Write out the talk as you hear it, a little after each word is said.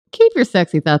Keep your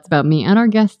sexy thoughts about me and our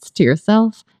guests to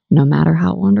yourself, no matter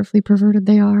how wonderfully perverted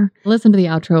they are. Listen to the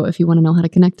outro if you want to know how to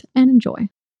connect and enjoy.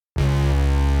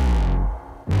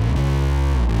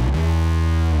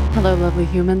 Hello, lovely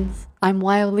humans. I'm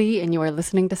Wiley, and you are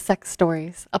listening to Sex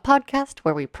Stories, a podcast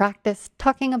where we practice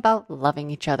talking about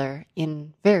loving each other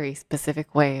in very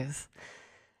specific ways.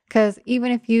 Because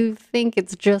even if you think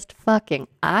it's just fucking,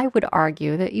 I would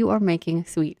argue that you are making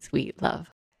sweet, sweet love.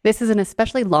 This is an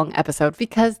especially long episode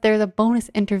because there's a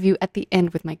bonus interview at the end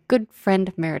with my good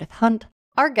friend Meredith Hunt.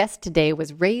 Our guest today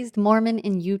was raised Mormon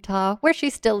in Utah, where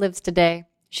she still lives today.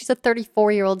 She's a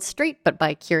 34-year-old straight but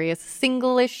bi-curious,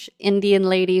 single-ish Indian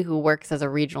lady who works as a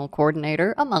regional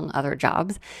coordinator, among other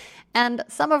jobs. And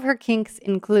some of her kinks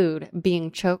include being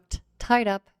choked, tied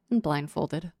up, and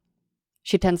blindfolded.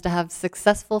 She tends to have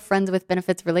successful friends with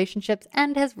benefits relationships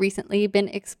and has recently been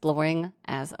exploring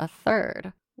as a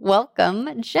third.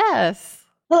 Welcome, Jess.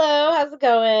 Hello, how's it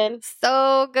going?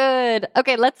 So good.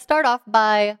 Okay, let's start off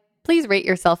by... Please rate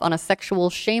yourself on a sexual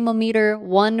shame-o-meter,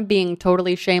 1 being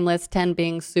totally shameless, 10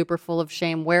 being super full of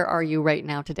shame. Where are you right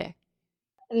now today?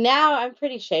 Now I'm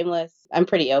pretty shameless. I'm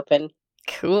pretty open.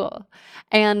 Cool.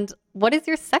 And what is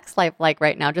your sex life like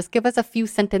right now? Just give us a few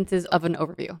sentences of an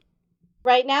overview.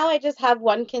 Right now, I just have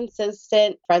one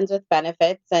consistent friends with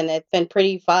benefits, and it's been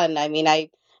pretty fun. I mean, I'm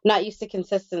not used to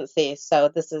consistency, so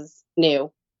this is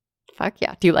new. Fuck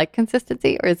yeah. Do you like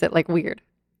consistency, or is it like weird?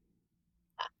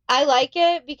 I like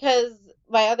it because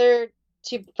my other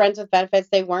 2 friends with benefits,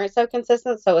 they weren't so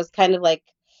consistent, so it was kind of like,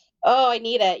 oh, I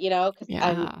need it, because Yeah.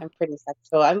 I'm pretty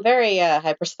sexual. I'm very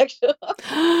hypersexual.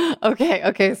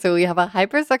 Okay. So we have a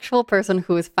hypersexual person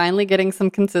who is finally getting some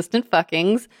consistent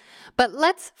fuckings. But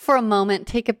let's, for a moment,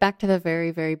 take it back to the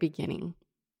very, very beginning.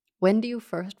 When do you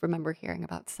first remember hearing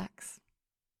about sex?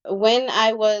 When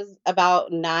I was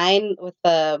about 9 with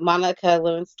the Monica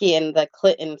Lewinsky and the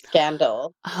Clinton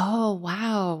scandal. Oh,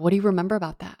 wow. What do you remember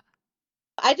about that?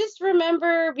 I just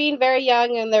remember being very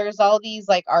young and there was all these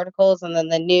like articles and then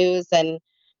the news, and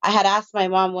I had asked my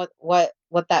mom what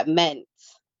that meant,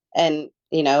 and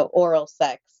oral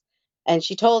sex, and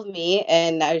she told me,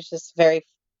 and I was just very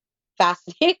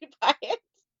fascinated by it.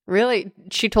 Really?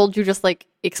 She told you just like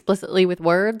explicitly with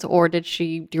words, or do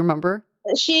you remember?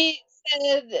 She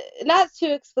said, not too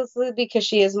explicitly because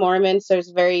she is Mormon, so it's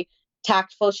very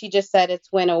tactful. She just said it's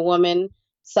when a woman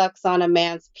sucks on a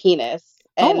man's penis.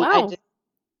 Oh, And I wow. just,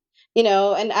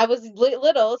 and I was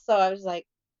little, so I was like,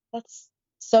 that's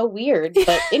so weird,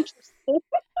 but interesting.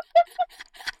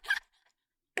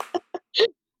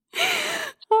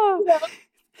 Oh.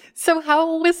 So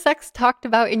how was sex talked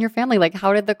about in your family? Like,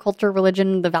 how did the culture,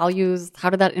 religion, the values, how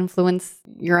did that influence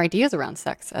your ideas around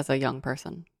sex as a young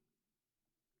person?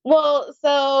 Well,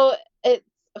 so it's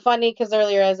funny because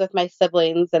earlier I was with my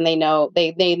siblings, and they know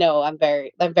I'm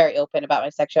very open about my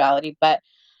sexuality, but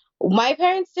my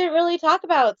parents didn't really talk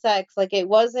about sex. Like it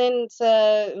wasn't.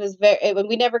 It was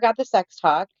we never got the sex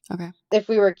talk. Okay. If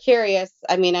we were curious,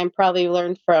 I mean, I probably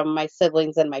learned from my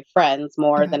siblings and my friends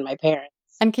more Okay. than my parents.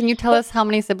 And can you tell us how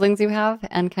many siblings you have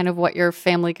and kind of what your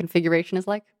family configuration is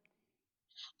like?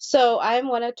 So I'm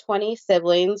one of 20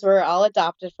 siblings. We're all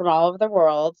adopted from all over the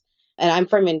world, and I'm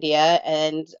from India.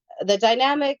 And the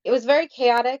dynamic, it was very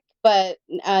chaotic, but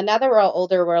now that we're all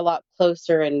older, we're a lot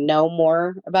closer and know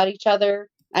more about each other.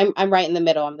 I'm right in the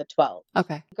middle. I'm the 12th.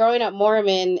 Okay. Growing up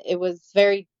Mormon, it was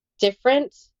very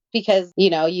different because,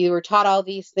 you were taught all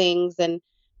these things, and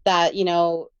that,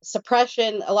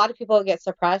 suppression, a lot of people get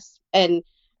suppressed. And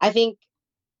I think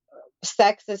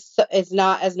sex is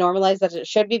not as normalized as it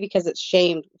should be because it's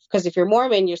shamed. Because if you're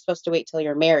Mormon, you're supposed to wait till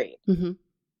you're married. Mm-hmm.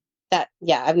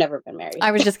 I've never been married.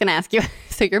 I was just going to ask you.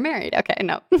 So you're married. Okay.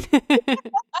 No.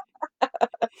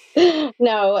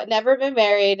 No, never been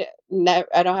married.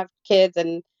 I don't have kids.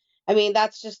 And I mean,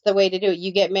 that's just the way to do it.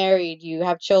 You get married, you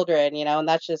have children, and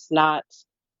that's just not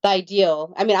the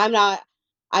ideal. I mean, I'm not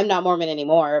Mormon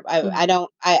anymore.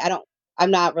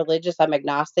 I'm not religious. I'm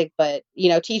agnostic, but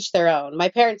to each their own. My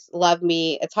parents love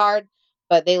me. It's hard,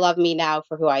 but they love me now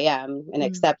for who I am and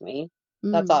accept me.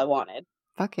 That's all I wanted.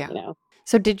 Fuck yeah.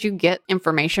 So did you get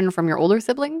information from your older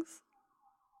siblings?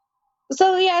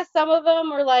 So yeah, some of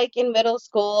them were like in middle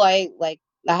school. I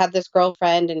had this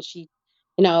girlfriend, and she,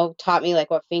 taught me like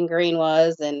what fingering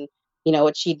was, and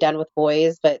what she'd done with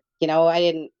boys. But I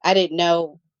didn't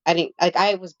know. I didn't like.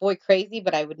 I was boy crazy,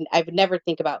 but I would never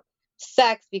think about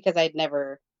sex because I'd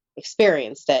never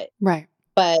experienced it. Right.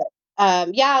 But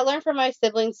yeah, I learned from my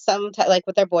siblings like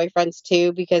with their boyfriends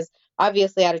too, because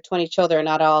obviously out of 20 children,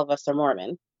 not all of us are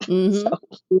Mormon. Mm-hmm. So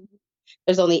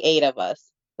there's only 8 of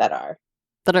us that are.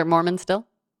 That are Mormon still?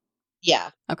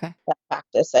 Yeah, Okay. that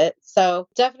practice it. So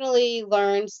definitely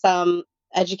learn some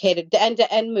educated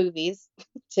end-to-end movies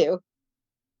too.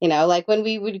 Like when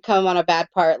we would come on a bad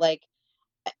part, like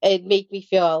it make me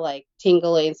feel like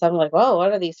tingly and something like, whoa,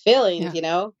 what are these feelings,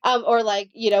 Yeah. Or like,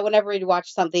 whenever we'd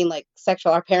watch something like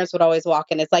sexual, our parents would always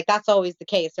walk in. It's like, that's always the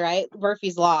case, right?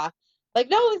 Murphy's Law. Like,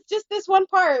 no, it's just this one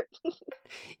part.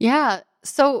 Yeah.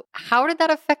 So, how did that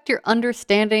affect your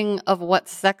understanding of what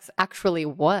sex actually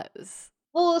was?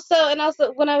 Well, so, and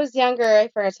also when I was younger, I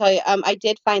forgot to tell you, I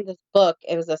did find this book.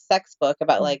 It was a sex book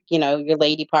about Mm. like, your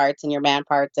lady parts and your man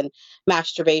parts and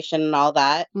masturbation and all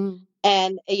that. Mm.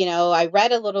 And, I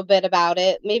read a little bit about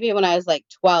it maybe when I was like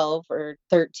 12 or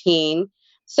 13.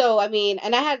 So, I mean,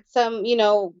 and I had some,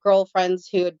 girlfriends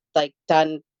who had like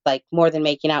done like more than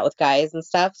making out with guys and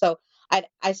stuff. So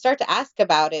I start to ask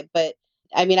about it, but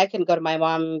I mean, I couldn't go to my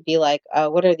mom and be like,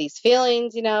 what are these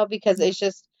feelings, because Yeah. it's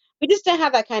just, we just didn't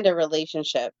have that kind of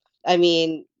relationship. I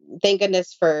mean, thank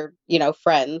goodness for,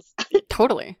 friends.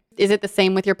 Totally. Is it the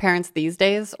same with your parents these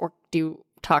days, or do you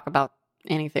talk about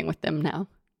anything with them now?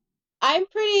 I'm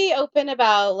pretty open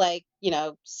about like,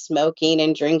 smoking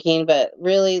and drinking, but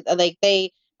really like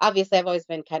they obviously I've always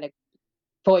been kind of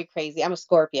boy crazy. I'm a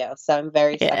Scorpio, so I'm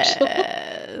very sexual.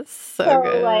 Yes. So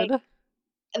So like good.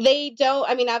 they don't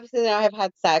I mean obviously now I've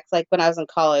had sex. Like when I was in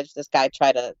college, this guy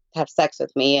tried to have sex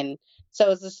with me and so it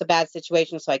was just a bad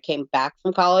situation. So I came back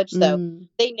from college. So Mm.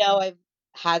 they know I've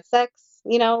had sex,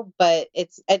 but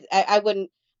I wouldn't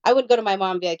go to my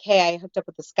mom and be like, hey, I hooked up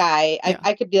with this guy. I, Yeah.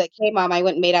 I could be like, hey mom, I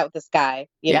went and made out with this guy,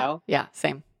 Yeah. Yeah.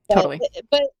 Same. But Totally.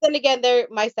 but then again,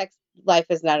 my sex life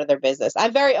is none of their business.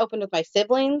 I'm very open with my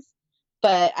siblings,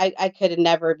 but I could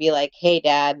never be like, "Hey,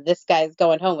 Dad, this guy's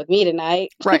going home with me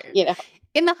tonight." Right. You know,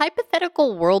 In the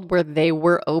hypothetical world where they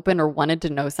were open or wanted to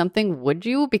know something, would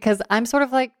you? Because I'm sort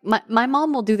of like, my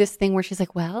mom will do this thing where she's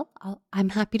like, well, I'm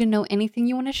happy to know anything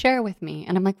you want to share with me.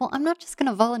 And I'm like, well, I'm not just going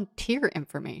to volunteer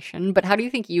information, but how do you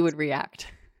think you would react?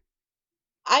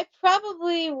 I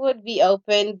probably would be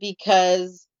open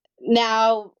because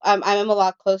now I'm a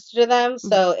lot closer to them. Mhm.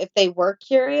 So if they were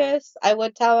curious, I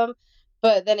would tell them.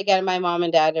 But then again, my mom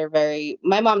and dad are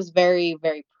my mom's very,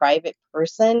 very private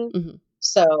person. Mhm.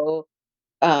 So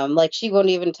like she won't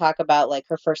even talk about like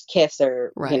her first kiss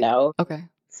or, Right. Okay.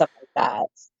 stuff like that.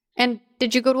 And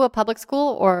did you go to a public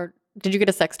school or did you get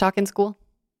a sex talk in school?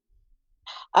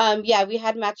 Yeah, we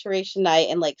had maturation night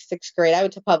in like sixth grade. I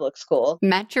went to public school.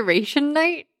 Maturation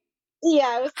night?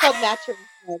 Yeah, it was called maturation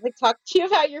night. Like talk to you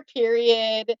about your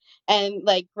period and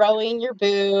like growing your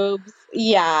boobs.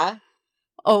 Yeah,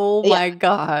 Oh yeah. my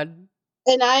God.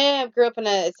 And I grew up in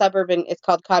a suburb and it's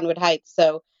called Cottonwood Heights.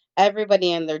 So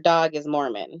everybody and their dog is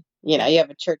Mormon. Yeah. You have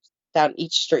a church down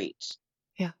each street.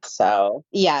 Yeah. So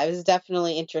yeah, it was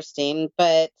definitely interesting.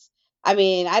 But I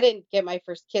mean, I didn't get my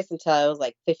first kiss until I was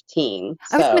like 15.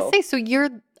 I was going to So say, so you're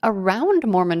around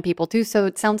Mormon people too. So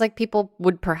it sounds like people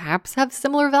would perhaps have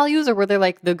similar values, or were there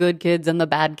like the good kids and the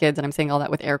bad kids? And I'm saying all that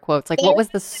with air quotes. Like, what there, was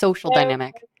the social there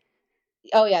dynamic?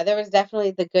 Oh yeah, there was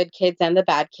definitely the good kids and the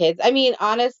bad kids. I mean,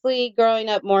 honestly, growing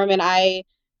up Mormon,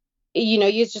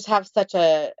 you just have such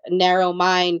a narrow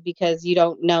mind because you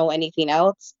don't know anything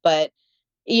else. But,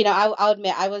 I'll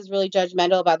admit I was really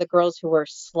judgmental about the girls who were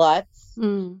sluts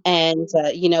Mm, and,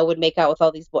 would make out with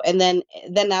all these boys. And then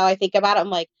now I think about it, I'm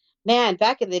like, man,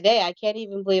 back in the day, I can't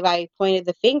even believe I pointed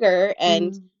the finger.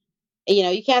 And, mm.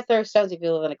 you can't throw stones if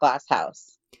you live in a glass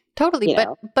house, Totally. you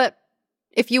know. But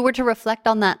if you were to reflect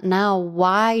on that now,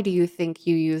 why do you think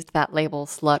you used that label,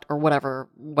 slut, or whatever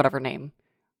name?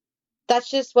 That's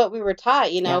just what we were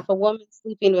taught. Yeah. If a woman's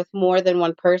sleeping with more than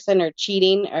one person or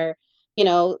cheating or,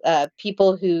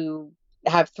 people who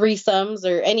have threesomes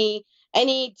or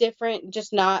any different,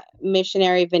 just not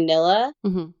missionary vanilla,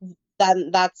 Hmm. then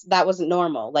that wasn't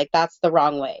normal. Like that's the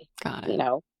wrong way, Got you it.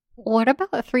 know. What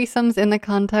about threesomes in the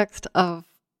context of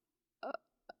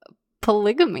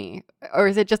polygamy? Or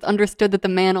is it just understood that the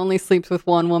man only sleeps with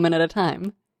one woman at a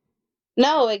time?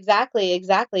 No, exactly,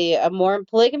 exactly. A more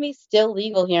polygamy still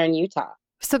legal here in Utah.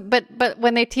 So, but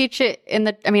when they teach it in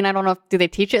the, I mean, I don't know if do they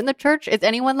teach it in the church? Is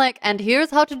anyone like, and here's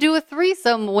how to do a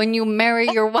threesome when you marry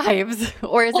your wives,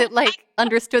 or is it like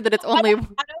understood that it's I only? don't,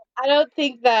 I don't, I don't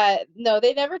think that. No,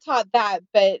 they never taught that.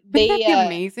 But Wouldn't that be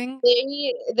amazing?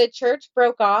 the church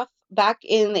broke off back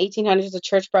in the 1800s. The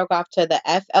church broke off to the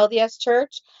FLDS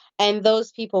church, and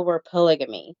those people were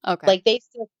polygamy. Okay. Like they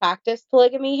still practice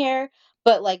polygamy here,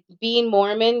 but like being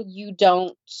Mormon,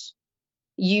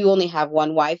 you only have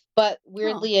one wife. But Oh,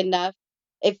 weirdly enough,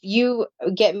 if you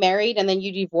get married and then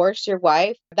you divorce your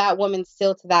wife, that woman's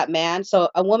still to that man. So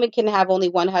a woman can have only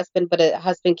one husband, but a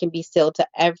husband can be still to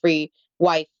every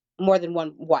wife, more than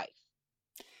one wife.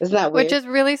 Isn't that Which weird? is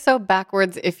really so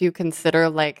backwards if you consider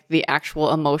like the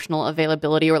actual emotional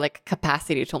availability or like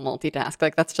capacity to multitask.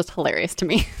 Like that's just hilarious to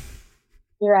me.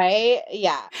 Right?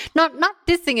 Yeah. Not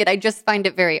dissing it, I just find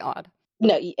it very odd.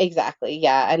 No, exactly.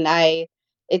 Yeah. And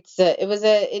it was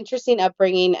a interesting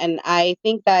upbringing, and I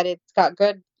think that it's got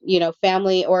good,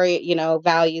 family or,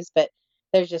 values, but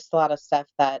there's just a lot of stuff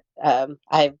that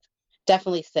I've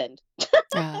definitely sinned.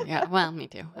 Yeah, well, me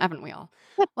too. Haven't we all?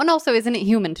 Well, and also, isn't it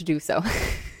human to do so?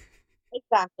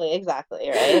 Exactly,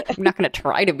 right? I'm not going to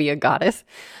try to be a goddess.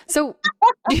 So,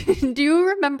 do you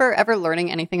remember ever learning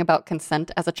anything about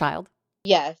consent as a child?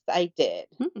 Yes, I did.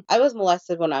 Hmm. I was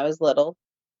molested when I was little,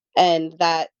 and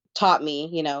that taught me,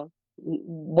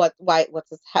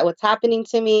 what's happening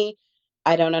to me.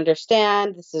 I don't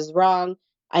understand. This is wrong.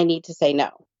 I need to say no.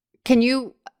 Can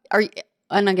you are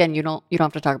and again, you don't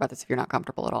have to talk about this if you're not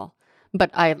comfortable at all. But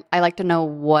I like to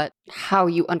know how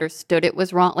you understood it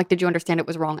was wrong. Like, did you understand it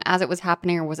was wrong as it was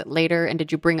happening, or was it later? And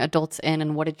did you bring adults in,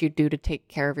 and what did you do to take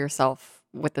care of yourself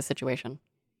with the situation?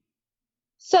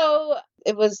 So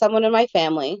it was someone in my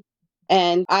family,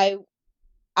 and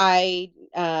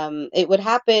it would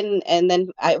happen, and then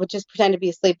I would just pretend to be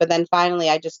asleep, but then finally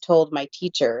I just told my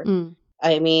teacher. Mm,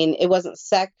 I mean, it wasn't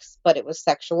sex, but it was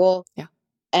sexual. yeah.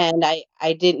 And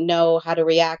I didn't know how to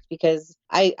react because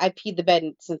I peed the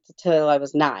bed since until I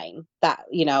was 9. That,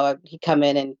 he'd come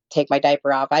in and take my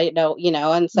diaper off. I didn't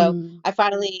know, and so Mm, I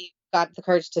finally got the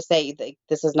courage to say that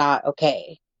this is not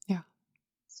okay. yeah.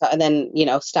 So, and then,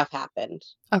 stuff happened.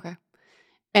 Okay.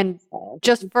 And So.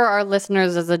 just for our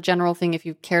listeners, as a general thing, if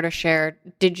you care to share,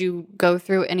 did you go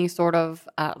through any sort of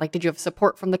did you have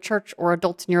support from the church or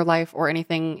adults in your life or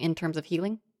anything in terms of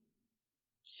healing?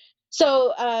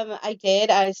 So, I did.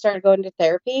 I started going to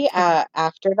therapy Okay.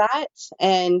 after that,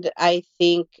 and I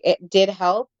think it did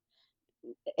help.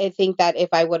 I think that if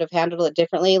I would have handled it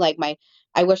differently,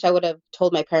 I wish I would have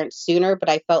told my parents sooner, but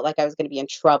I felt like I was going to be in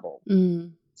trouble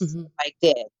Mm, if hmm. I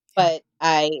did. Yeah. But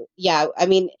yeah, I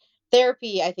mean,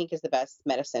 therapy I think is the best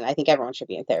medicine. I think everyone should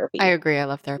be in I therapy. agree. I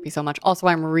love therapy so much. Also,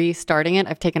 I'm restarting it.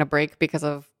 I've taken a break because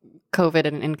of COVID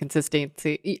and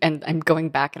inconsistency, and I'm going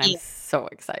back, and I'm Yeah, so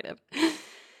excited.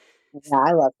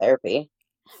 I love therapy.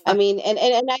 I Fuck. mean, and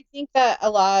I think that a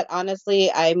lot,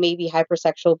 honestly, I may be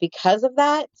hypersexual because of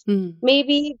that, Mm,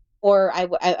 maybe, or I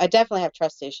definitely have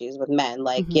trust issues with men.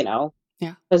 Like, hmm.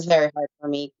 Yeah. it was very hard for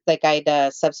me. Like,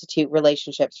 I'd substitute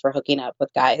relationships for hooking up with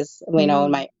guys, in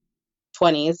Mm, my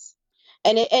 20s.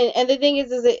 And the thing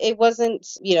is it wasn't,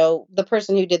 the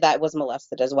person who did that was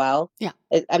molested as well. yeah.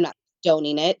 I'm not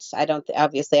stoning it. I don't,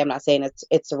 obviously, I'm not saying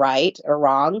it's right or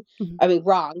wrong. Hmm. I mean,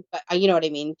 wrong, but you know what I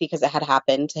mean, because it had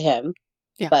happened to him.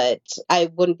 Yeah. But I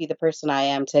wouldn't be the person I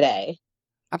am today.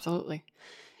 Absolutely.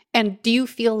 And do you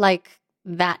feel like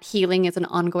that healing is an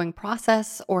ongoing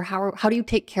process, or how do you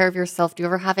take care of yourself? Do you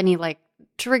ever have any like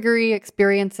triggery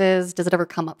experiences? Does it ever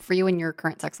come up for you in your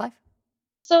current sex life?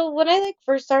 So when I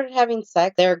first started having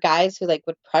sex, there were guys who would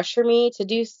pressure me to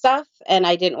do stuff, and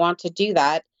I didn't want to do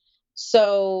that.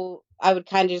 So I would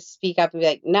kind of just speak up and be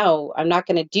like, "No, I'm not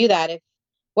going to do that." If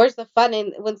Where's the fun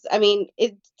in once? I mean,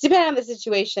 it depends on the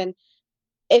situation.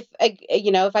 If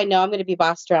I know I'm going to be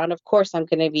bossed around, of course I'm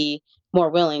going to be more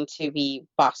willing to be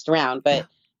bossed around. Yeah.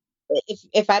 But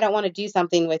if I don't want to do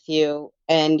something with you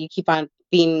and you keep on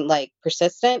being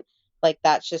persistent,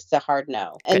 that's just a hard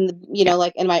no. Good. And Yeah.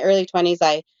 in my early 20s,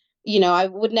 I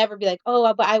would never be like,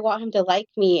 oh, but I want him to like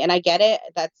me, and I get it.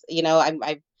 That's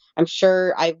I'm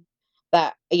sure I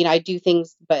do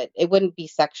things, but it wouldn't be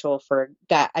sexual for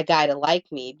a guy to like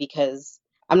me, because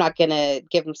I'm not gonna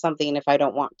give him something if I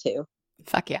don't want to.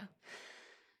 Fuck yeah.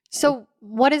 So,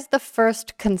 what is the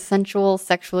first consensual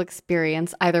sexual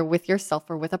experience, either with yourself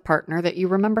or with a partner, that you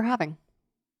remember having?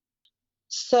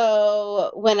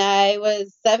 So when I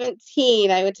was 17,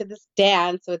 I went to this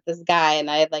dance with this guy, and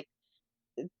I had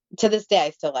to this day I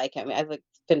still like him. I've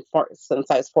been since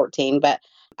I was 14, but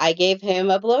I gave him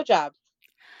a blowjob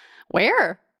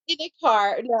Where? in a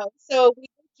car. No, so we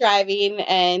were driving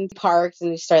and parked, and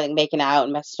we started making out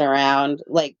and messing around.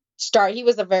 He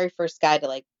was the very first guy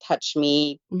to touch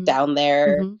me down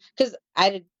there, Mm-hmm. because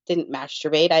didn't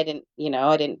masturbate. I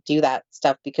didn't do that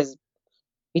stuff because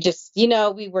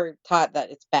we were taught that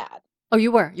it's bad. Oh,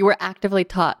 you were. You were actively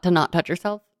taught to not touch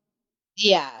yourself?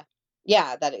 Yeah.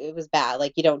 Yeah, that it was bad.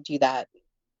 You don't do that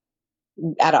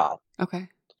at all. Okay.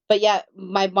 But yeah,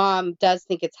 my mom does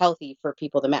think it's healthy for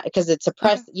people to because it's Okay.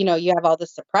 suppressed, you have all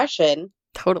this suppression.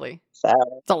 Totally. So,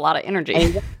 It's a lot of I energy.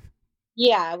 mean,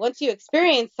 yeah, once you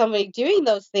experience somebody doing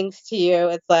those things to you,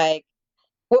 it's like,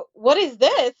 what is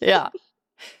this? Yeah.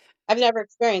 I've never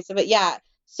experienced it, but yeah.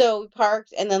 So we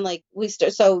parked, and then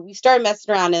so we started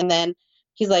messing around, and then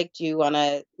he's like, "Do you want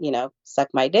to, suck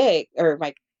my dick or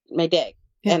my dick?"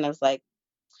 Yeah. And I was like,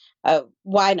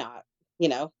 why not? You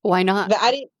know, Why not? but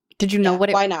I didn't. Did you know Yeah, what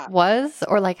it why not? was?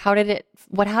 Or like, how did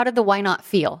the why not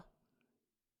feel?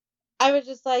 I was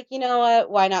just like, you know what?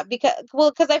 Why not?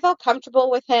 Because I felt comfortable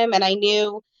with him, and I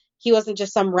knew he wasn't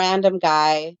just some random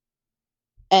guy,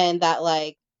 and that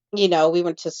like, we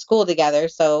went to school together,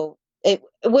 so it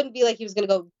wouldn't be like he was gonna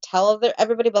go tell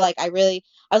everybody. But like, I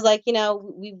was like,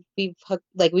 we've hooked,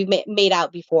 like we've made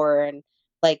out before, and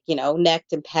like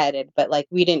necked and petted, but like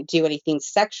we didn't do anything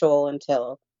sexual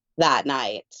until that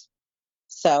night.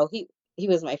 So he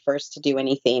was my first to do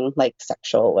anything like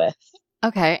sexual with.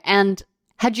 Okay. And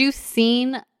had you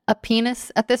seen a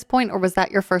penis at this point, or was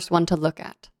that your first one to look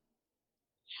at?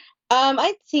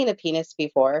 I'd seen a penis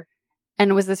before.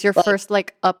 And was this your Like, first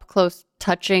like up close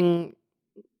touching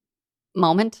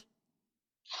moment?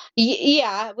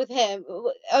 yeah, with him.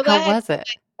 How was it?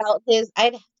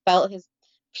 I'd felt his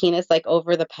penis like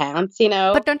over the pants.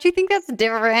 But don't you think that's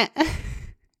different?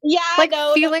 Yeah, Like no,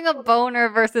 no. feeling a boner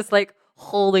versus like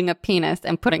holding a penis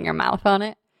and putting your mouth on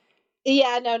it?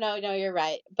 Yeah, no, no, no, you're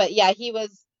right. But yeah,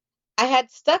 I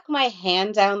had stuck my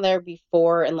hand down there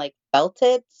before and like felt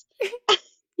it.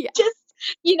 Yeah. Just,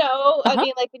 I Uh-huh.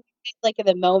 mean, like, like in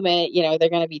the moment, they're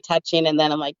gonna be touching, and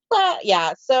then I'm like,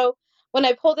 yeah. So when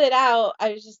I pulled it out,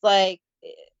 I was just like,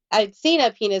 I'd seen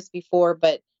a penis before,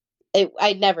 but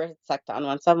I'd never had sucked on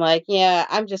one. So I'm like, yeah,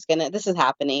 this is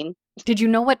happening. Did you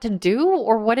know what to do,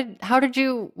 or what'd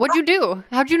you do?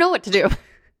 How'd you know what to do?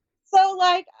 So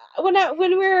like when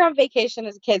we were on vacation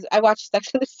as kids, I watched Sex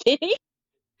and the City.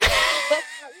 But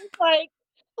that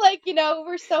was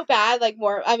we're so bad. Like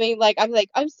more, I mean, like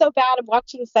I'm so bad. I'm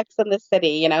watching Sex and the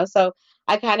City. So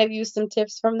I kind of used some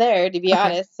tips from there. To be Okay.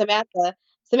 honest,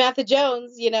 Samantha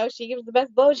Jones, she gives the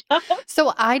best blowjob.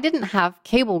 So I didn't have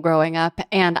cable growing up,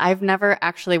 and I've never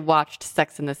actually watched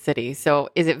Sex in the City. So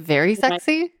is it very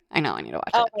sexy? I know I need to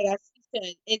watch Oh it. my gosh,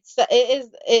 it's good.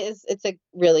 It's a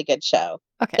really good show.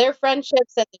 Okay. Their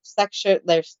friendships and their sexual,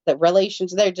 the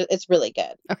relations, it's really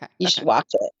good. Okay. You Okay. should watch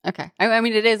it. Okay. I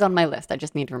mean, it is on my list. I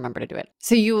just need to remember to do it.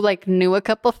 So you like knew a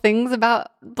couple things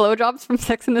about blowjobs from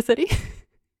Sex in the City?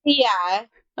 Yeah.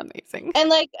 Amazing. And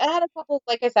like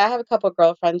like I said, I have a couple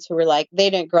girlfriends who were like, they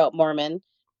didn't grow up Mormon.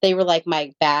 They were like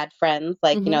my bad friends.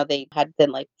 Like, Hmm. they had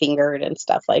been like fingered and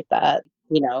stuff like that,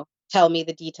 tell me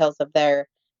the details of their,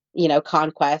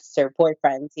 conquests or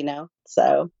boyfriends.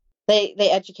 So they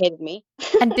educated me.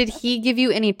 And did he give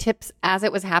you any tips as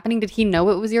it was happening? Did he know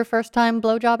it was your first time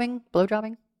blowjobbing?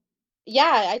 Blowjobbing?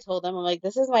 Yeah, I told him, I'm like,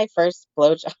 this is my first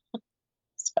blowjob.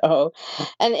 So,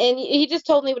 and he just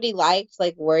told me what he liked,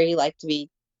 like where he liked to be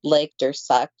licked or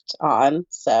sucked on.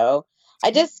 So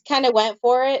I just kind of went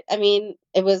for it.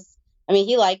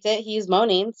 He liked it. He's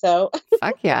moaning. So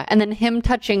Fuck yeah. And then him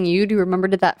touching you, do you remember,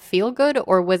 did that feel good,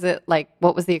 or was it like,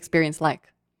 what was the experience like?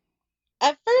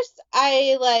 at first,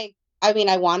 I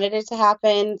wanted it to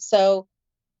happen. So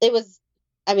it was,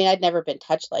 I'd never been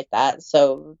touched like that.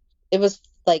 So it was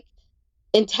like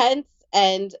intense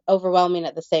and overwhelming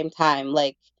at the same time.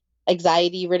 Like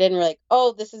anxiety ridden. We're like,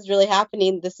 oh, this is really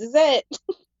happening. This is it.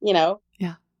 you know?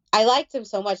 Yeah. I liked him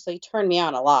so much, so he turned me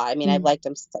on a lot. I've Mm. liked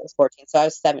him since I was 14, so I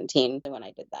was 17 when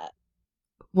I did that.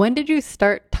 When did you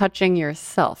start touching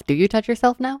yourself? Do you touch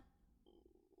yourself now?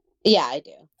 Yeah, I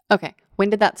do. Okay. When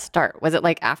did that start? Was it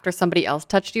like after somebody else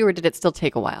touched you, or did it still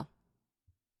take a while?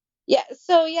 Yeah,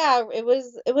 so yeah, it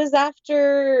was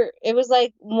after it was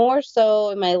like more so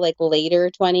in my like later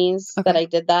 20s that Okay. I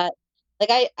did that. Like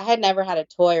I had never had a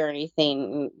toy or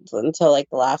anything until like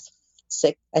the last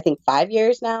I think 5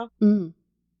 years now. Mm.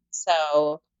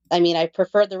 So I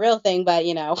prefer the real thing, but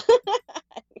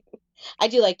I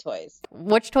do like toys.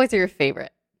 Which toys are your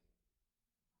favorite?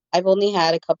 I've only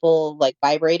had a couple like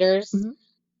vibrators. Mhm.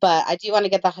 But I do want to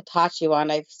get the Hitachi one.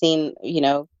 I've seen,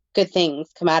 good things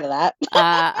come out of that.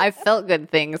 I felt good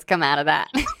things come out of that.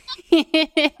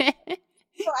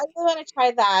 So I really want to try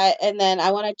that, and then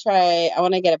I want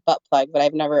to get a butt plug, but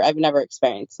I've never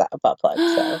experienced that, a butt plug.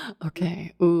 So,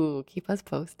 Okay. Ooh, keep us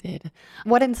posted.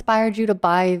 What inspired you to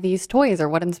buy these toys, or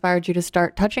what inspired you to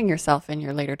start touching yourself in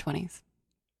your later 20s?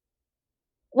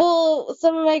 well,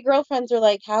 some of my girlfriends are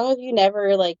like, "How have you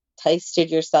never like tasted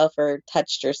yourself or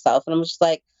touched yourself?" And I'm just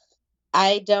like,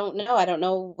 I don't know. I don't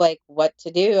know like what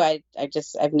to do.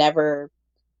 I've never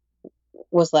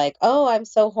was like, "Oh, I'm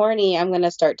so horny. I'm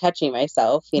gonna start touching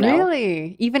myself."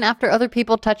 Really? Even after other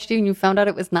people touched you and you found out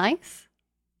it was nice?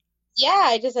 Yeah,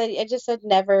 I just had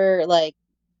never like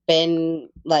been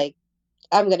like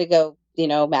I'm gonna go,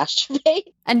 masturbate.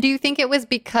 And do you think it was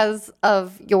because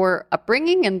of your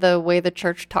upbringing and the way the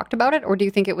church talked about it? Or do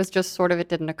you think it was just sort of it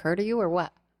didn't occur to you or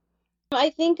what? I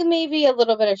think maybe a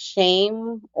little bit of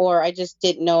shame, or I just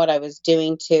didn't know what I was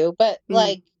doing too. But Mm.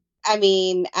 like, I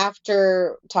mean,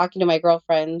 after talking to my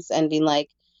girlfriends and being like,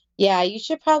 yeah, you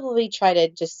should probably try to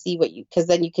just see because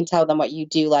then you can tell them what you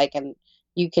do like and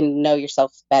you can know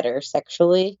yourself better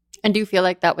sexually. And do you feel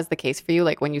like that was the case for you?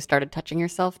 Like when you started touching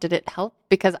yourself, did it help?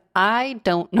 Because I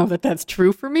don't know that that's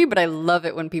true for me, but I love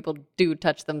it when people do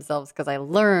touch themselves because I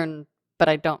learn, but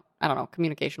I don't know,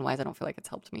 communication wise, I don't feel like it's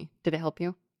helped me. Did it help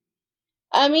you?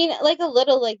 I mean, like a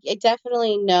little, like I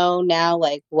definitely know now,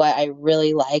 like what I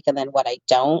really like and then what I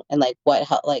don't, and like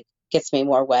like gets me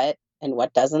more wet and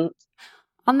what doesn't.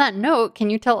 On that note, can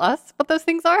you tell us what those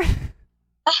things are?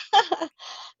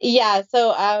 Yeah,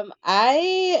 so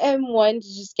I am one to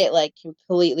just get like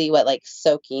completely wet, like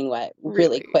soaking wet really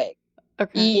Really? quick.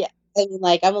 Okay. Yeah. I mean,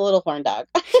 like I'm a little horn dog.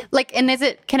 Like, and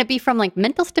can it be from like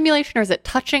mental stimulation or is it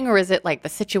touching or is it like the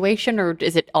situation or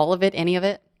is it all of it, any of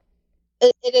it?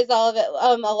 It is all of it.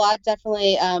 A lot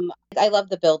definitely. I love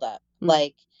the build up. Mm,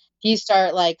 Like if you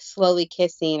start like slowly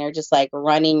kissing or just like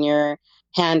running your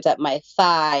hand up my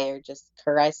thigh or just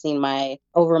caressing my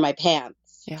over my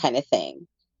pants yeah. kind of thing.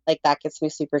 Like that gets me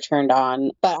super turned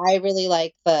on. But I really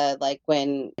like the like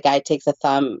when a guy takes his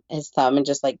thumb and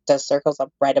just like does circles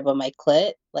up right above my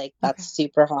clit. Like Okay. that's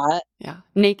super hot. Yeah.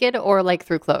 Naked or like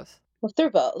through clothes? Well, through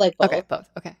both, like Okay. both. Both.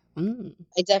 Okay. Mm,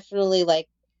 I definitely like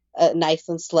nice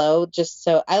and slow, just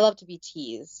so I love to be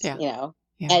teased, yeah.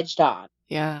 Yeah. edged on.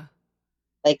 Yeah.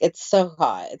 Like it's so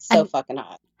hot. It's so And fucking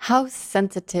hot. how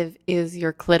sensitive is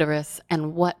your clitoris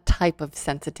and what type of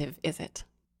sensitive is it?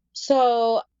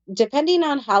 So depending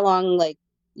on how long like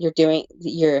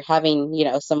you're having,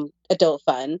 some adult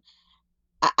fun.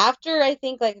 After I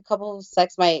think like a couple of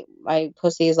sex, my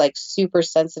pussy is like super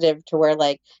sensitive to where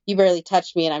like you barely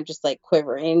touch me and I'm just like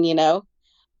quivering.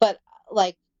 But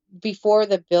like before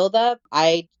the buildup,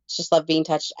 I just love being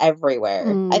touched everywhere.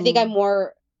 I think I'm Mm.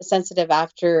 more sensitive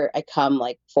after I come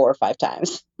like 4 or 5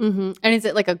 times. Hmm. And is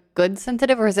it like a good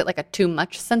sensitive or is it like a too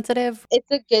much sensitive? It's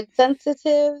a good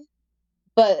sensitive,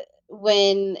 but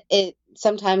when it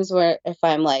sometimes where if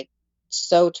I'm like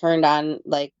so turned on,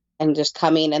 like and just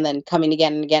coming and then coming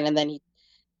again and again, and then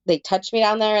they touch me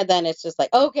down there, then it's just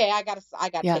like okay, I gotta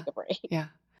Yeah. take a break. Yeah.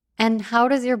 And how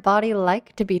does your body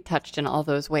like to be touched in all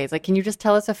those ways? Like, can you just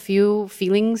tell us a few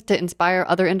feelings to inspire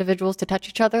other individuals to touch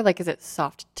each other? Like, is it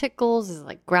soft tickles? Is it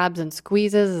like grabs and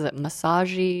squeezes? Is it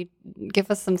massagey?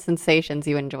 Give us some sensations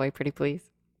you enjoy, pretty please.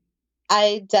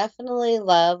 I definitely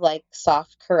love like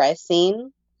soft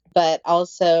caressing, but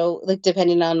also like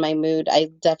depending on my mood, I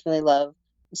definitely love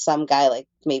some guy like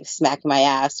maybe smacking my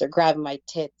ass or grabbing my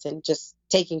tits and just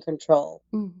taking control.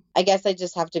 Mm. I guess I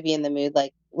just have to be in the mood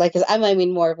like 'cause I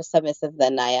mean more of a submissive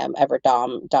than I am ever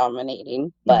dominating,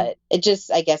 Mm. but it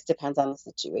just I guess depends on the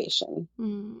situation.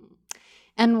 Mm.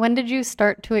 And when did you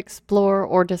start to explore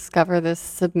or discover this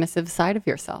submissive side of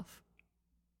yourself?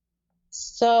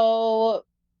 So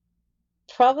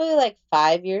probably like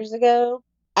 5 years ago.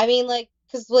 I mean, like,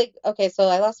 cause like, okay, so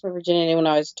I lost my virginity when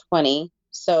I was 20.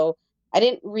 So I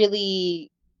didn't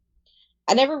really,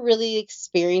 I never really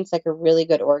experienced like a really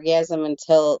good orgasm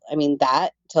until, I mean,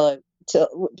 till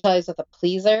I was with a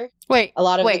pleaser. Wait, A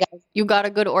lot of the wait. guys, You got a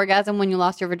good orgasm when you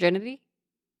lost your virginity?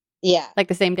 yeah, Like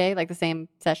the same day, like the same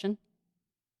session?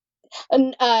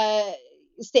 and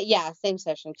yeah, same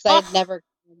session. Cause I had Oh, never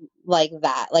like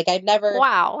that. Like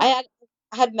wow. I had,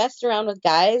 I had messed around with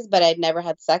guys, but I'd never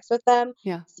had sex with them.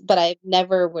 Yeah. But I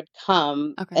never would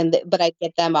come, Okay. but I'd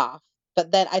get them off.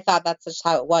 But then I thought that's just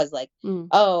how it was. Like, Mm.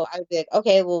 oh, I would be like,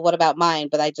 okay, well, what about mine?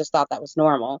 But I just thought that was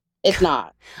normal. It's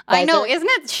not. I Guys know. are, Isn't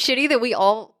it shitty that we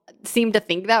all seem to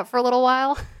think that for a little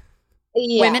while?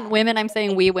 yeah, Women, I'm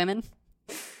saying we women.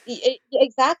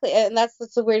 exactly. And that's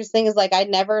the weirdest thing is like I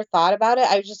never thought about it.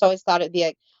 I just always thought it'd be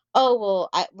like, oh, well,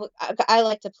 I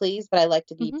like to please, but I like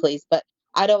to be Hmm. pleased. But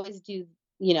I'd always do,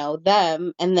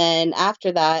 them. And then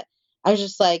after that, I was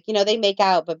just like, they make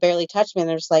out but barely touch me. And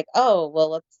they're just like, oh,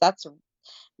 well, that's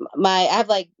I have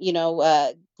like,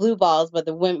 blue balls, but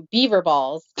the beaver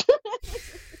balls,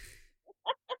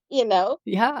 you know?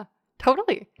 Yeah,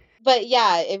 totally. But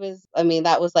yeah, I mean,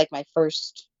 that was like my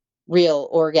first real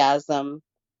orgasm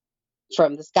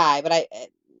from this guy. But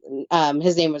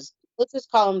his name was, let's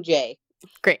just call him Jay.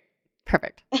 Great.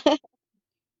 Perfect.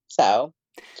 So,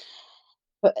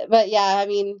 but yeah, I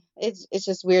mean, it's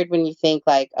just weird when you think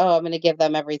like, oh, I'm gonna give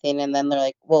them everything, and then they're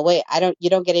like, well, wait, you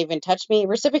don't get to even touch me.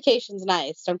 Reciprocation's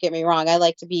nice. Don't get me wrong. I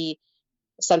like to be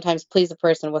sometimes please a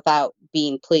person without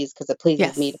being pleased because it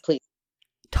pleases me to Yes. please.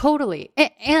 Totally.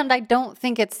 And I don't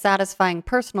think it's satisfying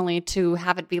personally to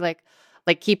have it be like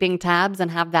keeping tabs and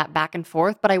have that back and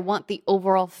forth, but I want the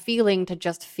overall feeling to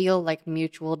just feel like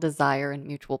mutual desire and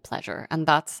mutual pleasure. And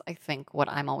that's I think what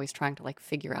I'm always trying to like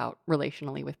figure out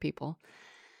relationally with people.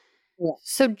 Yeah.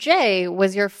 So Jay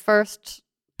was your first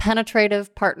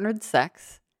penetrative partnered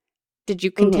sex. Did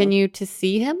you hmm continue to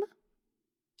see him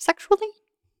sexually?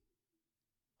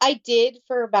 I did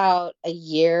for about a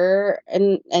year,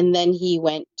 and then he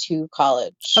went to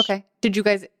college. Okay. Did you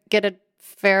guys get a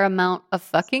fair amount of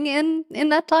fucking in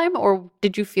that time, or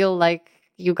did you feel like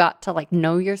you got to like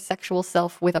know your sexual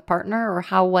self with a partner, or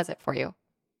how was it for you?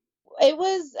 It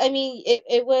was, I mean,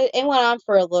 it went on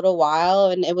for a little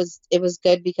while, and it was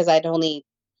good because I'd only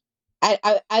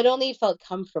felt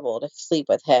comfortable to sleep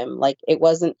with him. Like it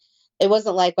wasn't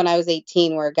like when I was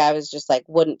 18 where a guy was just like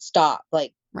wouldn't stop,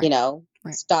 like, Right.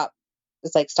 Right. stop.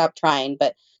 It's like stop trying.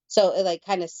 But so it like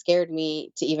kind of scared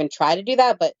me to even try to do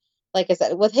that. But like I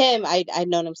said, with him, I'd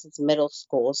known him since middle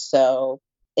school, so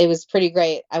it was pretty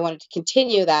great. I wanted to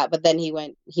continue that, but then he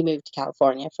moved to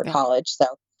California for Yeah. college, so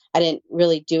I didn't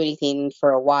really do anything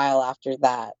for a while after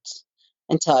that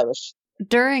until I was.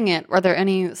 During it, are there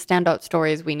any standout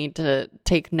stories we need to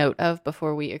take note of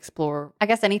before we explore, I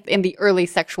guess, any in the early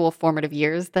sexual formative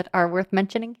years that are worth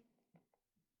mentioning?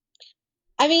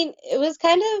 I mean, it was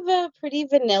kind of a pretty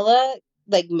vanilla,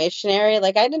 like missionary.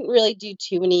 Like I didn't really do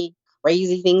too many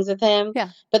crazy things with him, Yeah.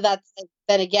 but that's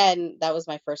then again, that was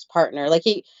my first partner. Like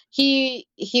he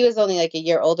was only like a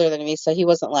year older than me, so he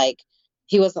wasn't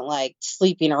like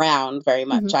sleeping around very Hmm.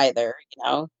 much either, you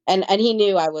know. And he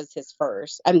knew I was his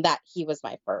first. And that he was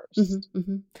my Hmm. first.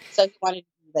 Hmm. So he wanted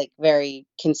to be like very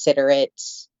considerate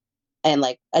and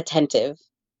like attentive.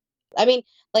 I mean,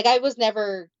 like I was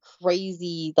never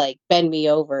crazy, like bend me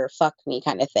over, fuck me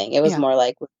kind of thing. It was Yeah. more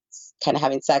like kind of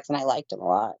having sex, and I liked him a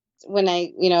lot. When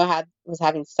I, had was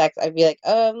having sex, I'd be like,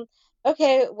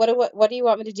 okay, what do you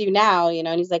want me to do now? And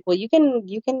he's like, well, you can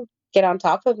get on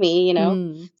top of me.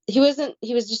 Mm. He was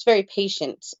just very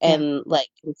patient Yeah. and like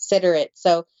considerate.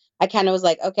 So I kind of was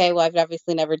like, okay, well, I've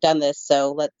obviously never done this,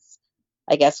 so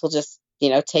I guess we'll just,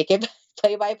 take it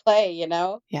play by play.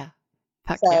 Yeah.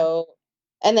 Fuck yeah. So,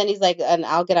 and then he's like, and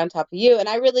I'll get on top of you. And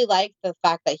I really liked the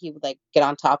fact that he would like get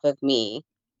on top of me.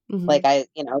 Hmm. Like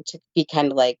to be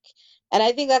kind of like, and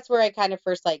I think that's where I kind of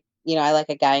first like, I like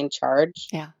a guy in charge,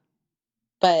 Yeah.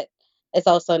 but it's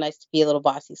also nice to be a little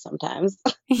bossy sometimes.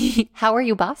 How are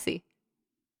you bossy?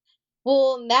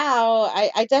 Well, now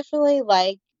I definitely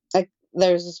like,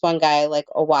 there's this one guy like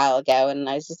a while ago, and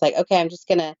I was just like, okay, I'm just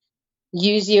gonna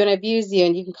use you and abuse you,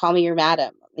 and you can call me your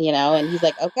madam. And he's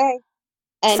like, okay.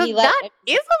 And So he let, that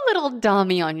is a little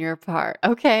dummy on your part.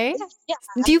 Okay. yeah,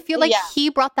 Do you feel like yeah. he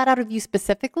brought that out of you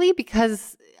specifically?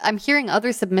 Because I'm hearing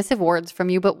other submissive words from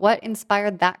you, but what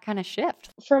inspired that kind of shift?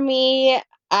 For me,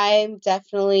 I'm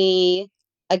definitely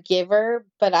a giver,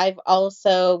 but I've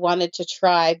also wanted to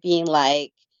try being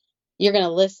like, you're going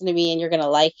to listen to me and you're going to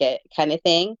like it kind of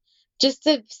thing, just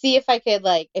to see if I could,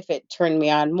 like, if it turned me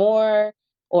on more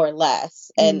or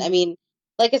less. And I Mm. mean,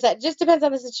 like I said, it just depends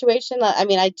on the situation. I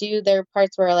mean, there are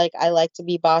parts where like I like to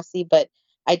be bossy, but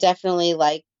I definitely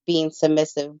like being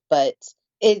submissive. But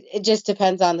it just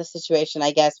depends on the situation,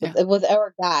 I guess. With Yeah. with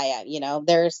our guy,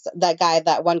 there's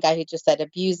that one guy who just said,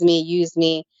 abuse me, use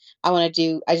me. I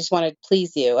just want to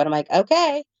please you. And I'm like,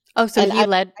 okay. Oh, so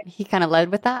And he kind of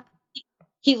led with that?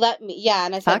 he let me, yeah.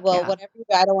 And I said, Fuck well, yeah. whatever you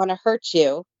do, I don't want to hurt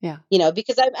you, Yeah.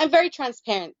 because I'm very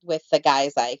transparent with the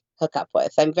guys I hook up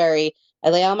with. I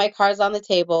lay all my cards on the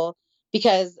table,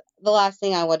 because the last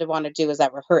thing I would want to do is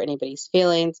ever hurt anybody's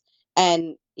feelings.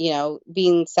 And,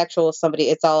 being sexual with somebody,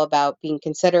 it's all about being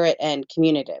considerate and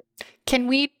communicative. Can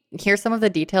we hear some of the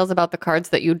details about the cards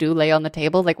that you do lay on the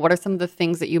table? Like, what are some of the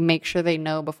things that you make sure they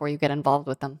know before you get involved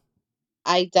with them?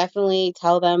 I definitely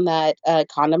tell them that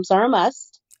condoms are a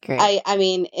must. Great. I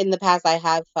mean, in the past, I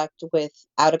have fucked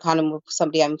without a condom with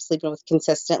somebody I'm sleeping with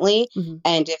consistently, Hmm.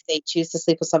 and if they choose to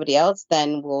sleep with somebody else,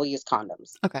 then we'll use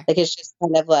condoms. Okay. Like it's just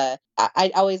kind of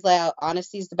I always lay out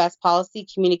honesty is the best policy.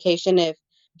 Communication. If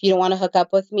you don't want to hook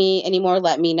up with me anymore,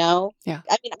 let me know. Yeah.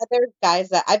 I mean, other guys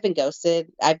that I've been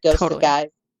ghosted. I've ghosted Totally. guys,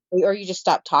 or you just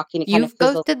stop talking. It kind of You've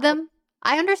fizzles ghosted out. them?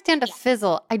 I understand a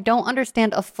fizzle. I don't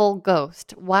understand a full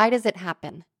ghost. Why does it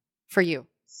happen for you?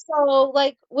 So,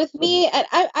 like with me, and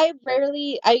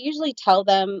I usually tell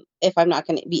them if I'm not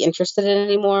going to be interested in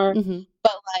anymore. Hmm.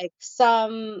 But like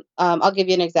I'll give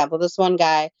you an example. This one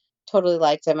guy totally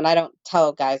liked him, and I don't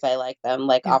tell guys I like them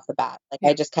like Yeah. off the bat. Like I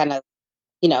Yeah. just kind of,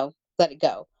 let it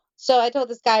go. So I told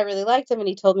this guy I really liked him, and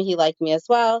he told me he liked me as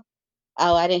well.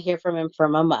 Oh, I didn't hear from him for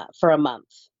a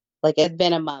month. Like it had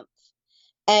been a month.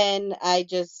 And I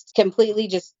just completely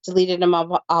just deleted him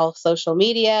off all social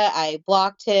media. I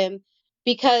blocked him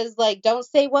because, like, don't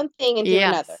say one thing and do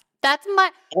another. Yes. That's my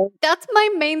And that's my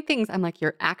main things. I'm like,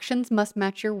 your actions must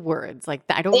match your words. Like,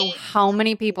 I don't know how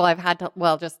many people I've had to.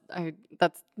 Well,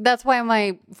 that's why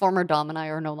my former dom and I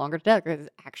are no longer together because his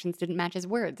actions didn't match his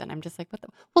words, and I'm just like, what the?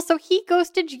 Well, so he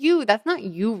ghosted you. That's not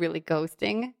you really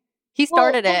ghosting. He well,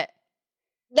 started it.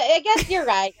 I guess you're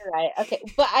right. You're right. Okay,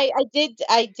 but I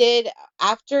did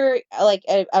after like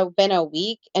been a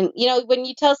week, and when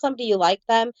you tell somebody you like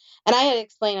them, and I had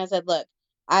explained, I said, look,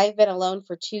 I've been alone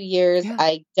for 2 years. Yeah.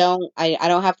 I don't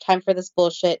have time for this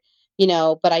bullshit,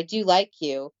 but I do like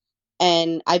you,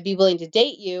 and I'd be willing to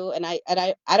date you, and I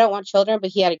don't want children,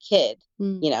 but he had a kid,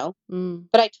 Mm, you know. mm,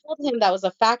 But I told him that was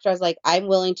a factor. I was like, I'm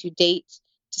willing to date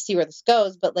to see where this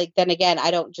goes, but like then again,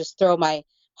 I don't just throw my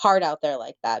heart out there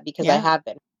like that because I yeah. have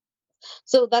been.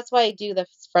 So that's why I do the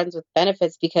friends with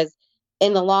benefits because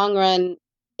in the long run,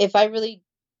 if I really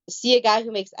see a guy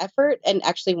who makes effort and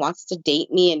actually wants to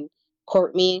date me and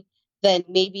court me, then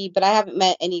maybe, but I haven't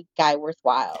met any guy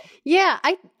worthwhile. Yeah,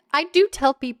 I do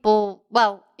tell people,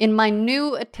 well, in my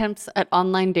new attempts at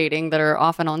online dating that are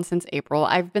off and on since April,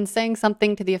 I've been saying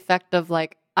something to the effect of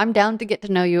like, I'm down to get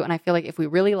to know you and I feel like if we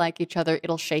really like each other,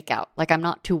 it'll shake out. Like I'm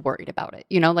not too worried about it.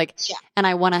 Like Yeah. and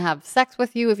I want to have sex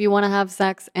with you if you want to have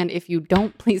sex and if you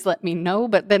don't, please let me know.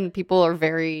 But then people are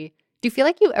very do you feel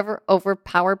like you ever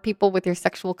overpower people with your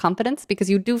sexual confidence because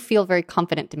you do feel very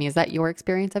confident to me. Is that your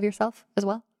experience of yourself as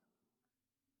well?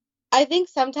 I think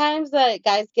sometimes that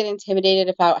guys get intimidated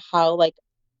about how like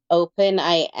open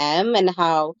I am and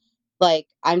how like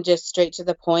I'm just straight to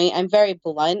the point. I'm very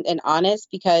blunt and honest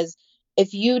because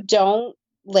if you don't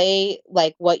lay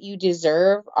like what you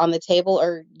deserve on the table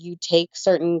or you take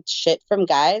certain shit from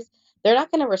guys, they're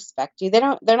not going to respect you. They're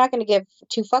not going to give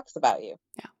two fucks about you.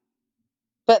 Yeah.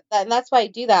 But that's why I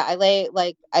do that. I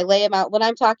lay them out when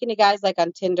I'm talking to guys like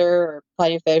on Tinder or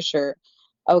Plenty of Fish or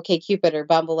OK Cupid or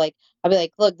Bumble. Like I'll be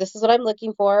like, look, this is what I'm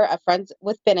looking for. A friends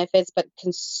with benefits, but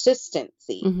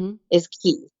consistency Mm-hmm. is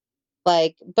key.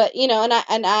 Like, but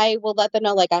and I will let them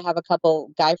know like I have a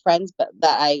couple guy friends, but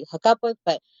that I hook up with,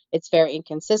 but it's very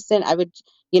inconsistent. I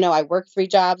work 3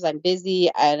 jobs. I'm busy,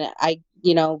 and I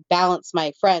balance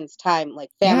my friends' time,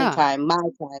 like family Yeah. time, my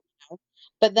time.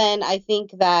 But then I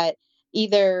think that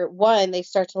either one, they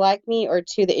start to like me, or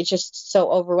two, that it's just so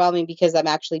overwhelming because I'm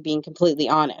actually being completely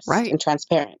honest Right. and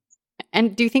transparent.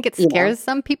 And do you think it You know, scares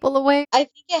some people away? I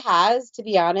think it has, to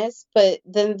be honest. But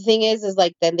then the thing is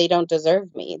like then they don't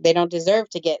deserve me. They don't deserve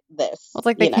to get Well, this. it's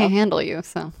like they can't handle you,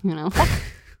 so. And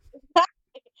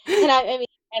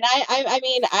I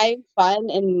mean I'm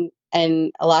fun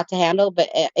and a lot to handle, but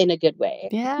in a good way.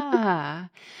 Yeah.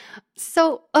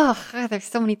 So, there's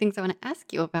so many things I want to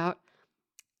ask you about.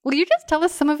 Will you just tell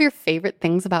us some of your favorite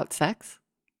things about sex?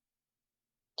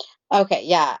 Okay,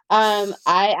 yeah.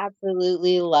 I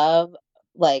absolutely love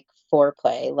like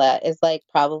foreplay. That is like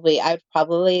probably I'd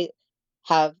probably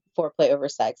have foreplay over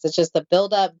sex. It's just the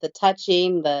build up, the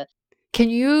touching, the Can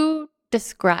you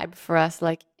describe for us,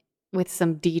 like, with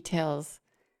some details,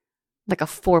 like a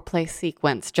foreplay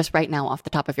sequence just right now off the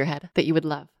top of your head that you would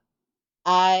love?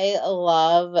 I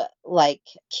love like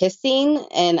kissing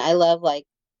and I love like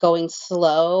going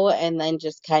slow and then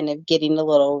just kind of getting a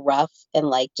little rough and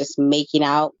like just making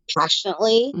out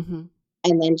passionately Mm-hmm.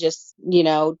 and then just,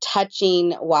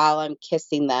 touching while I'm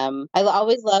kissing them.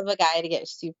 Always love a guy to get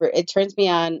super, it turns me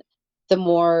on. The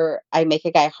more I make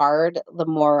a guy hard, the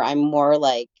more I'm more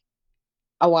like,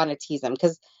 I want to tease him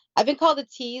because I've been called a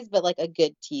tease, but like a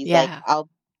good tease. Like Yeah.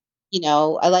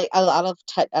 I like a lot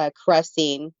of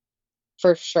caressing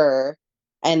for sure.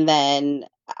 And then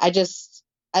I just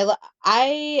I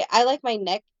like my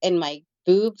neck and my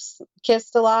boobs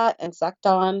kissed a lot and sucked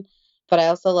on, but I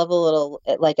also love a little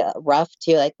like a rough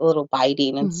too, like a little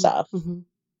biting and Mm-hmm. stuff. Mm-hmm.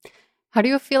 How do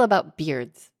you feel about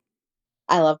beards?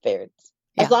 I love beards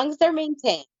as Yeah. long as they're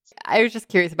maintained. I was just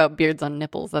curious about beards on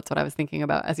nipples. That's what I was thinking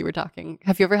about as you were talking.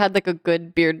 Have you ever had like a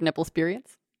good beard nipple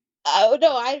experience? Oh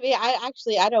no, I mean I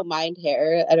actually I don't mind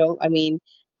hair. I mean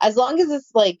as long as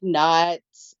it's like not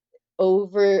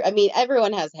over. I mean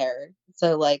everyone has hair,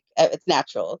 so like it's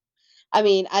natural. I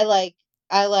mean I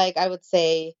would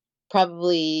say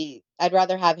probably I'd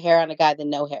rather have hair on a guy than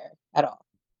no hair at all.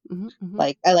 Mm-hmm. Mm-hmm.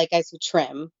 Like I like guys who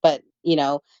trim, but do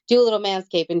a little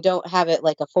manscape and don't have it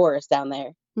like a forest down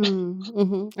there.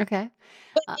 Mm-hmm. Okay.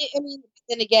 But Uh, I mean,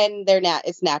 then again,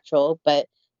 it's natural, but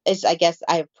it's I guess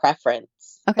I have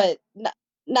preference, okay. but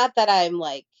not that I'm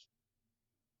like.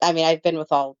 I mean, I've been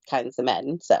with all kinds of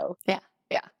men, so Yeah.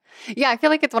 Yeah. Yeah. I feel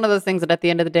like it's one of those things that at the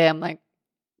end of the day, I'm like,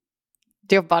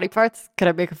 do you have body parts? Could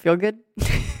I make it feel good?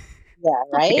 Yeah,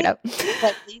 I'll figure it right? out.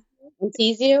 Like please you and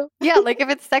tease you. Yeah, like if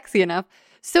it's sexy enough.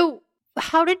 So,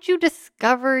 how did you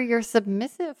discover your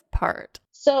submissive part?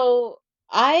 So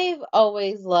I've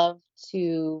always loved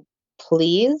to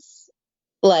please.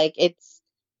 Like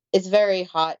it's very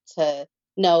hot to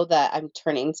know that I'm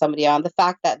turning somebody on. The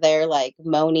fact that they're like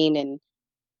moaning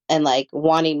and like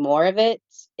wanting more of it,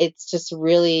 it's just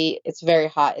really it's very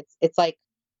hot. It's like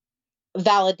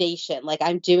validation. Like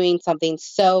I'm doing something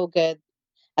so good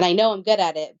and I know I'm good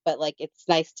at it, but like it's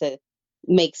nice to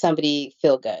make somebody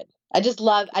feel good. I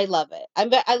love it.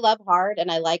 I love hard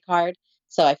and I like hard,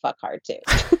 so I fuck hard too.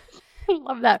 I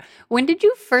love that. When did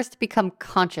you first become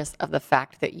conscious of the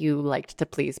fact that you liked to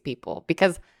please people?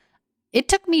 Because it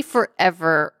took me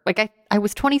forever. Like I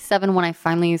was 27 when I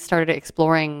finally started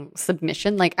exploring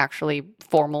submission, like actually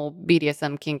formal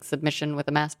BDSM kink submission with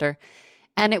a master.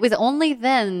 And it was only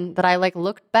then that I like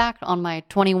looked back on my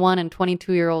 21 and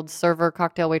 22-year-old server,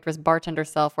 cocktail waitress, bartender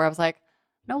self where I was like,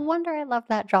 no wonder I love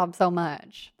that job so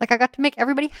much. Like I got to make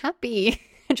everybody happy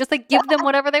and just like give them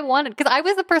whatever they wanted. Because I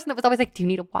was the person that was always like, do you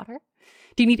need a water?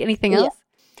 Do you need anything Yeah. else?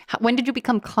 When did you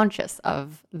become conscious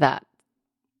of that?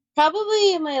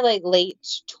 Probably in my like late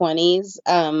 20s.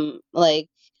 Like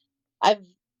I've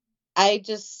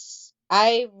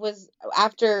I was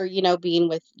after, being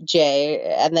with Jay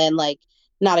and then like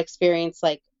not experience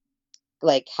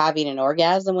like having an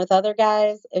orgasm with other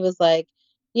guys. It was like,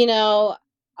 you know,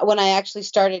 when I actually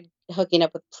started hooking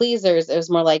up with pleasers, it was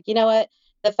more like, you know what?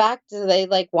 The fact that they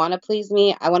like want to please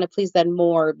me, I want to please them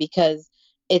more because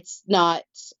it's not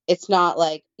it's not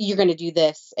like you're going to do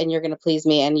this and you're going to please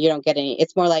me and you don't get any.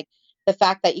 It's more like the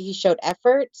fact that he showed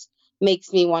effort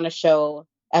makes me want to show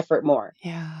effort more.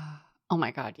 Yeah. Oh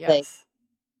my God, Like yes.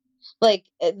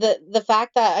 the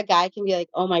fact that a guy can be like,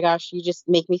 "Oh my gosh, you just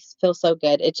make me feel so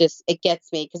good." It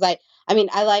gets me because I mean,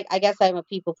 I guess I'm a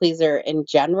people pleaser in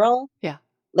general. Yeah,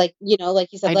 Like,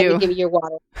 like you said, I let me do. give you your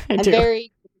water. I I'm do.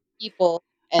 very people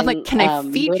I'm like, and can I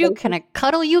feed you? Can relationships. I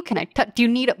cuddle you? Can I touch? Do you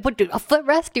need a foot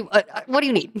rest? What do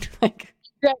you need? Like,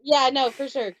 Yeah, no, for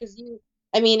sure. Because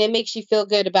I mean, it makes you feel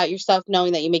good about yourself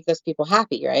knowing that you make those people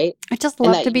happy, right? I just And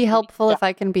love that to you be can make helpful the job. if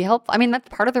I can be helpful. I mean, that's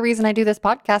part of the reason I do this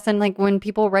podcast. And like when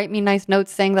people write me nice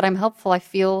notes saying that I'm helpful, I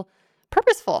feel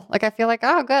purposeful. Like I feel like,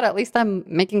 oh, good. At least I'm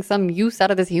making some use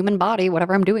out of this human body,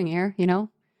 whatever I'm doing here, you know?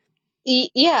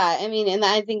 Yeah, I mean, and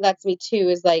I think that's me too.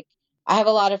 Is like I have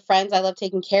a lot of friends. I love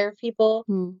taking care of people,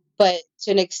 Hmm. but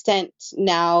to an extent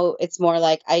now it's more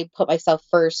like I put myself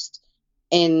first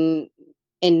in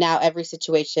now every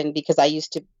situation because I get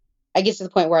to the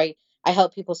point where I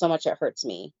help people so much it hurts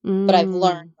me. But I've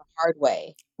learned Mm, the hard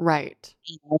way. right.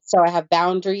 So I have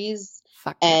boundaries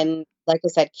Fuck yeah. and like I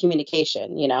said,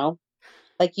 communication,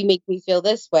 Like you make me feel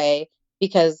this way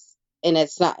because and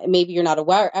it's not maybe you're not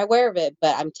aware of it,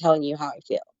 but I'm telling you how I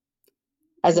feel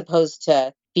as opposed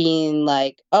to being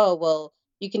like, oh, well,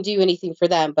 you can do anything for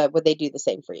them, but would they do the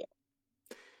same for you?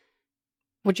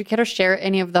 Would you care to share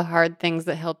any of the hard things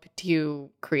that helped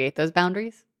you create those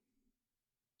boundaries?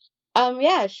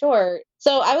 Yeah, sure.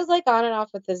 So I was like on and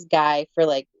off with this guy for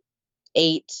like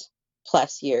 8+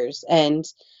 years, and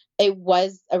it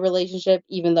was a relationship,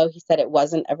 even though he said it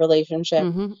wasn't a relationship.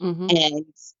 Mm-hmm. Mm-hmm. And,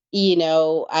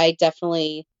 I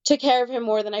definitely took care of him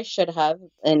more than I should have,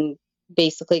 and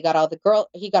basically he got all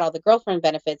the girlfriend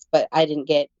benefits, but I didn't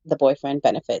get the boyfriend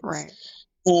benefits. Right.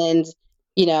 And,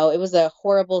 it was a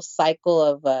horrible cycle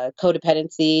of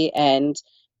codependency. And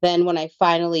then when I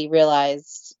finally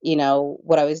realized,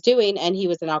 what I was doing, and he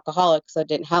was an alcoholic, so it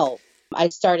didn't help, I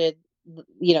started,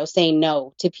 saying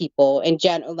no to people in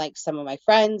general, like some of my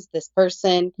friends, this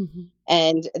person, Mm-hmm.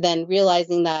 and then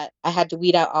realizing that I had to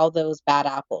weed out all those bad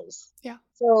apples. Yeah.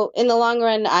 So in the long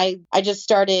run, I just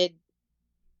started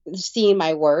seeing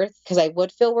my worth because I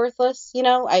would feel worthless, I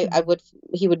Mm-hmm. would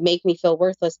he would make me feel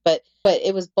worthless, but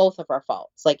it was both of our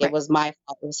faults. Like it Right. was my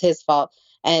fault, it was his fault,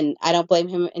 and I don't blame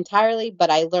him entirely, but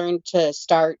I learned to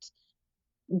start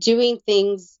doing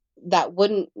things that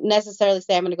wouldn't necessarily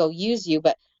say I'm going to go use you,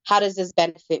 but how does this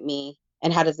benefit me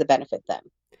and how does it benefit them?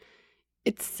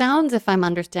 It sounds, if I'm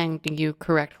understanding you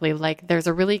correctly, like there's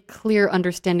a really clear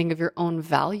understanding of your own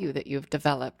value that you've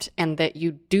developed and that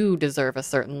you do deserve a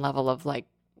certain level of like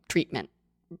treatment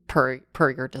per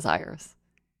your desires.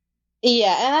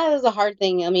 Yeah, and that is a hard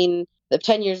thing. I mean,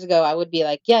 10 years ago, I would be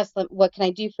like, yes, what can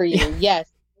I do for Yeah. you? Yes,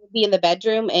 I would be in the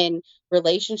bedroom and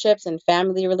relationships and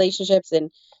family relationships and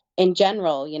in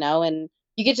general, and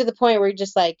you get to the point where you're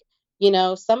just like,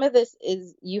 some of this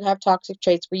is you have toxic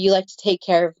traits where you like to take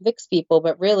care of fix people,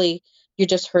 but really you're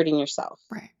just hurting yourself.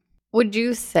 Right. Would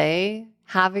you say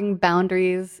having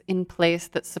boundaries in place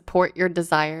that support your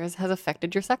desires has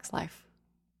affected your sex life?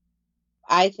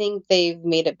 I think they've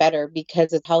made it better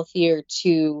because it's healthier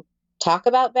to talk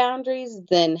about boundaries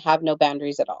than have no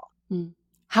boundaries at all. Mm.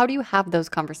 How do you have those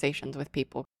conversations with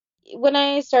people? When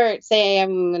I start saying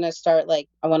I'm gonna start like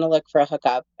I want to look for a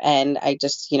hookup and I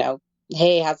just,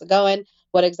 hey, how's it going?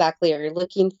 What exactly are you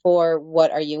looking for?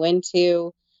 What are you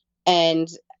into? And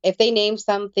if they name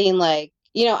something like,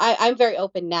 I'm very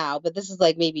open now, but this is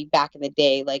like maybe back in the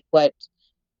day, like what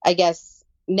I guess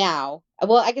now.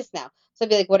 Well, I guess now. So I'd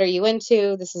be like, what are you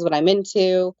into? This is what I'm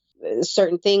into.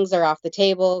 Certain things are off the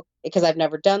table because I've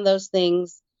never done those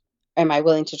things. Am I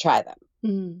willing to try them?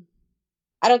 Mm.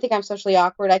 I don't think I'm socially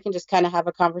awkward. I can just kind of have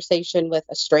a conversation with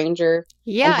a stranger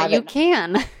and Yeah, have you it.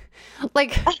 can.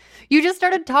 Like, you just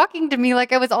started talking to me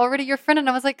like I was already your friend, and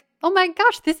I was like, oh my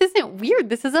gosh, this isn't weird.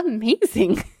 This is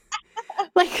amazing.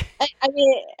 Like, I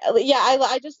mean, yeah,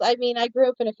 I mean, I grew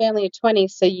up in a family of 20,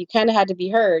 so you kind of had to be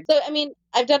heard. So, I mean,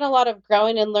 I've done a lot of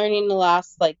growing and learning in the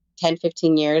last like 10,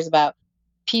 15 years about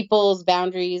people's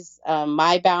boundaries,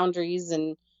 my boundaries.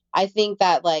 And I think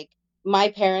that like my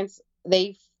parents,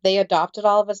 they adopted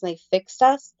all of us and they fixed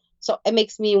us. So it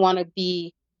makes me want to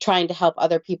be trying to help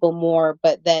other people more,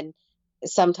 but then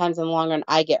sometimes in the long run,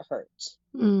 I get hurt.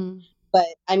 mm, But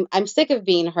I'm sick of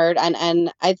being hurt.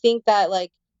 And I think that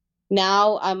like,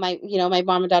 now my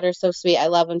mom and dad are so sweet. I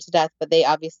love them to death, but they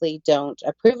obviously don't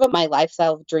approve of my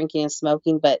lifestyle of drinking and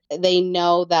smoking, but they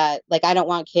know that like I don't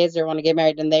want kids or want to get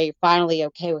married, and they finally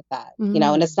okay with that, and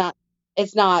mm,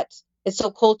 it's not it's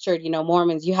so cultured,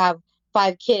 Mormons, you have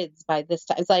 5 kids by this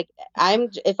time. It's like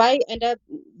if I end up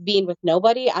being with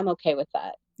nobody, I'm okay with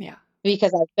that yeah.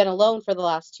 because I've been alone for the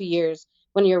last 2 years.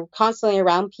 When you're constantly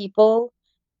around people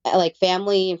like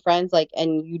family and friends, like,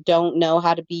 and you don't know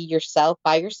how to be yourself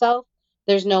by yourself,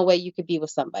 there's no way you could be with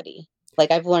somebody.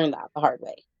 Like, I've learned that the hard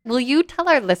way. Will you tell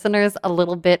our listeners a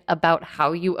little bit about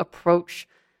how you approach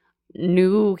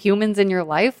new humans in your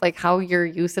life? Like how your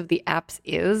use of the apps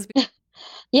is?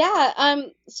 Yeah,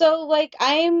 so like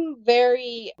I'm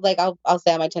very like I'll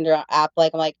say on my Tinder app,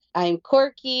 like I'm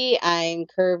quirky, I'm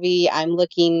curvy, I'm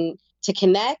looking to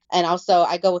connect, and also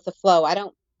I go with the flow. I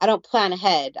don't plan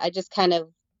ahead. I just kind of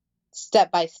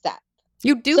step by step.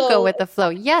 You do go So with the flow.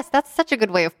 Yes, that's such a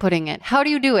good way of putting it. How do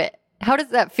you do it? How does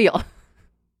that feel?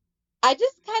 I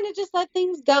just kind of just let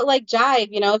things go, like jive,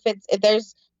 if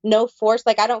there's no force,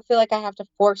 like I don't feel like I have to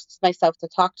force myself to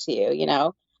talk to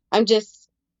you, I'm just,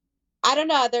 I don't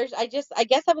know. I guess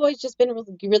I've always just been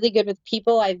really, really good with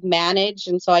people. I've managed,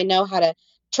 and so I know how to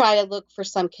try to look for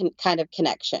some kind of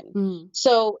connection. Mm.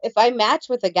 So if I match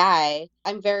with a guy,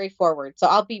 I'm very forward. So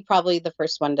I'll be probably the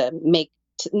first one to make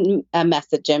a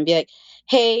message and be like,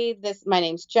 "Hey, my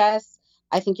name's Jess.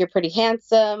 I think you're pretty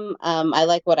handsome. I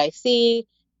like what I see.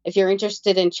 If you're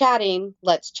interested in chatting,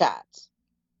 let's chat."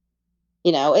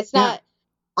 It's Yeah. not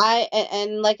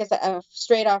and like I said,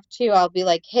 straight off too, I'll be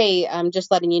like, "Hey, I'm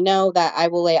just letting you know that I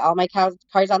will lay all my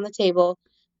cards on the table.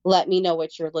 Let me know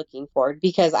what you're looking for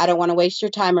because I don't want to waste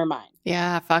your time or mine."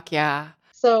 Yeah, fuck yeah.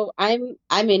 So I'm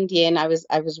Indian. I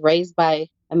was raised by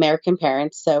American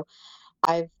parents, so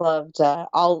I've loved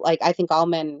all, like, I think all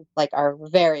men like are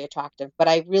very attractive, but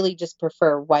I really just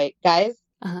prefer white guys.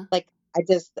 Uh-huh. Like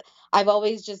I've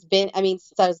always just been. I mean,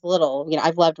 since I was little,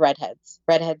 I've loved redheads.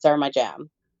 Redheads are my jam.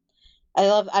 I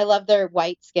love their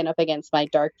white skin up against my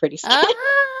dark, pretty skin.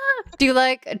 Ah!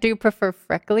 Do you prefer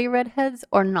freckly redheads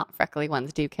or not freckly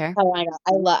ones? Do you care? Oh my God,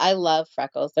 I love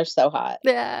freckles. They're so hot.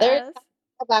 There's Yes.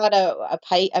 something about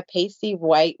a pasty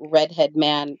white redhead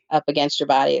man up against your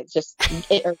body. It's just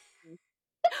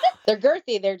they're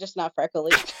girthy. They're just not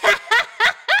freckly.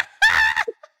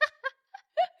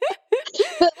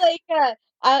 But like,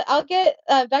 I'll get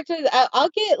back to I'll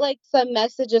get like some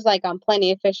messages like on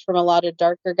Plenty of Fish from a lot of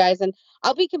darker guys, and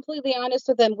I'll be completely honest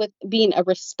with them with being a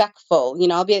respectful.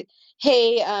 I'll be like,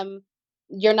 "Hey,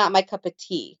 you're not my cup of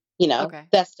tea. Okay.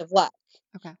 Best of luck."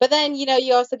 Okay. But then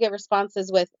you also get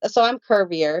responses with, so I'm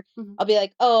curvier. Mhm. I'll be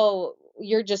like, "Oh,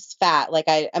 you're just fat." Like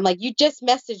I'm like, "You just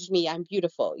messaged me. I'm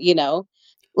beautiful."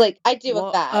 Like I deal with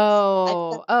Well, that.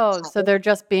 I oh, so they're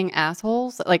just being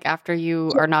assholes, like after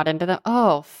you are not into them.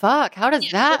 Oh, fuck. How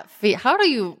does that feel?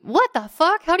 What the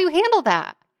fuck? How do you handle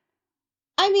that?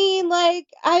 I mean, like,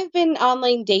 I've been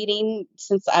online dating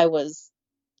since I was,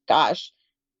 gosh,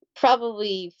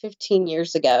 probably 15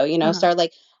 years ago, Uh-huh. started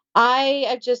like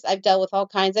I've dealt with all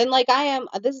kinds, and like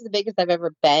this is the biggest I've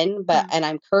ever been, Uh-huh. and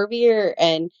I'm curvier,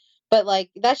 but like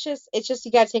it's just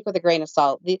you got to take with a grain of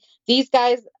salt. These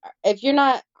guys, if you're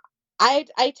not,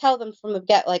 I tell them from the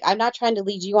get, like, I'm not trying to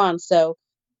lead you on, so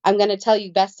I'm going to tell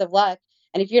you best of luck.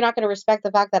 And if you're not going to respect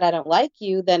the fact that I don't like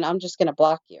you, then I'm just going to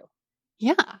block you.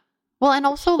 Yeah. Well, and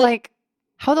also Like, like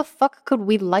How the fuck could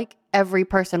we like every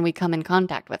person we come in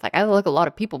contact with? Like, I like a lot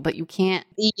of people, but you can't.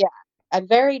 Yeah. I'm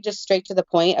very just straight to the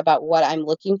point about what I'm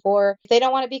looking for. If they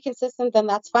don't want to be consistent, then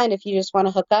that's fine. If you just want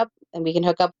to hook up and we can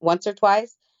hook up once or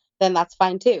twice, then that's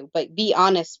fine too. But be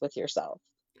honest with yourself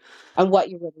on what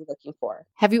you're really looking for.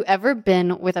 Have you ever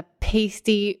been with a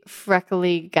pasty,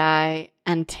 freckly guy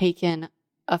and taken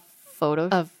a photo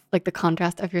of like the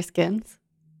contrast of your skins?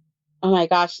 Oh my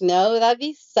gosh, no, that'd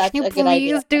be such Can you a good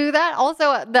idea. please do that?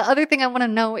 Also, the other thing I want to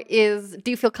know is, do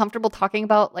you feel comfortable talking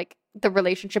about like the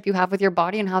relationship you have with your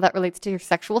body and how that relates to your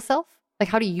sexual self? Like,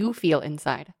 how do you feel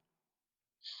inside?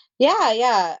 Yeah,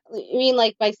 yeah. I mean,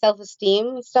 like my self-esteem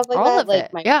and stuff like All that. of Like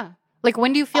it. my, Yeah. Like,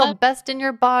 when do you feel um, best in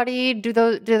your body? Do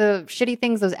the shitty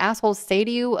things those assholes say to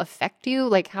you affect you?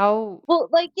 Like, how? well,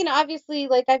 like, obviously,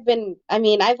 like I've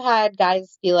had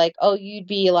guys be like, oh, you'd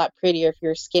be a lot prettier if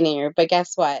you're skinnier. But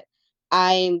guess what?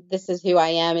 This is who I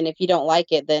am. And if you don't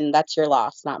like it, then that's your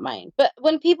loss, not mine. But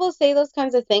when people say those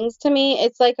kinds of things to me,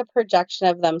 it's like a projection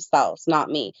of themselves, not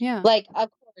me. Yeah. Like,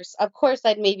 of course,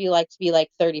 I'd maybe like to be like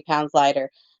 30 pounds lighter.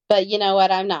 But you know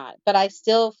what? I'm not. But I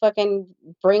still fucking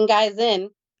bring guys in.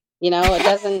 It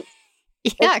doesn't,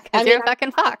 Yeah, I because you're mean, a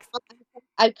fucking fox.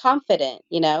 I'm confident.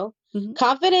 Hmm.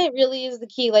 Confident really is the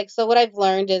key. Like, so what I've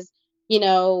learned is,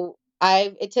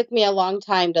 it took me a long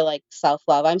time to like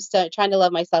self-love. I'm still trying to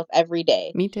love myself every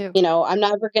day. Me too. I'm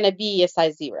never going to be a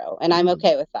size 0, and I'm Hmm.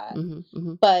 okay with that. Hmm.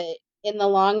 Hmm. But in the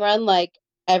long run, like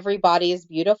every body is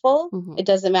beautiful. Hmm. It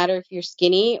doesn't matter if you're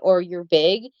skinny or you're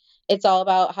big. It's all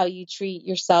about how you treat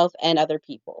yourself and other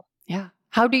people. Yeah.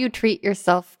 How do you treat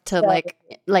yourself to So,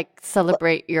 like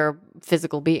celebrate your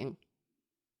physical being?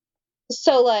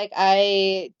 so like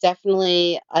I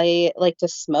like to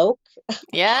smoke.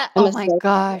 Yeah. I'm Oh a my smoker.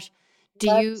 gosh. Do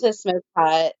Love you, to smoke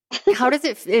pot. how does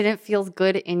it feels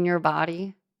good in your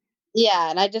body? Yeah,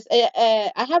 and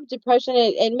I have depression.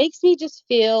 It makes me just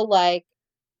feel like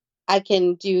I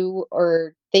can do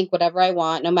or think whatever I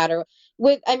want, no matter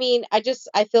I mean, I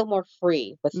feel more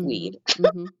free with Mm-hmm. weed.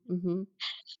 Mm-hmm. Mm-hmm.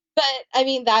 But I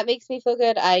mean, that makes me feel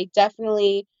good. I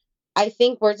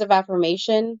think words of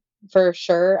affirmation for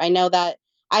sure. I know that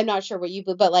I'm not sure what you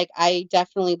believe, but like, I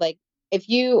definitely like, if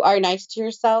you are nice to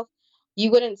yourself, you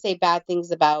wouldn't say bad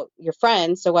things about your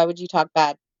friends. So why would you talk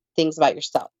bad things about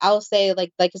yourself? I'll say,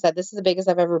 like I said, this is the biggest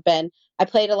I've ever been. I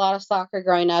played a lot of soccer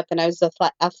growing up and I was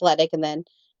athletic, and then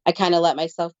I kind of let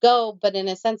myself go. But in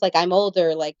a sense, like I'm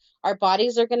older, like our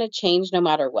bodies are going to change no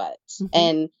matter what. Mm-hmm.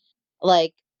 And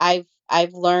like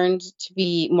I've learned to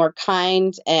be more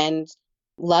kind and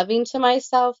loving to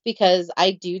myself because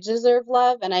I do deserve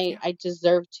love, and I Yeah. I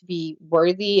deserve to be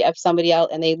worthy of somebody else,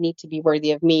 and they need to be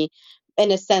worthy of me,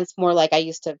 in a sense, more like I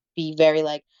used to be very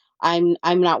like I'm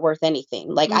not worth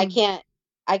anything. Like Mm.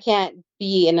 I can't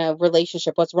be in a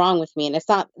relationship. What's wrong with me? And it's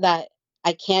not that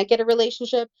I can't get a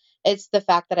relationship. It's the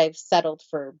fact that I've settled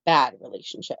for bad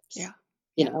relationships, Yeah.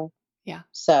 you Yeah. know? Yeah.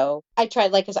 So I try,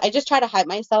 like, 'cause I just try to hype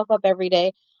myself up every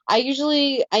day. I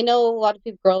know a lot of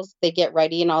people, girls, they get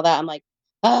ready and all that. I'm like,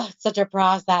 oh, it's such a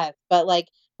process. But like,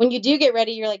 when you do get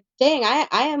ready, you're like, dang, I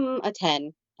am a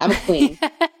 10. I'm a queen.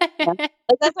 Yeah. Like,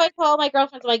 that's why I tell all my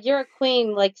girlfriends, I'm like, you're a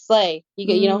queen, like, slay.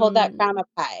 Hold that crown Mm. up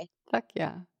high. Fuck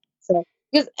yeah. So,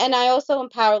 and I also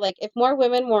empower, like, if more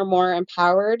women were more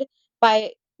empowered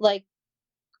by, like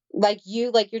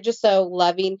you're just so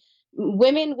loving,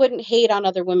 women wouldn't hate on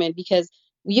other women, because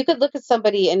you could look at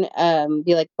somebody and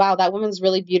be like, wow, that woman's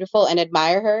really beautiful, and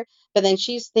admire her, but then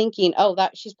she's thinking, oh,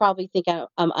 that she's probably thinking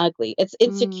I'm ugly. It's Mm.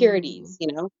 insecurities.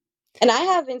 And I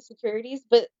have insecurities,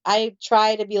 but I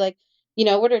try to be like,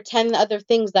 what are 10 other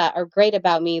things that are great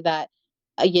about me, that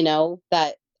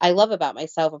I love about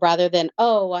myself, rather than,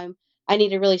 oh, I need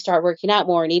to really start working out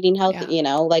more and eating healthy,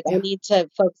 Yeah. like I Yeah. need to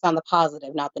focus on the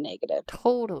positive, not the negative.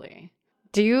 Totally.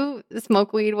 Do you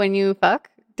smoke weed when you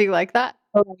fuck? Do you like that?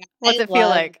 Oh my God. What's it feel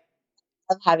like?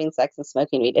 Love having sex and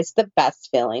smoking weed. It's the best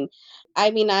feeling.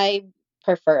 I mean, I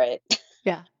prefer it.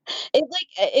 Yeah.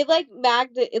 It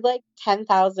like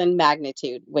 10,000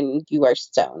 magnitude when you are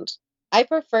stoned. I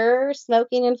prefer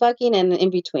smoking and fucking and in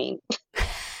between.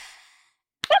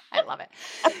 I love it.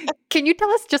 Can you tell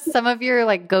us just some of your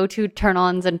like go-to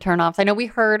turn-ons and turn-offs? I know we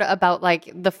heard about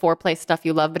like the foreplay stuff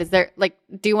you love, but is there like,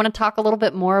 do you want to talk a little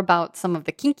bit more about some of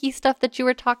the kinky stuff that you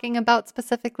were talking about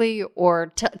specifically,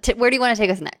 or where do you want to take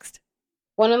us next?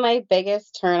 One of my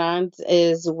biggest turn-ons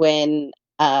is when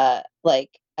like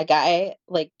a guy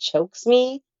like chokes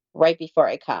me right before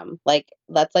I come. Like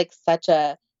that's like such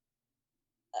a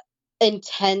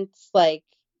intense like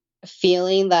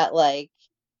feeling that like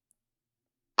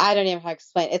I don't even know how to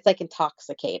explain. It's like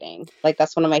intoxicating. Like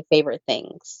that's one of my favorite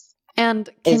things. And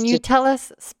can Is you just tell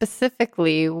us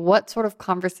specifically what sort of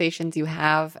conversations you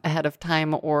have ahead of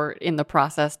time or in the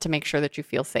process to make sure that you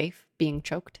feel safe being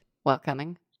choked while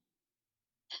coming?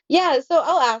 yeah, so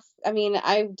I'll ask. I mean,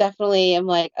 I definitely am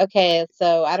like, okay,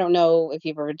 so I don't know if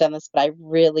you've ever done this, but I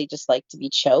really just like to be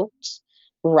choked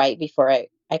right before I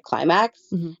climax.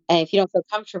 Hmm. And if you don't feel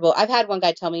comfortable, I've had one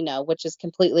guy tell me no, which is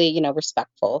completely,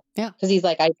 respectful. Yeah. Because he's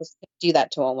like, I just do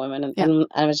that to a woman. And, Yeah.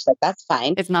 I was just like, that's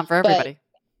fine. It's not for But everybody.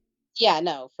 yeah,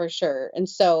 no, for sure. And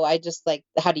so I just like,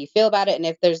 how do you feel about it? And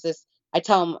if there's this, I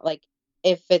tell him like,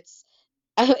 if it's,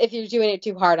 if you're doing it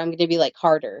too hard, I'm going to be like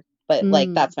harder. But like,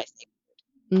 Mm. that's my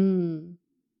Mm.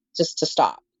 just to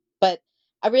stop. But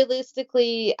I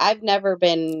realistically, Wait, I've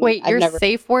your never,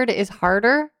 safe word is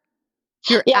harder?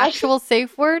 Your yeah, actual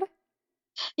safe word?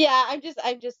 yeah,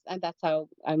 that's how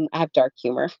I have dark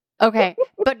humor. Okay.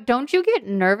 But don't you get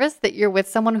nervous that you're with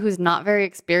someone who's not very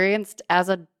experienced as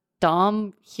a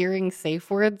dom hearing safe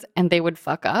words and they would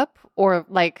fuck up? Or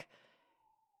like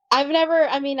I've never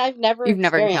you've never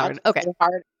experienced, I'll encountered? just Okay. say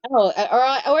hard, oh,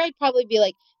 or I'd probably be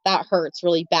like, that hurts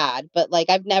really bad. But like,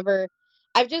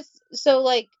 I've just, so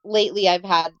like lately I've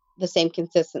had the same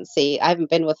consistency. I haven't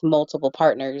been with multiple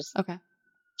partners Okay.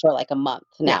 for like a month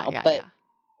Yeah, now, yeah, but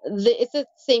yeah. it's the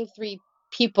same three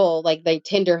people, like they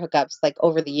Tinder hookups like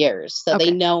over the years, so Okay.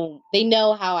 they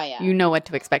know how I You am. know what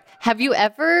to expect. Have you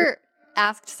ever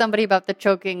asked somebody about the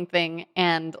choking thing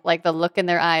and like the look in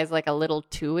their eyes like a little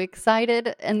too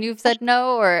excited and you've said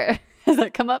no or has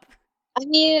that come up? I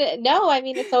mean, no, I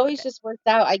mean it's always Okay. just worked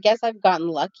out. I guess I've gotten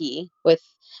lucky with.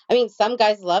 I mean, some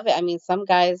guys love it. I mean, some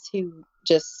guys who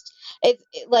just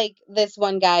like this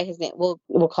one guy. His name, we'll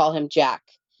call him Jack.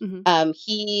 Hmm.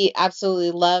 He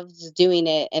absolutely loves doing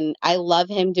it, and I love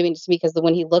him doing it just because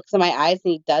when he looks in my eyes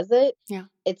and he does it, Yeah.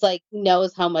 it's like he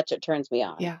knows how much it turns me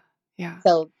on. Yeah. Yeah.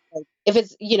 So, like, if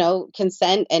it's,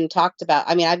 consent and talked about,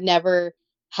 I mean, I've never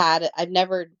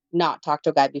not talked to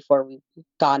a guy before we've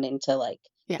gone into like,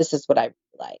 Yeah. this is what I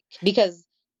like, because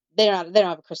they don't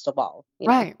have a crystal ball.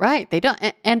 Right, right. They don't.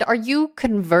 And are you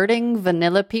converting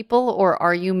vanilla people or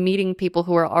are you meeting people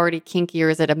who are already kinky or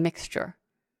is it a mixture?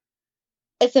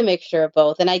 It's a mixture of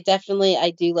both. And I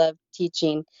do love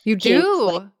teaching You kinks.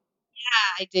 Like, do?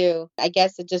 yeah, I do. I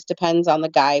guess it just depends on the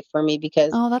guy for me,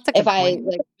 because Oh, that's a if good I point.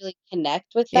 like really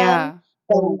connect with them, Yeah.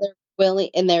 then they're willing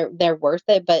and they're worth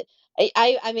it. But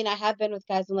I mean, I have been with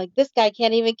guys. I'm like, this guy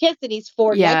can't even kiss, and he's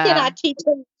 40. I Yeah. cannot teach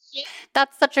him shit.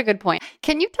 That's such a good point.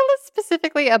 Can you tell us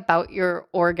specifically about your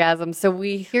orgasm? So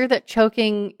we hear that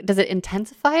choking, does it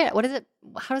intensify it? What is it?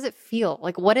 How does it feel?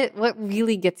 Like what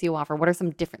really gets you off or what are some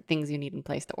different things you need in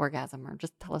place to orgasm or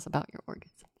just tell us about your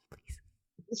orgasm, please.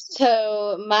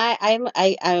 So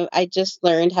I just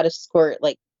learned how to squirt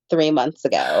like 3 months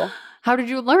ago. How did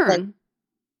you Like, learn?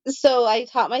 so I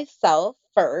taught myself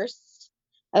first.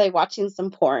 I like watching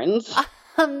some porns.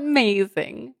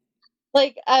 Amazing.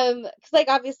 Like, 'cause like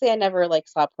obviously I never like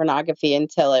saw pornography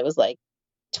until I was like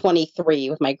 23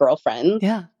 with my girlfriends.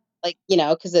 Yeah. Like,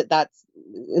 because that's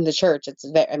in the church.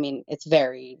 I mean, it's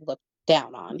very looked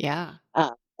down on. Yeah.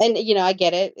 And I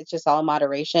get it. It's just all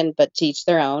moderation, but to each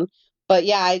their own. But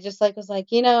yeah, I just like was like,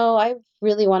 I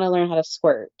really want to learn how to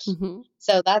squirt. Hmm.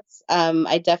 So that's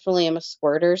I definitely am a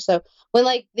squirter. So when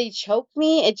like they choke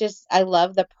me, I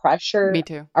love the Me pressure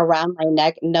too. around my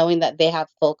neck, knowing that they have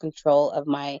full control of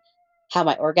my how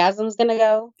my orgasm's gonna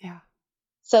go. Yeah.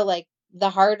 So like the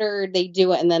harder they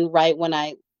do it, and then right when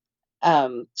I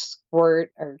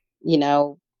squirt, or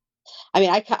I mean,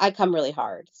 I come really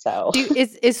hard. So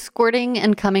Is squirting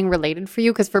and coming related for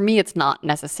you? Because for me, it's not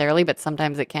necessarily, but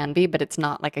sometimes it can be, but it's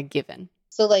not like a given.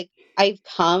 so like I've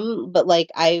come, but like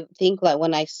I think that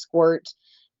when I squirt,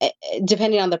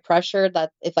 depending on the pressure,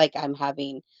 that if like I'm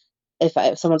having, if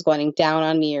someone's going down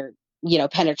on me, or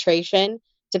penetration,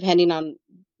 depending on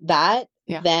that,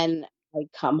 Yeah. then I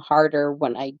come harder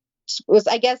when I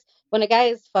guess when a guy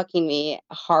is fucking me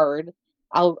hard,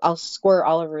 I'll squirt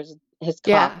all over his cock.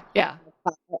 Yeah. Yeah.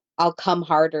 I'll come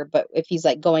harder, but if he's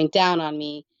like going down on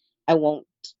me, I won't.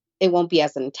 It won't be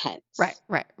as Right. intense.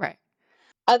 Right. Right.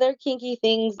 Other kinky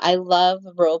things, I love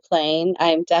role playing.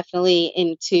 I'm definitely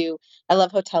into. I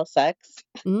love hotel sex.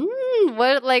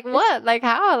 What? Like what? Like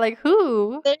how? Like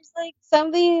who?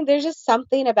 There's just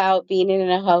something about being in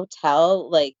a hotel,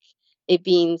 like it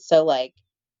being so like,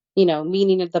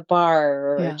 meeting at the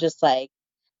bar, or Yeah. just like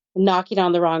knocking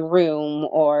on the wrong room,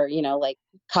 or, like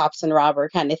cops and robber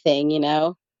kind of thing.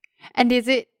 And is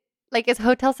it like is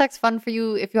hotel sex fun for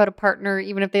you if you had a partner,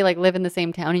 even if they like live in the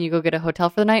same town and you go get a hotel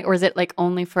for the night, or is it like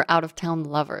only for out of town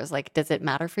lovers? Like, does it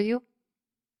matter for you?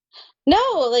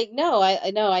 No, like no,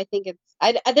 I know. I think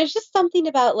there's just something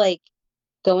about like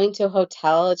going to a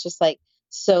hotel, it's just like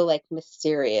so like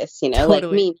mysterious, like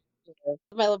Totally. me.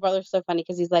 My little brother's so funny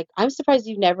because he's like, I'm surprised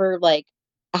you've never like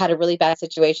had a really bad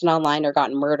situation online or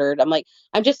gotten murdered. I'm like,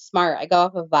 I'm just smart. I go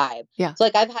off of vibe. Yeah. So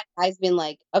like I've had guys been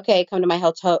like, okay, come to my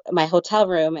hotel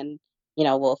room and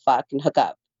we'll fuck and hook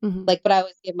up. Hmm. Like, but I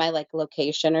always give my like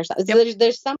location or something. So Yep.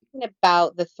 there's something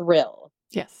about the thrill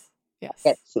Yes. that Yes.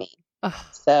 gets me. Ugh,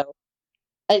 So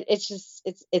it's just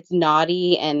it's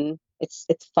naughty and it's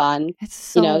fun. it's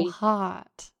so He's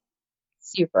hot.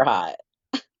 super hot.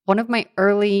 One of my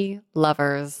early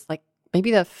lovers, like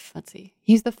maybe let's see,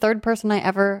 he's the fourth person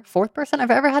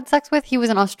I've ever had sex with. He was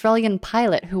an Australian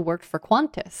pilot who worked for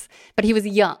Qantas, but he was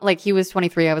young, like he was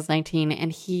 23, I was 19,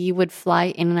 and he would fly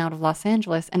in and out of Los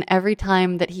Angeles. And every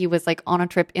time that he was like on a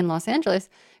trip in Los Angeles,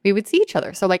 we would see each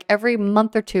other. So like every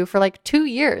month or two for like 2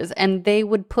 years, and they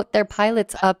would put their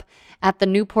pilots up at the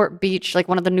Newport Beach, like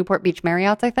one of the Newport Beach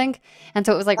Marriotts, I think. And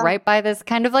so it was like Oh, right by this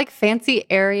kind of like fancy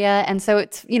area. And so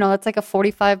it's like a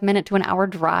 45-minute to an hour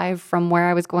drive from where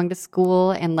I was going to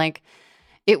school. And like,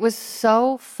 it was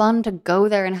so fun to go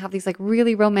there and have these like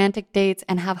really romantic dates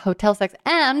and have hotel sex.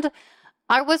 And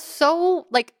I was so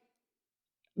like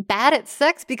bad at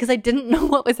sex because I didn't know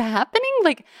what was happening.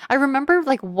 Like I remember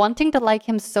like wanting to like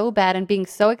him so bad and being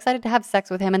so excited to have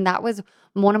sex with him. And that was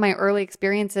one of my early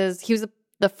experiences. He was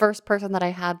the first person that I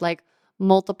had like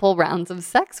multiple rounds of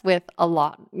sex with a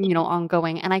lot,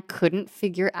 ongoing. And I couldn't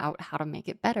figure out how to make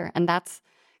it better. And that's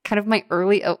kind of my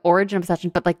early origin obsession.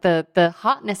 But like the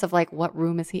hotness of like, what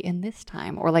room is he in this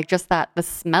time? Or like just the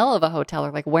smell of a hotel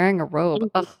or like wearing a robe. mhm,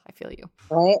 Ugh, I feel you.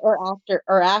 right? Or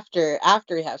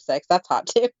after you have sex, that's hot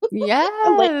too.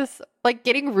 I'm like, Yes. Like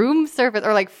getting room service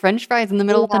or like French fries in the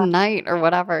middle of the yeah. night or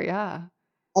whatever. Yeah.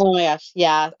 Oh my gosh,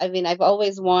 yeah. I mean, I've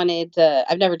always wanted to.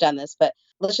 I've never done this, but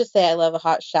let's just say I love a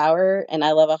hot shower and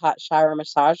I love a hot shower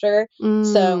massager. So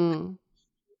Mm.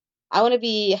 I want to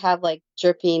be have like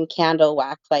dripping candle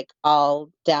wax like all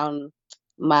down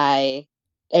my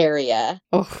area.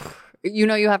 Oh, you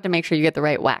have to make sure you get the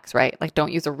right wax, right? Like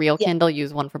don't use a real Yeah, candle,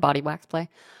 use one for body wax play.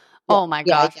 yeah, Oh my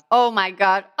yeah, gosh. yeah. Oh my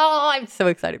God. Oh, I'm so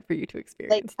excited for you to Like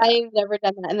experience that. I've never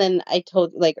done that. And then I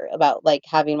told like about like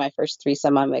having my first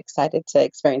threesome. I'm excited to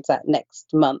experience that next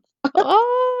month.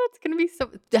 Oh, it's going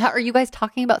to be are you guys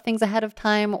talking about things ahead of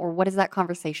time or what is that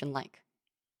conversation like?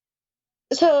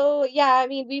 So yeah, I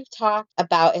mean, we've talked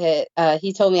about it.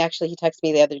 He told me actually, he texted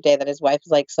me the other day that his wife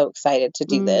is like so excited to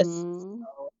do this.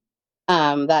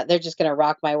 Mm. That they're just gonna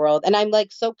rock my world, and I'm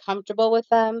like so comfortable with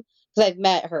them because I've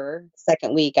met her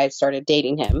second week I started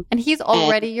dating him, And he's and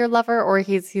already your lover or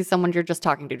he's someone you're just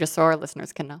talking to just so our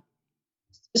listeners can know.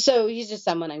 so he's just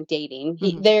someone I'm dating.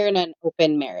 Mhm. They're in an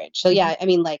open marriage, so Mhm. yeah, I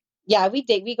mean, like, yeah, we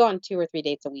go on 2 or 3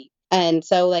 dates a week, and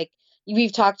so like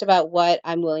we've talked about what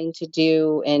I'm willing to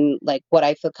do and like what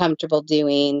I feel comfortable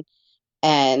doing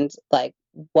and like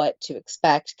what to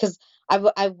expect because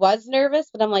I was nervous,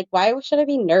 but I'm like, why should I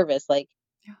be nervous? Like,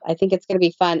 Yeah. I think it's gonna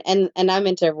be fun, and I'm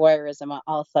into voyeurism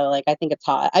also. Like, I think it's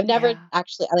hot. I've never Yeah.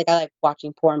 actually I like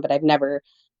watching porn, but I've never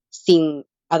seen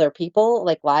other people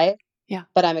like live. Yeah.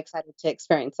 But I'm excited to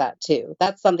experience that too.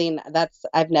 That's something that's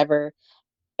I've never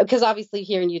because obviously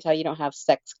here in Utah you don't have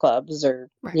sex clubs or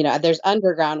Right. there's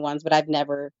underground ones, but I've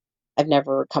never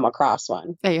come across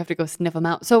one. Yeah, you have to go sniff them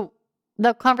out. So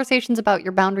the conversations about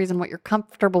your boundaries and what you're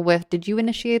comfortable with, did you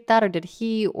initiate that or did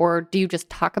he, or do you just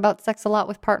talk about sex a lot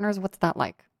with partners? What's that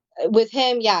like? With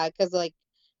him, yeah, because like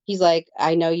he's like,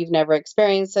 I know you've never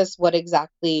experienced this. What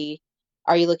exactly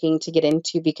are you looking to get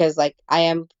into? Because like I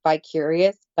am bi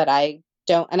curious, but I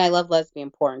don't, and I love lesbian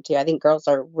porn too. I think girls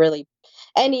are really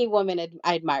any woman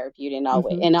I admire beauty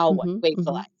Mm-hmm. in all Mm-hmm. ways of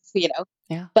Mm-hmm. life.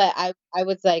 Yeah. But I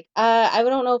was like, I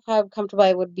don't know if how comfortable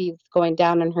I would be going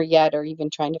down on her yet, or even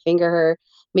trying to finger her.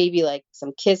 Maybe like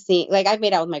some kissing. Like I've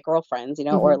made out with my girlfriends,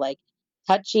 Mm-hmm. or like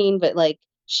touching, but like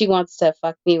she wants to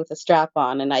fuck me with a strap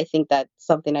on, and I think that's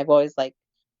something I've always like.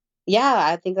 Yeah,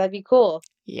 I think that'd be cool.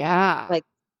 Yeah. Like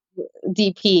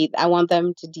DP, I want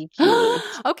them to DP me.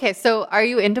 Okay, so are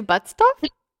you into butt stuff?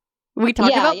 We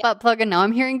talked Yeah, about yeah, butt plug and now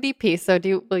I'm hearing DP. So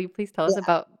will you please tell us yeah.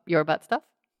 about your butt stuff?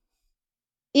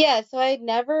 Yeah, so I'd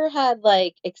never had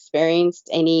like experienced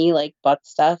any like butt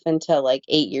stuff until like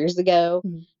 8 years ago.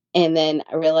 Mhm. And then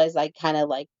I realized I kind of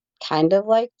liked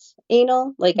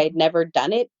anal. Like I'd Mhm. never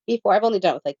done it before. I've only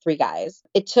done it with like three guys.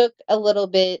 It took a little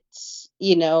bit,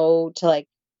 to like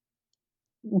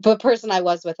the person I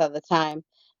was with at the time,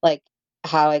 like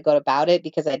how I go about it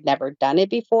because I'd never done it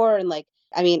before. And like,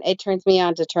 I mean, it turns me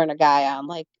on to turn a guy on,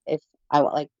 like if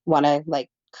I want to like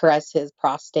caress his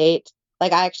prostate.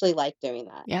 Like I actually like doing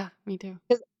that Yeah, me too.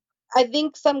 because I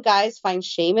think some guys find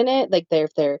shame in it, like they're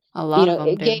if they're A lot of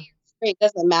them gay do. straight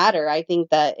doesn't matter. I think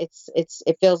that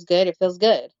it feels good. It feels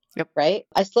good. Yep. Right.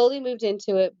 I slowly moved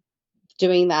into it,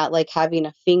 doing that, like having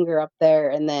a finger up there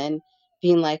and then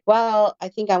being like, well, I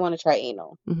think I want to try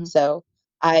anal. Mm-hmm. So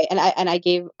I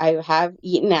have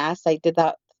eaten ass. I did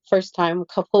that first time a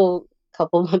couple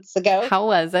months ago. How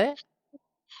was it?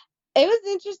 It was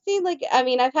interesting. Like, I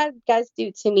mean, I've had guys do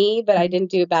it to me, but I Mm-hmm.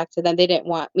 didn't do it back to them. They didn't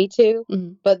want me to.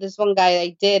 Mm-hmm. But this one guy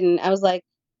I did, and I was like,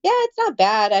 yeah, it's not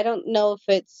bad. I don't know if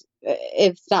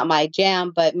it's not my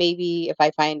jam, but maybe if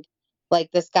I find like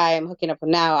this guy I'm hooking up with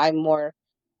now, I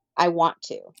want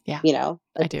to, Yeah, I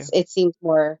like do. it seems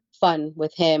more fun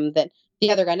with him than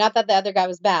the other guy. Not that the other guy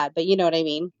was bad, but you know what I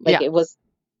mean? Like Yeah. it was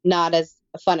not as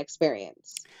a fun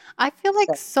experience. I feel like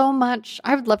So, so much.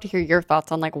 I would love to hear your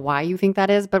thoughts on like why you think that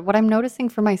is, but what I'm noticing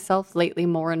for myself lately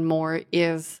more and more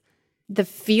is the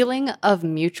feeling of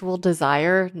mutual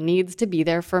desire needs to be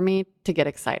there for me to get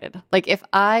excited. Like if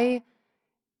I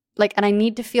like, and I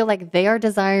need to feel like they are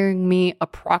desiring me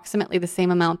approximately the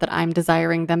same amount that I'm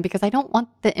desiring them, because I don't want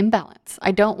the imbalance.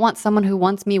 I don't want someone who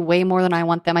wants me way more than I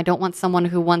want them. I don't want someone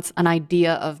who wants an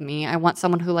idea of me. I want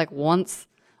someone who like wants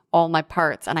all my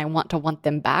parts and I want to want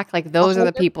them back. Like those are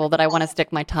the people that I want to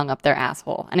stick my tongue up their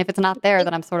asshole. And if it's not there,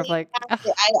 then I'm sort of like, ugh.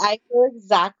 exactly. I feel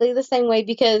exactly the same way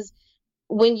because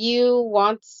when you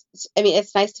want, I mean,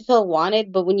 it's nice to feel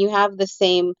wanted, but when you're on the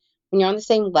same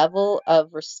level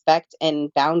of respect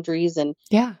and boundaries and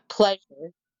Yeah.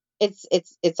 pleasure,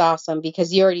 it's awesome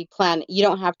because you already plan. You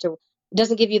don't have to. It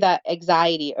doesn't give you that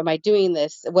anxiety. Am I doing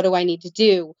this? What do I need to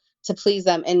do to please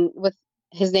them? And with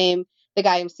his name, the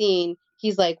guy I'm seeing,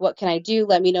 he's like, "What can I do?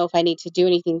 Let me know if I need to do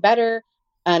anything better."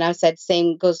 And I said,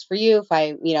 "Same goes for you. If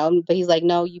I, but he's like,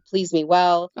 "No, you please me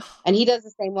well." And he does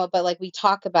the same well, but like we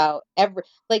talk about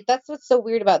like that's what's so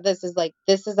weird about this is like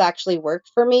this has actually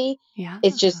worked for me. Yeah.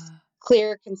 It's just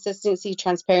clear consistency,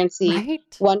 transparency, Right.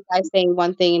 one guy saying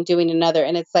one thing and doing another.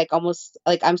 And it's like almost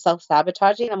like I'm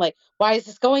self-sabotaging. I'm like, why is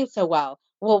this going so well?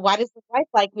 Well, why does the wife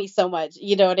like me so much?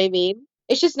 You know what I mean?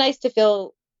 It's just nice to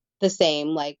feel the same,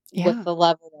 like with Yeah. the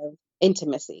level of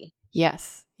intimacy.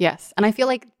 Yes. Yes. And I feel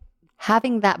like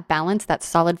having that balance, that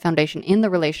solid foundation in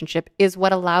the relationship is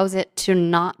what allows it to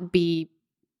not be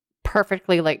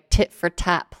perfectly like tit for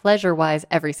tat pleasure wise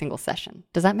every single session.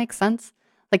 Does that make sense?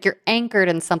 Like you're anchored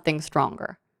in something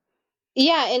stronger.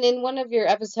 Yeah, and in one of your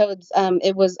episodes,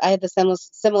 it was I had the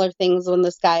similar things when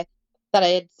this guy that I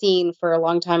had seen for a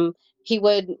long time, he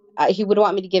would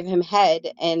want me to give him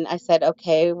head, and I said,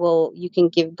 okay, well, you can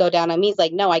go down on me. He's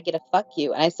like, no, I get to fuck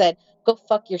you, and I said, go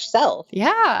fuck yourself.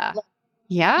 Yeah. Like,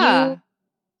 Yeah.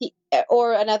 you,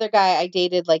 or another guy I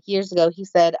dated like years ago, he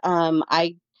said, I'm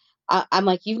like,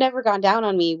 you've never gone down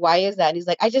on me. Why is that? And he's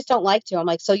like, I just don't like to. I'm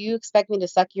like, so you expect me to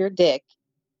suck your dick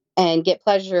and get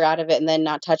pleasure out of it and then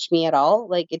not touch me at all?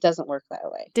 Like it doesn't work that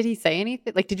way. Did he say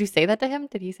anything? Like, did you say that to him?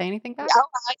 Did he say anything back?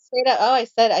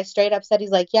 I straight up said,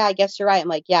 he's like, yeah, I guess you're right. I'm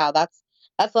like, yeah, that's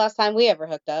the last time we ever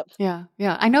hooked up. Yeah.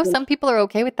 Yeah. I know some people are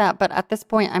okay with that, but at this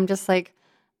point, I'm just like,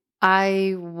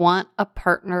 I want a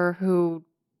partner who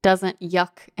doesn't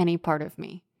yuck any part of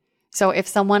me. So if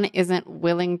someone isn't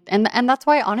willing, and that's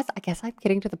why, honest, I guess I'm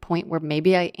getting to the point where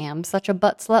maybe I am such a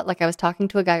butt slut. Like I was talking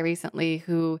to a guy recently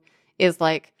who is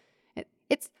like,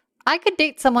 it's, I could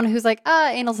date someone who's like,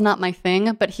 anal's not my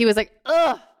thing, but he was like,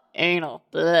 ugh, anal,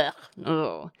 ugh,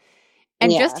 no.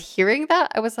 And Yeah. just hearing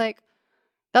that, I was like,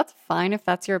 that's fine if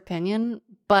that's your opinion,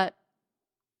 but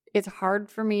it's hard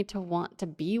for me to want to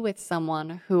be with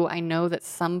someone who I know that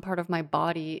some part of my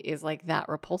body is like that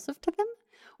repulsive to them,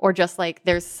 or just like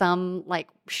there's some like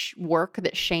work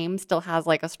that shame still has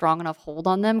like a strong enough hold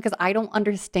on them, because I don't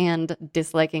understand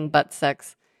disliking butt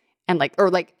sex and like, or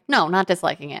like, no, not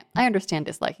disliking it. I understand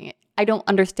disliking it. I don't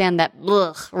understand that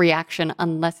ugh reaction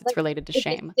unless it's Like related to it's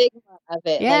shame. the stigma of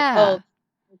it. Like, Yeah. oh,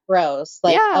 gross.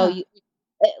 Like, oh, Yeah. you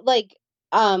like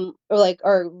or like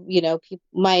or people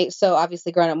might so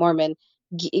obviously growing up Mormon,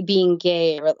 being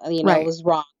gay or Right. was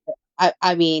wrong.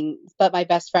 I mean, but my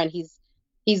best friend,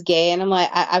 he's gay, and I'm like,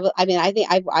 I mean, I think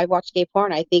I watch gay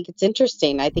porn. I think it's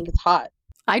interesting. I think it's hot.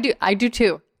 I do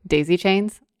too. Daisy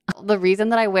chains. The reason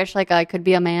that I wish like I could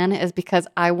be a man is because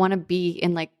I want to be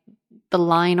in like the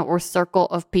line or circle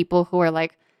of people who are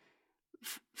like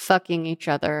fucking each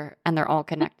other and they're all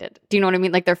connected. Do you know what I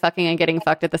mean? Like they're fucking and getting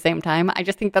fucked at the same time. I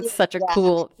just think that's such a Yeah,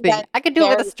 cool thing. that's I could do it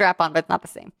with a very strap on, but it's not the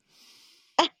same.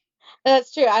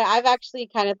 that's true. I've actually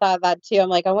kind of thought that too. I'm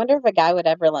like, I wonder if a guy would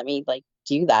ever let me like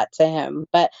do that to him.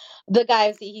 But the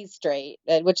guy, he's straight,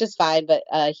 which is fine. But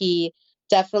he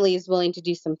definitely is willing to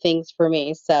do some things for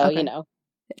me. So Okay.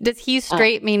 Does he uh,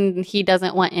 straight mean he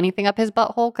doesn't want anything up his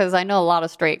butthole? Because I know a lot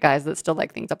of straight guys that still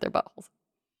like things up their buttholes.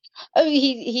 Oh,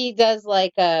 he does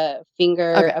like a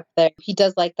finger Okay. up there. He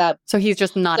does like that. So he's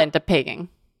just not So into pegging.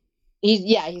 he's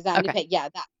not into Okay. pay. Yeah,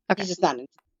 that Okay. he's just not into.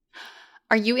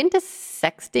 Are you into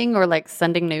sexting or like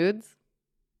sending nudes?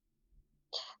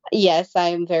 Yes,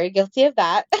 I'm very guilty of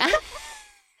that.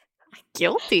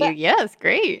 Guilty. But Yes,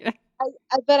 great.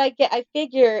 I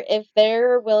figure if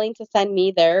they're willing to send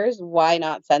me theirs, why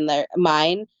not send their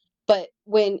mine? But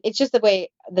when it's just the way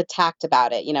the tact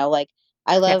about it, like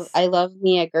Yes. I love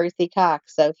me a girthy cock.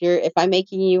 So if I'm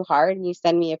making you hard and you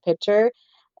send me a picture,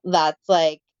 that's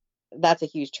like that's a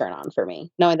huge turn on for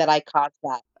me, knowing that I caused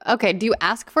that. Okay, do you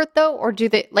ask for it though, or do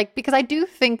they like, because I do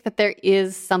think that there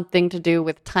is something to do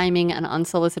with timing and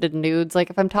unsolicited nudes. Like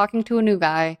if I'm talking to a new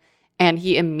guy and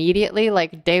he immediately,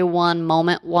 like day one,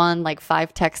 moment one, like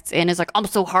 5 texts in, is like, I'm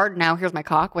so hard now, here's my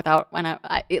cock, without, when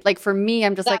like for me,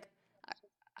 I'm just That like,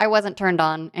 I wasn't turned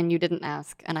on and you didn't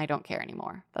ask and I don't care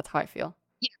anymore. That's how I feel.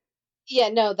 yeah, yeah,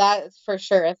 no, that's for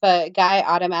sure. If a guy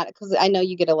automatic, because I know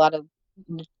you get a lot of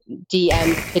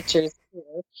DM pictures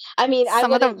too. I mean, I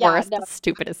Some of the wouldn't. Yeah, worst, no.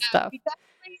 stupidest stuff. We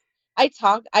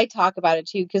definitely I talk about it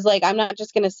too, because like I'm not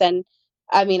just gonna send.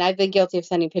 I mean, I've been guilty of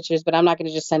sending pictures, but I'm not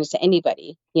gonna just send it to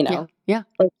anybody, Yeah, yeah.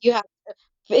 like you have,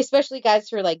 especially guys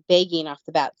who are like begging off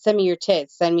the bat, send me your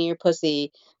tits, send me your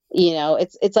pussy.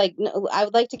 It's like, no, I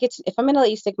would like to get to, if I'm gonna let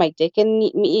you stick my dick in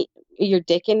me, your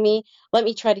dick in me, let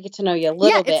me try to get to know you a Yeah,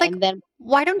 little it's bit, like, and then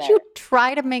why from don't you there.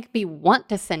 try to make me want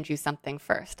to send you something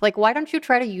first? Like, why don't you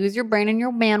try to use your brain and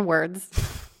your man words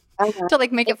Uh-huh. to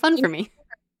like make And it fun for me?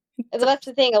 that's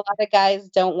the thing. A lot of guys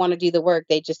don't want to do the work;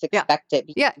 they just Yeah. expect it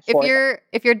Yeah, for them.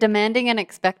 if you're demanding and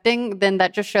expecting, then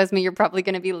that just shows me you're probably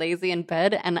going to be lazy in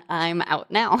bed and I'm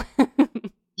out now.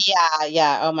 Yeah,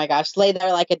 yeah. Oh my gosh, lay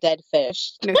there like a dead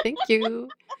fish. No, thank you.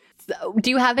 So, do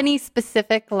you have any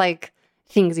specific like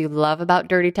things you love about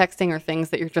dirty texting or things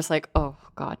that you're just like, "Oh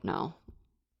god, no."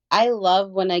 I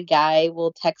love when a guy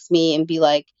will text me and be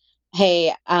like,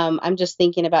 "Hey, I'm just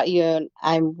thinking about you and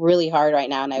I'm really hard right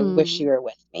now and I wish you Mm. were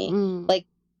with me." Mm. Like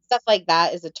stuff like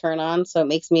that is a turn on, so it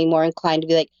makes me more inclined to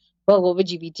be like, "Well, what would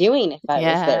you be doing if I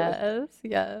was there with you?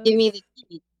 Yes, Give yes. me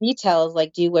the details.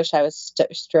 Like, do you wish I was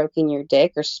stroking your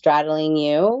dick or straddling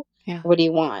you? Yeah. What do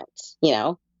you want?" You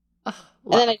know? Oh,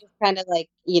 And then I love. just kind of like,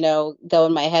 go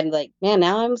in my head and like, "Man,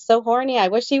 now I'm so horny. I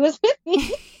wish he was with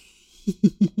me."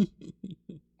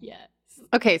 Yes.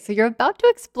 Okay, so you're about to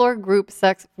explore group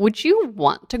sex. Would you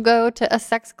want to go to a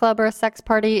sex club or a sex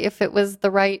party if it was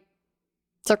the right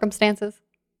circumstances?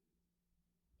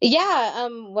 Yeah,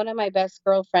 one of my best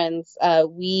girlfriends,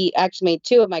 we actually made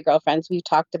two of my girlfriends. We've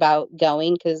talked about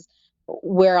going because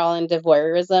we're all into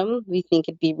voyeurism. We think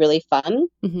it'd be really fun,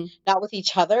 Hmm. not with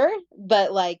each other,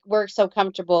 but like we're so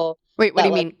comfortable Wait, what do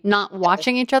that you like mean? Not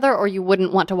watching each other, or you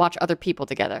wouldn't want to watch other people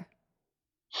together?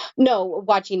 no,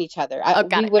 watching each other. Oh,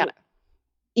 got We it, got would, it.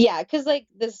 yeah, because like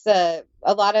this, a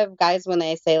lot of guys when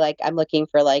they say like I'm looking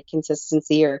for like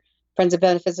consistency or friends of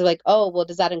benefits, are like, oh, well,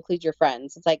 does that include your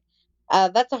friends? It's like,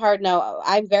 that's a hard no.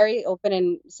 I'm very open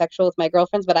and sexual with my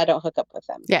girlfriends, but I don't hook up with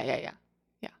them. Yeah, yeah, yeah,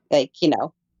 yeah, Like,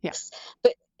 yeah.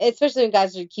 but especially when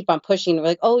guys keep on pushing, we're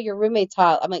like, oh, your roommate's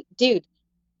hot. I'm like, dude,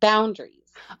 boundaries.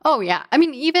 Oh, yeah. I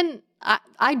mean, even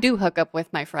I do hook up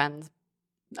with my friends,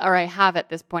 or I have at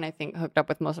this point. I think hooked up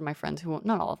with most of my friends who,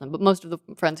 not all of them, but most of the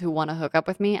friends who want to hook up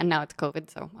with me. And now it's COVID,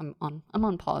 so I'm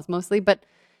on pause mostly. But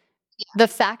the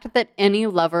fact that any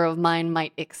lover of mine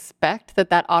might expect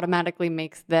that automatically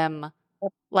makes them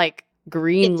like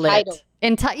Entitled.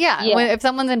 greenlit. Yeah, Yeah. if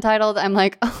someone's entitled, I'm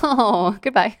like, oh,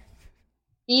 goodbye.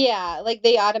 Yeah. Like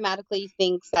they automatically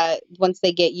thinks that once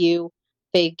they get you,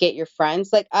 they get your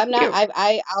friends. Like I'm not,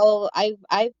 Ew.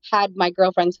 I've had my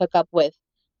girlfriends hook up with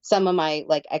some of my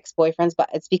like ex-boyfriends, but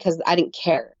it's because I didn't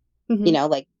care, Hmm.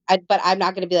 like, but I'm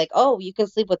not going to be like, oh, you can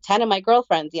sleep with 10 of my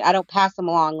girlfriends. I don't pass them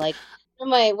along. Like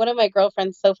one of my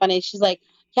girlfriends, so funny. She's like,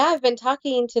 yeah, I've been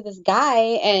talking to this guy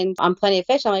and on Plenty of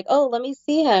Fish. I'm like, oh, let me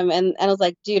see him. And I was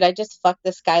like, dude, I just fucked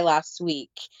this guy last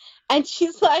week. And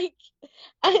she's like,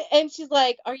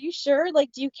 are you sure?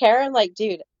 Like, do you care? I'm like,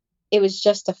 dude, it was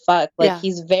just a fuck. Like, Yeah.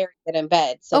 he's very good in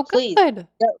bed. So Oh, please, good.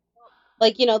 don't-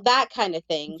 like, that kind of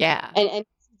thing. Yeah. And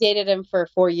dated him for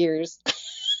 4 years.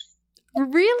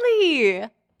 Really?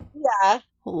 Yeah.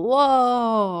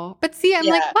 Whoa. But see, I'm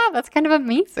like, Yeah. wow, that's kind of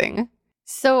amazing.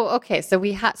 So, okay, so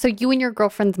you and your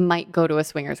girlfriends might go to a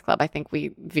swingers club. I think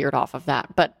we veered off of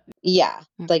that, but Yeah.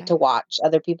 Like okay. to watch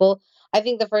other people. I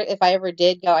think the first, if I ever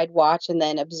did go, I'd watch and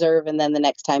then observe, and then the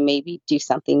next time maybe do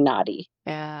something naughty.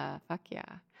 Yeah, fuck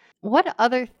yeah. What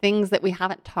other things that we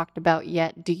haven't talked about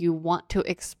yet do you want to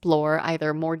explore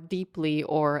either more deeply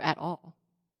or at all?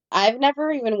 I've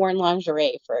never even worn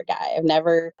lingerie for a guy.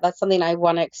 That's something I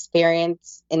want to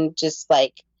experience and just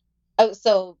like, oh,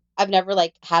 so I've never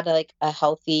like had like a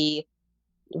healthy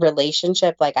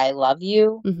relationship. Like, I love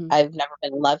you. Hmm. I've never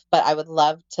been in love, but I would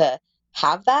love to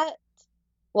have that,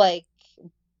 like,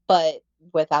 but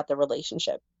without the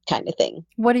relationship kind of thing.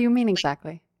 What do you mean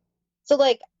exactly? So,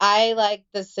 like, I like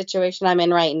the situation I'm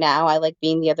in right now. I like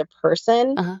being the other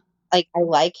person. Uh-huh. Like, I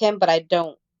like him, but I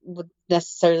don't would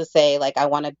necessarily say like I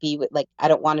want to be with like I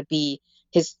don't want to be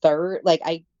his third. Like,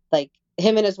 I like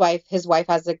him and his wife. His wife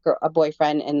has a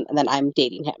boyfriend, and then I'm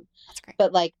dating him. That's great.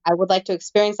 But like, I would like to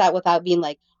experience that without being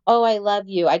like, oh, I love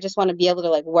you. I just want to be able to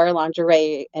like wear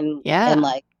lingerie and Yeah.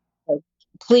 like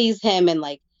please him and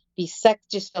like be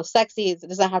just feel sexy. It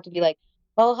doesn't have to be like,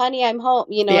 oh, honey, I'm home.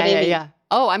 You know Yeah, what I yeah, mean? yeah.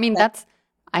 Oh, I mean, That,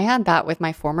 I had that with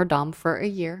my former Dom for a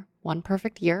year, one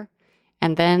perfect year.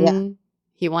 And yeah. then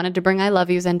he wanted to bring I love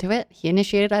yous into it. He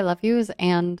initiated I love yous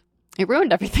and it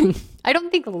ruined everything. I don't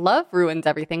think love ruins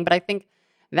everything, but I think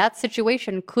that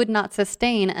situation could not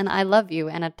sustain an I love you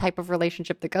and a type of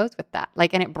relationship that goes with that.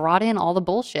 Like, and it brought in all the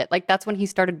bullshit. Like, that's when he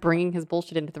started bringing his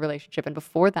bullshit into the relationship. And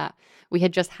before that, we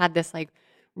had just had this like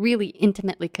really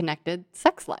intimately connected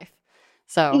sex life.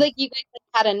 So Like, you guys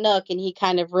like, had a nook and he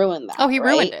kind of ruined oh, that, he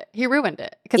ruined right? it. He ruined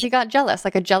it because he got jealous,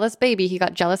 like a jealous baby. He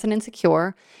got jealous and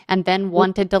insecure and then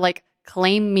wanted to like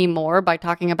claim me more by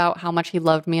talking about how much he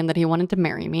loved me and that he wanted to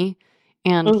marry me.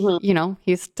 And, Mm-hmm.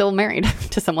 he's still married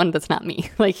to someone that's not me.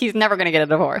 Like, he's never going to get a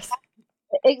divorce.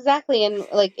 Exactly. And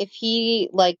like, if he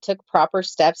like took proper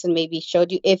steps and maybe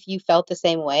showed you if you felt the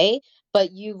same way,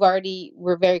 but you've already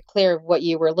were very clear of what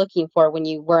you were looking for when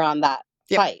you were on that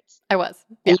Yep, site, I was.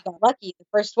 and Yeah. you got lucky. The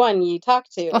first one you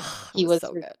talked to, Oh, it he was was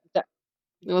so your. good.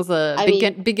 It was a I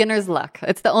mean, beginner's luck.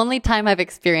 It's the only time I've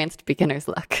experienced beginner's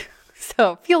luck.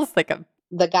 So it feels like a,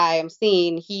 the guy I'm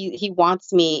seeing, he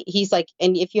wants me. He's like,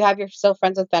 and if you have your still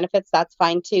friends with benefits, that's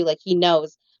fine too. Like, he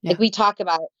knows. yeah, Like, we talk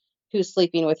about who's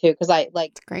sleeping with who because I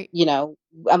like, it's great. you know,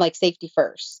 I'm like safety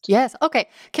first. Yes. Okay.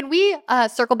 Can we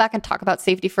circle back and talk about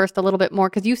safety first a little bit more?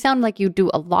 Because you sound like you do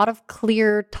a lot of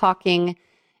clear talking,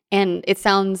 and it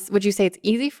sounds. Would you say it's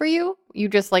easy for you? You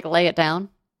just like lay it down.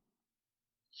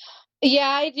 Yeah,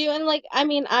 I do. And like, I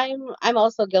mean, I'm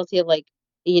also guilty of like,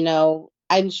 you know,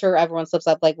 I'm sure everyone slips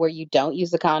up like where you don't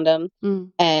use a condom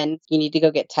Mm, and you need to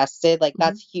go get tested. Like, hmm.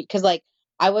 that's huge because like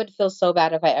I would feel so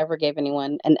bad if I ever gave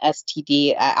anyone an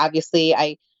STD. Obviously,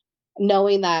 I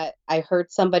knowing that I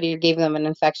hurt somebody or gave them an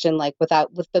infection like with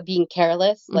the being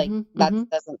careless, like Hmm. Hmm.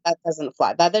 that doesn't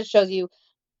fly. That just shows you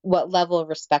what level of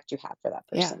respect you have for that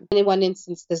Yeah. person. In one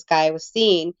instance, this guy was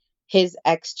seeing, his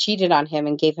ex cheated on him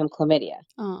and gave him chlamydia.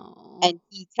 Oh. And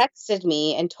he texted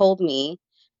me and told me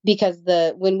because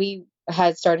the when we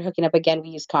had started hooking up again, we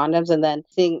used condoms, and then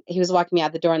he was walking me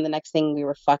out the door, and the next thing we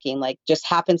were fucking, like, just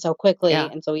happened so quickly, Yeah.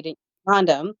 and so we didn't use a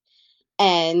condom.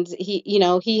 And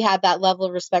he had that level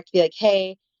of respect to be like,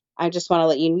 hey, I just want to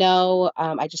let you know,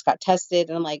 I just got tested.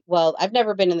 And I'm like, well, I've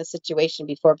never been in this situation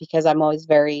before because I'm always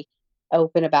very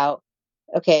open about,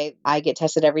 okay, I get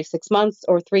tested every 6 months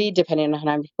or three, depending on how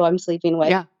many people I'm sleeping with.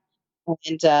 Yeah.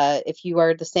 And if you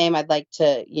are the same, I'd like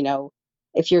to,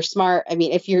 if you're smart, I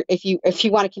mean, if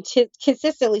you want to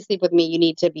consistently sleep with me, you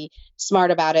need to be smart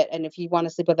about it. And if you want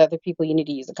to sleep with other people, you need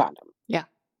to use a condom. Yeah.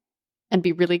 And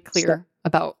be really So clear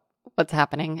about what's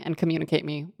happening and communicate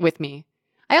with me.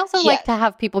 I also like yes, to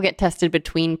have people get tested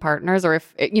between partners, or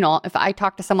if I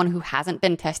talk to someone who hasn't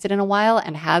been tested in a while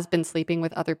and has been sleeping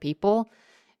with other people,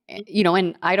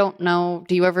 and I don't know,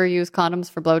 do you ever use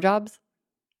condoms for blowjobs?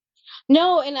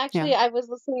 no, and Yeah. actually, I was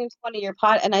listening to one of your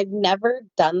and I've never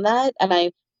done that, and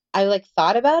I like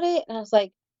thought about it, and I was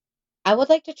like, I would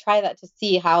like to try that to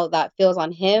see how that feels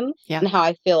on him Yeah. and how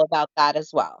I feel about that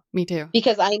as well. Me too.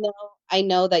 Because I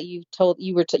know that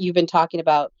you've been talking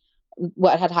about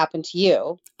what had happened to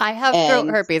you, I have throat and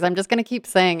herpes. I'm just going to keep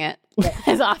saying it yeah,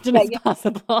 as often yeah, as yeah.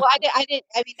 possible. Well, I mean,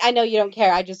 I know you don't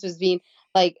care. I just was being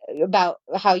like about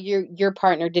how your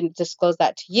partner didn't disclose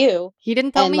that to you, He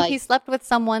didn't tell and me like, he slept with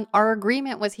someone. Our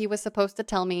agreement was he was supposed to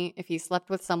tell me if he slept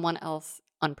with someone else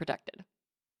unprotected.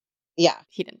 yeah,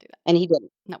 He didn't do that. and he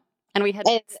didn't. No. And we had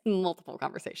And multiple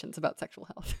conversations about sexual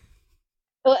health.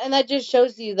 well, and that just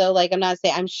shows you though, like, I'm not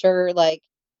saying, I'm sure, like,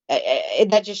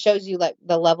 that just shows you like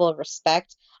the level of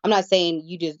respect. I'm not saying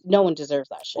no one deserves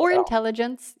that shit Or at all.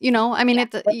 intelligence. I mean,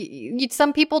 Yeah.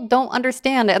 some people don't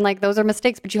understand, and like those are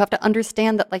mistakes, but you have to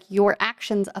understand that like your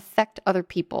actions affect other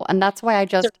people. And that's why I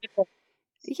just,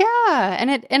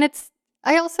 yeah.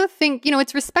 I also think,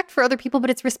 it's respect for other people, but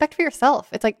it's respect for yourself.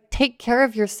 It's like, take care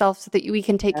of yourself so that we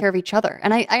can take care of each other.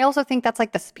 And I also think that's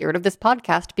like the spirit of this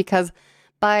podcast, because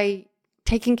by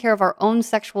taking care of our own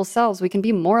sexual selves, we can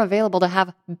be more available to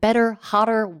have better,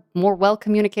 hotter, more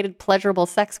well-communicated, pleasurable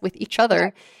sex with each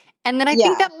other. And then I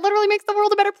think Yeah. that literally makes the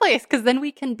world a better place, because then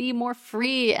we can be more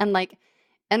free and like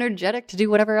energetic to do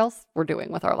whatever else we're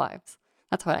doing with our lives.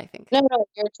 That's what I think. No,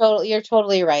 you're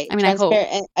totally right. I mean, I hope.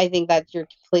 Transparent, and I think that you're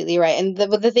completely right. And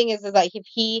but the thing is like if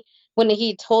when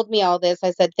he told me all this,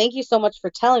 I said, "Thank you so much for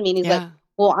telling me." And he's like, Yeah.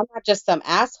 "Well, I'm not just some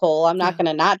asshole. I'm not Yeah.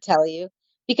 gonna not tell you."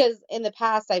 Because in the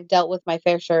past, I've dealt with my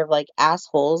fair share of like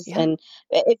assholes. Yeah. And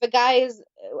if a guy is,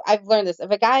 I've learned this,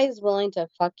 if a guy is willing to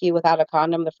fuck you without a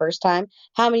condom the first time,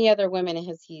 how many other women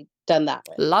has he done that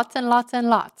with? Lots and lots and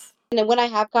lots. And then when I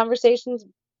have conversations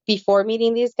before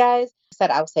meeting these guys,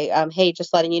 I'll say, hey,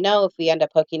 just letting you know if we end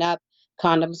up hooking up,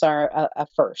 condoms are a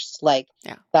first. Like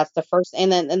Yeah. that's the first.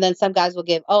 And then some guys will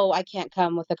give, oh, I can't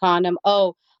come with a condom.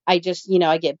 Oh, I just,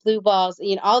 I get blue balls.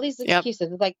 All these Yep.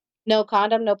 excuses. It's like no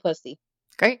condom, no pussy.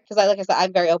 Great. Because like I said,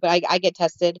 I'm very open. I get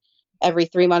tested every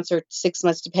 3 months or 6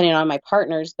 months, depending on my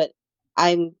partners. But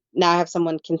I have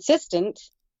someone consistent,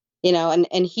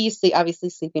 and he's obviously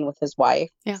sleeping with his wife.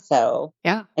 Yeah. So,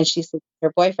 Yeah. and she's sleeping with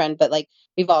her boyfriend, but like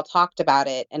we've all talked about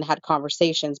it and had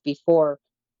conversations before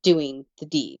doing the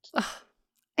deed.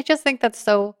 I just think that's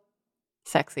so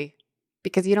sexy,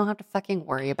 because you don't have to fucking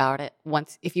worry about it.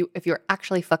 Once if you're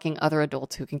actually fucking other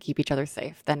adults who can keep each other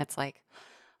safe, then it's like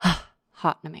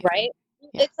hot and amazing. Right?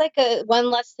 Yeah. It's like a one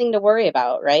less thing to worry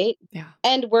about, right? Yeah.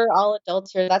 And we're all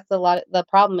adults here. That's the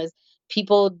problem is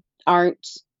people aren't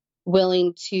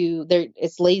willing to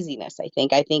it's laziness, I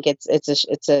think. I think it's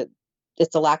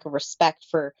a lack of respect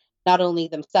for not only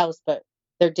themselves, but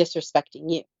they're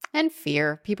disrespecting you. And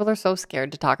fear. People are so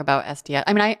scared to talk about STI.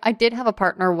 I mean, I did have a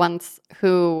partner once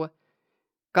who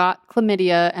got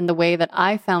chlamydia, and the way that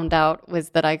I found out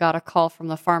was that I got a call from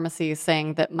the pharmacy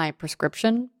saying that my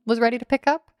prescription was ready to pick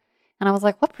up. And I was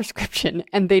like, what prescription?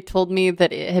 And they told me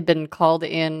that it had been called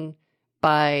in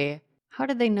by, how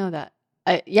did they know that?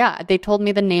 Yeah, they told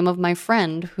me the name of my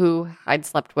friend who I'd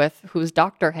slept with, whose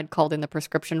doctor had called in the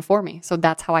prescription for me. So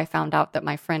that's how I found out that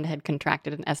my friend had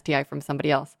contracted an STI from somebody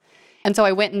else. And so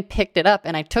I went and picked it up,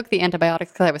 and I took the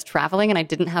antibiotics because I was traveling and I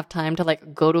didn't have time to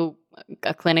like go to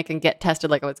a clinic and get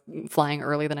tested. Like I was flying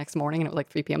early the next morning and it was like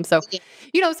 3 p.m. So,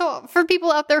 so for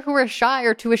people out there who are shy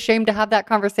or too ashamed to have that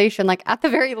conversation, like at the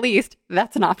very least,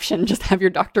 that's an option. Just have your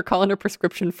doctor call in a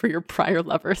prescription for your prior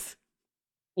lovers.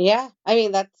 Yeah. I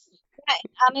mean,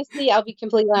 honestly, I'll be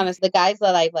completely honest. The guys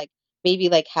that I've like maybe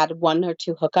like had 1 or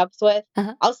 2 hookups with,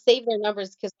 I'll save their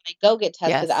numbers because when I go get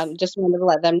tested, Yes. I'm just wanted to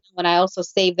let them know. And I also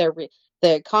save their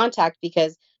contact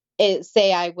because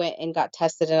say I went and got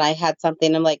tested and I had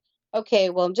something. I'm like, okay,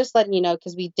 well, I'm just letting you know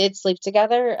because we did sleep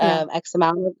together X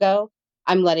amount ago.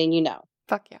 I'm letting you know.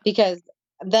 Fuck yeah. Because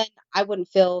then I wouldn't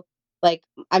feel like,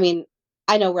 I mean,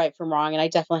 I know right from wrong, and I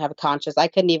definitely have a conscience. I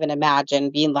couldn't even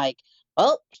imagine being like,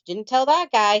 well, didn't tell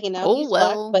that guy, Oh, he's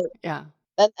well. fucked. But Yeah.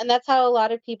 and that's how a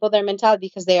lot of people, their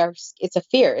mentality, because it's a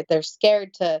fear. They're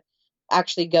scared to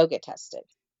actually go get tested.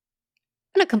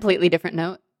 On a completely different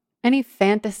note, any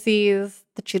fantasies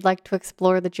that you'd like to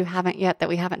explore that you haven't yet, that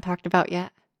we haven't talked about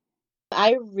yet?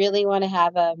 I really want to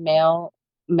have a male,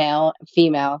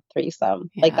 female threesome.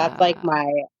 Like that's like Yeah.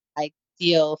 my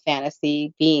ideal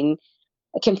fantasy, being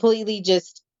completely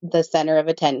just the center of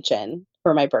attention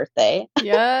for my birthday.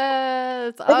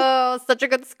 Yes. Oh, such a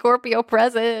good Scorpio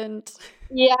present.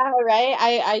 Yeah, right.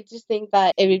 I just think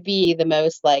that it would be the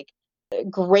most like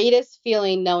greatest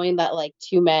feeling knowing that like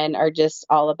 2 men are just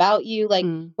all about you. Like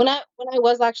when I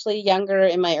was actually younger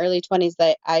in my early 20s,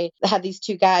 that I had these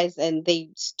 2 guys and they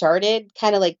started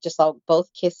kind of like just all both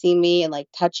kissing me and like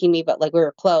touching me, but like we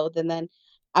were clothed. And then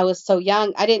I was so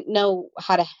young, I didn't know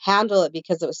how to handle it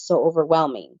because it was so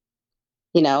overwhelming,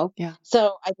 Yeah.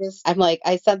 So I'm like,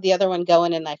 I sent the other one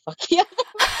going and I fuck yeah.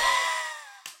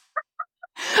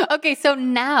 Okay, so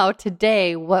now,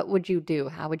 today, what would you do?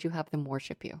 How would you have them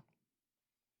worship you?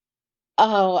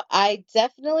 Oh, I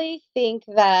definitely think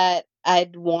that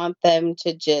I'd want them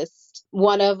to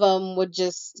one of them would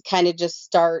just kind of just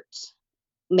start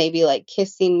maybe like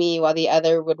kissing me while the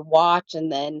other would watch,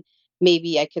 and then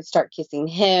maybe I could start kissing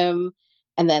him.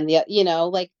 And then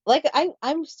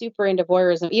I'm super into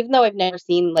voyeurism, even though I've never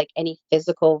seen like any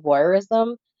physical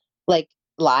voyeurism like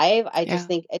live. I just Yeah.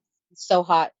 think it's so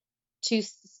hot to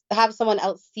have someone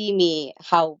else see me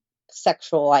how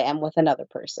sexual I am with another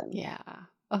person. Yeah.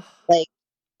 Ugh. Like,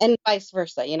 and vice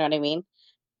versa, you know what I mean?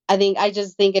 I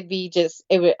just think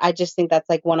I just think that's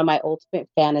like one of my ultimate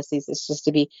fantasies, is just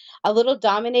to be a little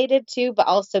dominated too, but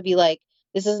also be like,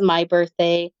 this is my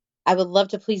birthday. I would love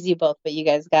to please you both, but you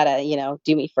guys gotta,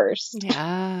 do me first.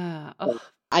 Yeah. Ugh.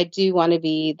 I do want to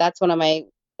be, that's one of my,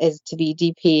 is to be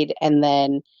DP'd and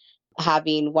then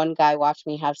having one guy watch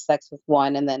me have sex with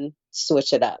one and then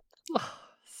switch it up. Oh,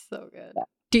 so good.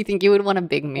 Do you think you would want a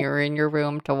big mirror in your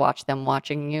room to watch them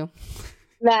watching you?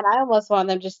 Man, I almost want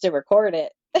them just to record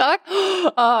it.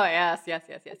 Oh, yes. Like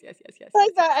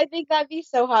that, I think that'd be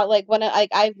so hot. Like when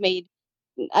I've made,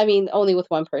 I mean, only with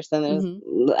one person.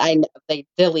 I know they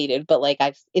deleted, but like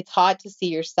it's hot to see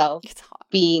yourself It's hot.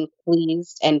 being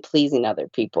pleased and pleasing other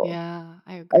people. Yeah,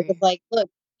 I Like, agree. it's like, look,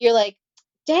 you're like,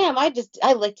 damn, I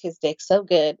licked his dick so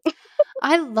good.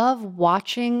 I love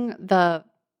watching the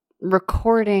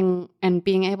recording and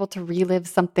being able to relive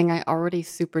something I already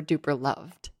super duper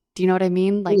loved. Do you know what I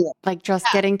mean? Like, Yeah. like just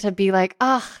getting to be like,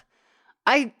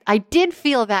 I did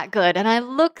feel that good and I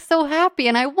look so happy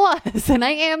and I was and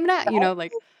I am now,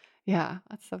 like, yeah,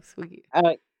 that's so sweet.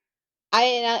 And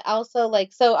I also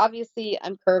like, so obviously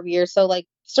I'm curvier, so like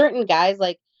certain guys,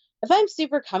 like if I'm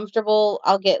super comfortable,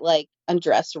 I'll get like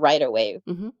undressed right away.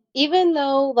 Mm-hmm. Even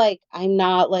though like I'm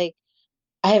not like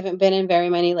I haven't been in very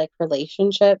many like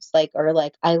relationships, like or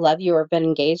like I love you or been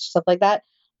engaged, stuff like that.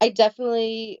 I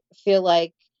definitely feel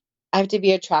like I have to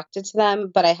be attracted to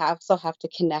them, but also have to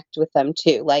connect with them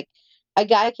too. Like a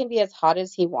guy can be as hot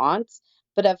as he wants,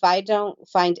 but if I don't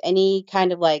find any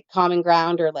kind of like common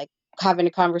ground or like having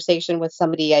a conversation with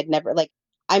somebody I'd never like,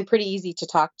 I'm pretty easy to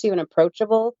talk to and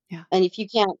approachable. Yeah. And if you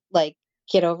can't like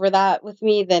get over that with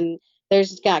me, then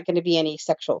there's not going to be any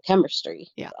sexual chemistry.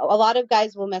 Yeah. A lot of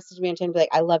guys will message me on Tinder like,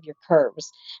 "I love your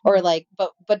curves," or like,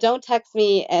 but don't text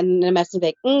me and a message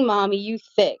like, "Mommy, you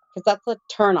thick," because that's a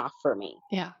turn off for me.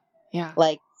 Yeah. Yeah.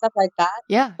 Like stuff like that.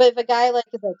 Yeah. But if a guy like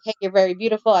is like, "Hey, you're very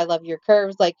beautiful. I love your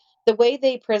curves," like the way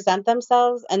they present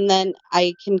themselves, and then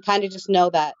I can kind of just know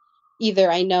that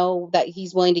either I know that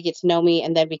he's willing to get to know me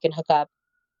and then we can hook up,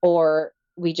 or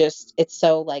it's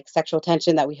so like sexual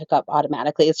tension that we hook up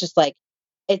automatically. It's just like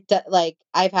like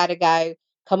I've had a guy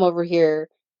come over here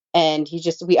and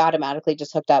we automatically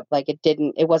just hooked up. Like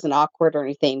it wasn't awkward or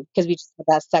anything because we just had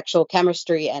that sexual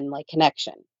chemistry and like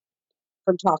connection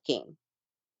from talking.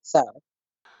 So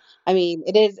I mean,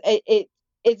 it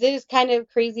is kind of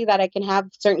crazy that I can have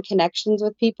certain connections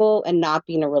with people and not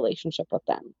be in a relationship with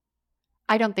them.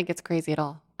 I don't think it's crazy at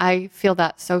all. I feel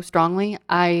that so strongly.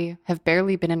 I have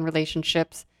barely been in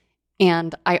relationships,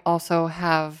 and I also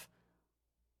have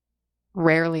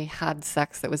rarely had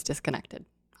sex that was disconnected.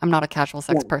 I'm not a casual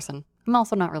sex person. I'm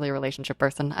also not really a relationship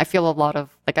person. I feel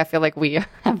I feel like we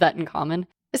have that in common.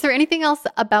 Is there anything else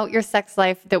about your sex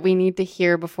life that we need to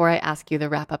hear before I ask you the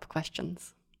wrap-up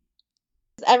questions?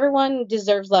 Everyone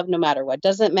deserves love no matter what.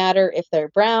 Doesn't matter if they're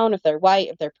brown, if they're white,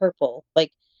 if they're purple.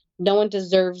 Like no one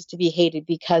deserves to be hated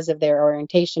because of their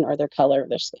orientation or their color of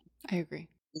their skin. I agree.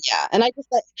 Yeah, and I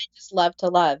just love to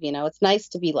love, It's nice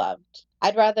to be loved.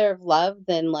 I'd rather have loved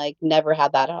than like never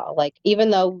had that at all. Like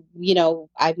even though,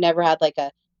 I've never had like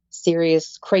a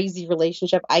serious crazy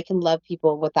relationship, I can love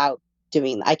people without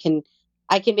doing that.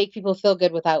 I can make people feel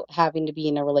good without having to be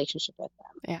in a relationship with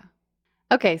them.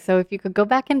 Yeah. Okay, so if you could go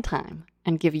back in time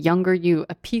and give younger you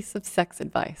a piece of sex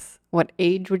advice, what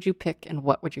age would you pick and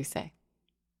what would you say?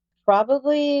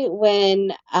 Probably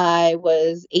when I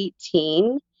was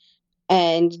 18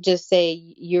 and just say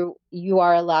you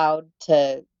are allowed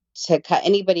to cut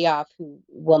anybody off who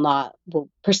will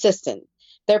persistent.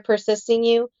 They're persisting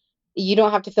you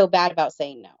don't have to feel bad about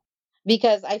saying no.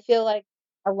 Because I feel like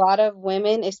a lot of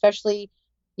women, especially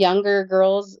younger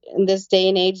girls in this day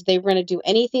and age, they're going to do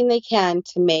anything they can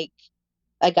to make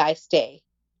a guy stay.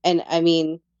 And I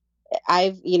mean,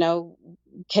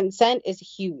 consent is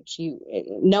huge.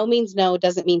 No means no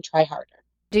doesn't mean try harder.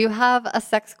 Do you have a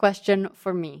sex question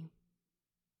for me?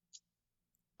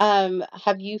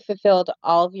 Have you fulfilled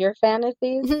all of your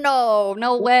fantasies?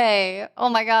 No way. Oh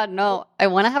my God, no. I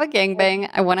want to have a gangbang.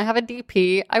 I want to have a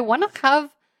DP. I want to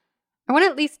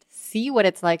at least see what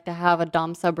it's like to have a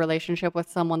dom sub relationship with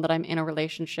someone that I'm in a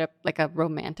relationship, like a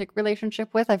romantic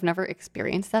relationship with. I've never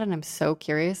experienced that and I'm so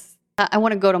curious. I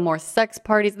want to go to more sex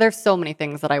parties. There's so many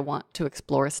things that I want to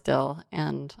explore still,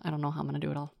 and I don't know how I'm going to do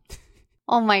it all.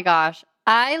 Oh my gosh.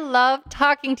 I love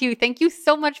talking to you. Thank you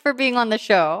so much for being on the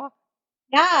show.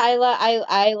 Yeah,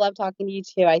 I love talking to you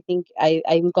too. I think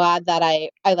I'm glad that I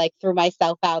like threw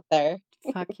myself out there.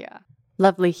 Fuck yeah.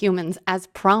 Lovely humans, as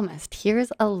promised,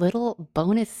 here's a little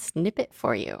bonus snippet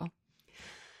for you.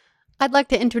 I'd like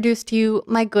to introduce to you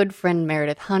my good friend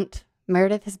Meredith Hunt.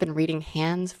 Meredith has been reading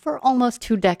hands for almost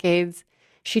 2 decades.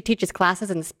 She teaches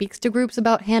classes and speaks to groups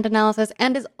about hand analysis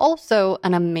and is also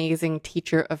an amazing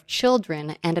teacher of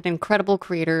children and an incredible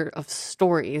creator of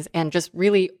stories and just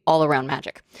really all around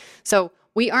magic. So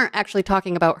we aren't actually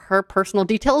talking about her personal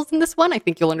details in this one. I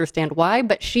think you'll understand why,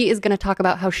 but she is going to talk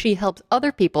about how she helps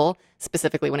other people,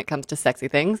 specifically when it comes to sexy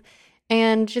things.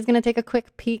 And she's going to take a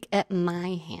quick peek at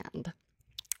my hand.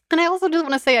 And I also just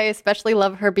want to say I especially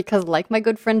love her because, like my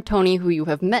good friend Tony, who you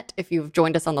have met if you've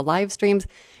joined us on the live streams,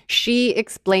 she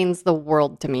explains the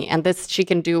world to me. And this she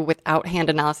can do without hand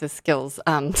analysis skills.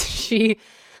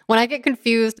 When I get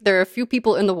confused, there are a few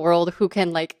people in the world who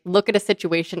can like look at a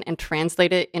situation and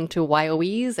translate it into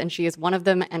YOEs, and she is one of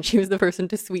them, and she was the person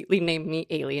to sweetly name me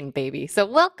Alien Baby. So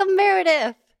welcome,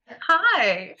 Meredith.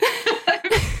 Hi.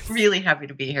 I'm really happy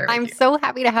to be here. I'm so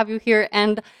happy to have you here.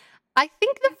 And I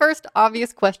think the first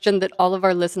obvious question that all of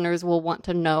our listeners will want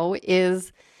to know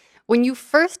is, when you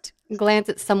first glance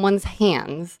at someone's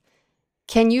hands,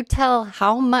 can you tell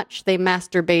how much they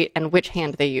masturbate and which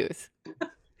hand they use?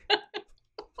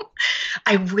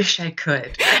 I wish I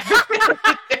could.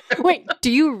 Wait,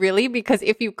 do you really? Because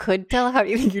if you could tell, how do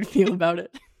you think you'd feel about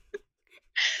it?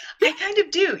 I kind of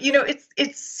do. You know,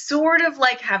 it's sort of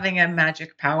like having a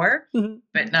magic power,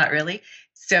 but not really.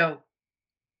 So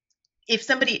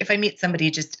if I meet somebody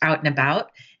just out and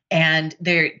about and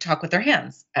they talk with their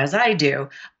hands, as I do,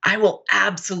 I will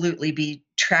absolutely be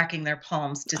tracking their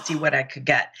palms to see what I could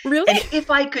get. Really? And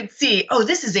if I could see, oh,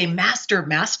 this is a master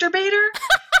masturbator,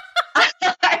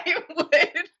 I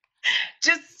would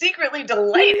just secretly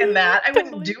delight in that. I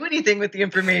wouldn't do anything with the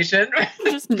information.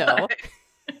 Just no.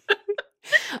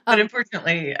 But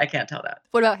unfortunately, I can't tell that.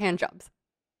 What about hand jobs?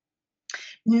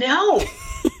 No.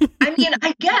 I mean,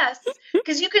 I guess,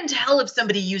 because you can tell if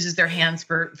somebody uses their hands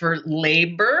for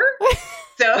labor.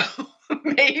 So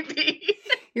maybe.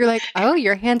 You're like, oh,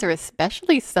 your hands are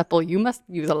especially supple. You must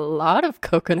use a lot of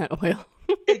coconut oil.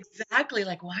 Exactly.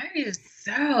 Like, why are you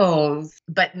so?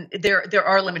 But there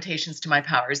are limitations to my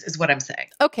powers, is what I'm saying.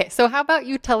 Okay, so how about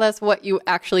you tell us what you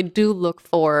actually do look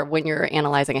for when you're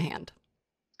analyzing a hand?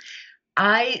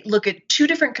 I look at two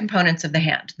different components of the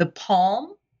hand, the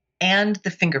palm and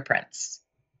the fingerprints.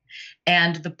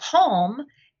 And the palm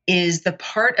is the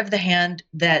part of the hand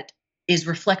that is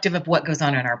reflective of what goes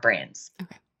on in our brains.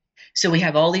 Okay. So we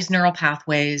have all these neural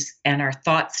pathways, and our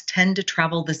thoughts tend to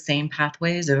travel the same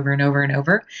pathways over and over and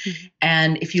over. Mm-hmm.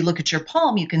 And if you look at your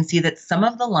palm, you can see that some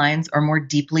of the lines are more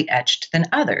deeply etched than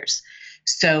others.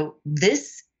 So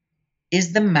this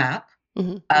is the map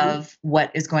of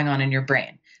what is going on in your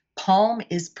brain. Palm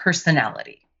is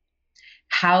personality.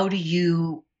 How do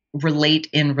you relate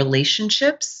in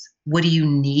relationships? What do you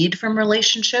need from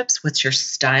relationships? What's your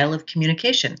style of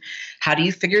communication? How do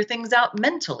you figure things out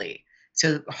mentally?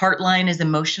 So heart line is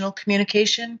emotional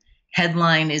communication.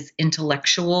 Headline is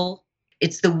intellectual.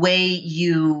 It's the way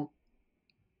you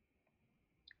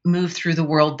move through the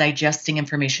world digesting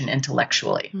information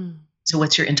intellectually. So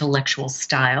what's your intellectual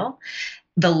style?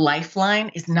 The lifeline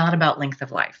is not about length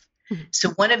of life. So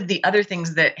one of the other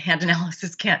things that hand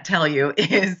analysis can't tell you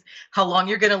is how long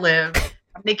you're going to live,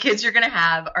 how many kids you're going to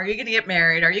have, are you going to get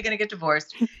married, are you going to get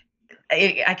divorced?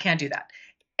 I can't do that.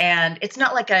 And it's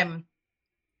not like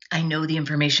I know the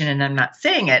information and I'm not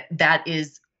saying it. That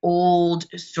is old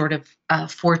sort of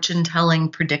fortune-telling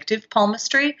predictive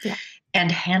palmistry. Yeah.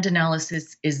 And hand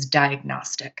analysis is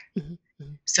diagnostic.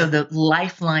 So the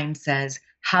lifeline says,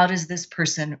 how does this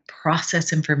person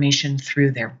process information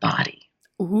through their body?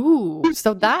 Ooh,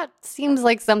 so that seems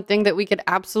like something that we could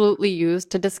absolutely use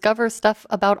to discover stuff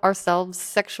about ourselves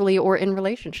sexually or in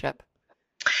relationship.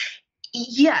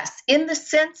 Yes, in the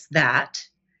sense that,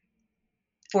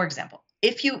 for example,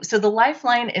 so the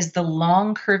lifeline is the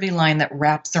long curvy line that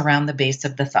wraps around the base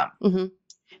of the thumb.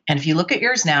 And if you look at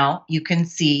yours now, you can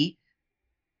see,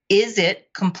 is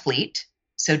it complete?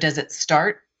 So does it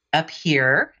start up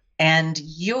here? And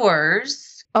yours...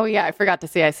 Oh, yeah, I forgot to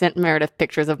say I sent Meredith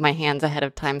pictures of my hands ahead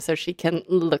of time so she can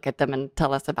look at them and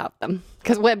tell us about them.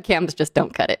 Because webcams just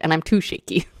don't cut it, and I'm too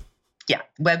shaky. Yeah,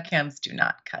 webcams do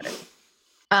not cut it.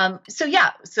 So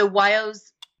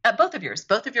YOs, both of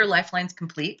your lifelines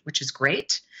complete, which is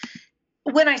great.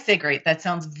 When I say great, that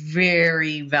sounds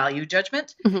very value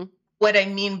judgment. What I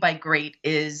mean by great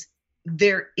is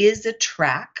there is a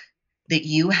track that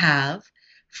you have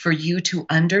for you to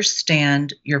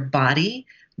understand your body,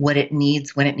 what it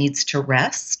needs when it needs to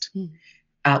rest,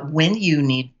 when you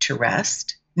need to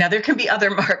rest. Now, there can be other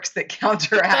marks that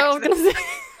counteract.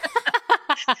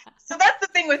 So that's the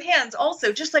thing with hands.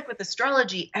 Also, just like with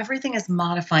astrology, everything is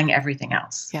modifying everything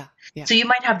else. Yeah. So you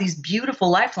might have these beautiful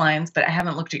lifelines, but I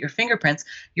haven't looked at your fingerprints.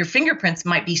 Your fingerprints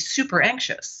might be super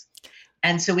anxious.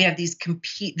 And so we have this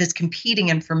competing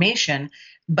information,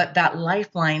 but that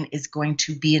lifeline is going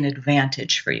to be an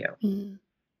advantage for you.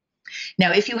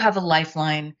 Now, if you have a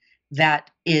lifeline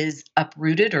that is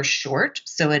uprooted or short.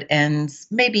 So it ends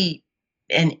maybe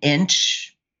an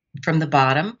inch from the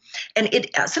bottom. And it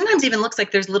sometimes even looks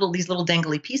like there's these little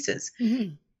dangly pieces.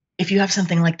 Mm-hmm. If you have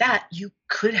something like that, you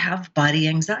could have body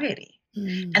anxiety.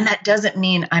 Mm-hmm. And that doesn't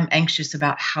mean I'm anxious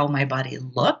about how my body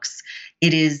looks.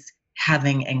 It is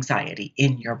having anxiety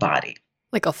in your body.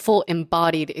 Like a full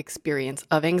embodied experience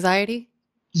of anxiety?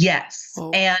 Yes.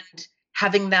 Oh. And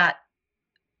having that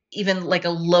even like a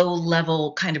low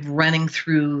level kind of running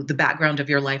through the background of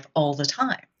your life all the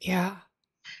time. Yeah.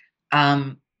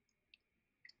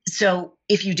 So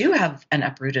if you do have an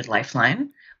uprooted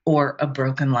lifeline or a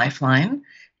broken lifeline,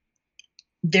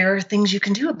 there are things you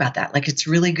can do about that. Like it's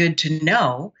really good to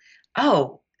know,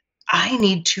 oh, I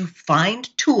need to find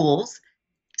tools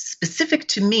specific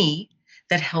to me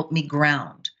that help me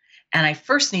ground. And I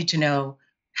first need to know,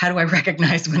 how do I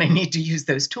recognize when I need to use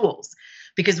those tools?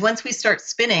 Because once we start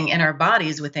spinning in our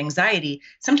bodies with anxiety,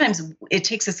 sometimes it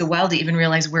takes us a while to even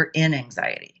realize we're in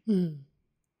anxiety. Mm.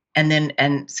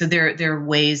 And so there are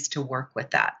ways to work with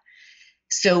that.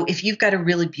 So if you've got a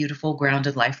really beautiful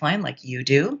grounded lifeline like you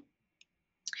do,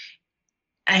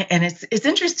 and it's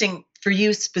interesting for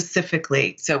you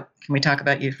specifically. So can we talk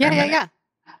about you for a minute? Yeah.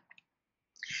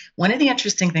 One of the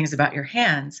interesting things about your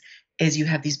hands is you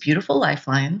have these beautiful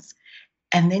lifelines,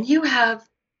 and then you have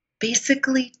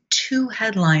basically 2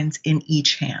 headlines in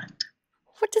each hand.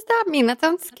 What does that mean? That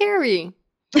sounds scary.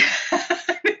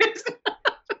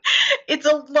 It's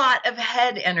a lot of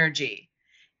head energy.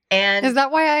 And is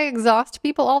that why I exhaust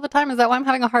people all the time? Is that why I'm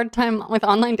having a hard time with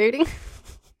online dating?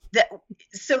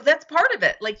 So that's part of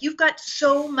it. Like you've got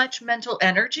so much mental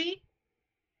energy.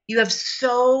 You have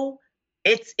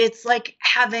it's like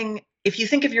having, if you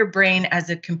think of your brain as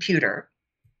a computer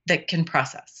that can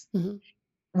process, mm-hmm.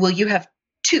 well, you have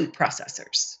 2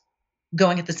 processors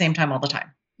going at the same time all the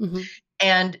time. Mm-hmm.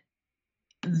 And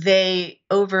they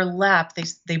overlap,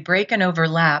 they break and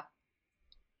overlap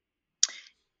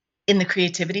in the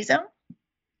creativity zone.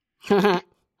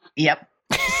 Yep.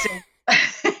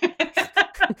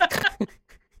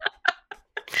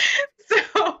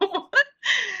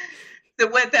 So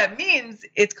what that means,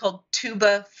 it's called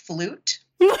tuba flute.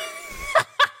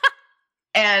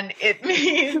 And it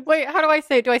means... Wait, how do I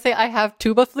say? Do I say I have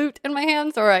tuba flute in my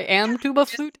hands, or I am tuba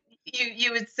flute?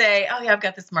 You would say, oh yeah, I've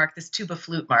got this mark, this tuba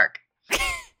flute mark.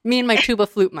 Me and my tuba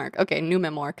flute mark. Okay, new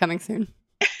memoir coming soon.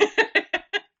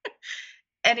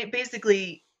 And it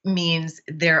basically means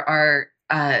there are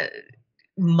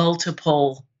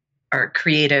multiple or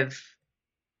creative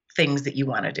things that you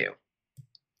want to do.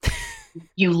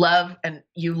 You love and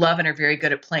are very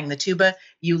good at playing the tuba.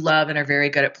 You love and are very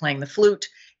good at playing the flute.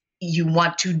 You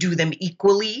want to do them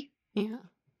equally. Yeah.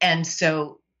 And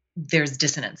so there's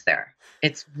dissonance there.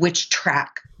 It's which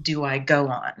track do I go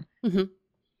on? Mm-hmm.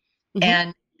 Mm-hmm.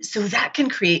 And so that can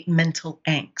create mental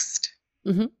angst.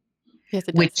 Mm-hmm. Yes,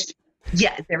 it does.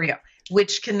 There we go.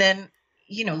 Which can then,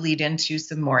 lead into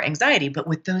some more anxiety. But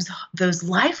with those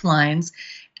lifelines,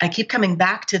 I keep coming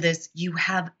back to this. You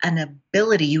have an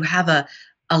ability, you have a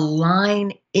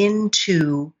line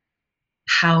into,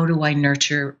 how do I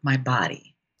nurture my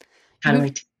body? How do I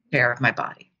take care of my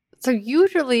body? So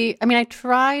usually, I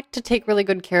try to take really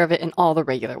good care of it in all the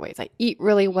regular ways. I eat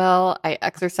really well. I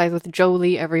exercise with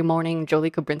Jolie every morning.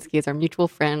 Jolie Kobrinsky is our mutual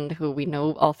friend who we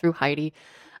know all through Heidi.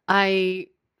 I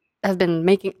have been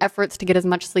making efforts to get as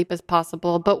much sleep as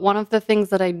possible. But one of the things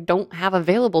that I don't have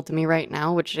available to me right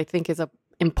now, which I think is an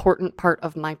important part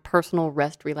of my personal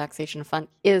rest relaxation fund,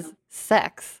 is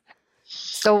sex.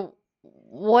 So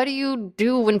what do you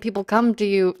do when people come to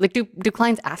you? Like, do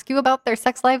clients ask you about their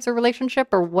sex lives or relationship,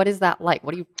 or what is that like?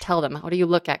 What do you tell them? What do you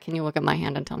look at? Can you look at my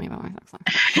hand and tell me about my sex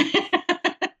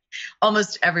life?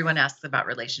 Almost everyone asks about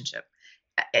relationship.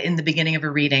 In the beginning of a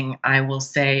reading, I will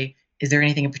say, is there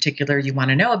anything in particular you want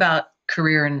to know about?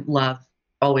 Career and love,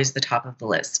 always the top of the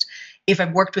list. If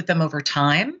I've worked with them over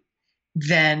time,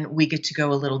 then we get to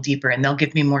go a little deeper and they'll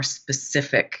give me more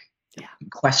specific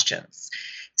questions.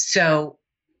 So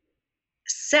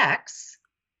sex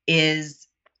is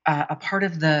a part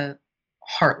of the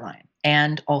heart line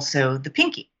and also the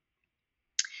pinky.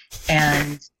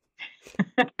 And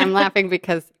I'm laughing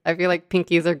because I feel like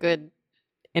pinkies are good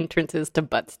entrances to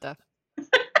butt stuff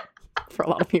for a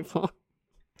lot of people.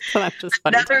 So that's just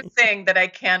funny. Another thing that I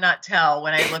cannot tell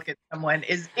when I look at someone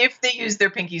is if they use their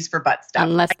pinkies for butt stuff.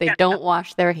 Unless they don't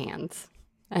wash their hands.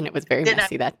 And it was very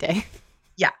messy that day.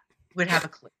 Yeah, would have a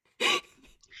clue.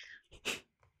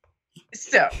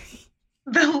 So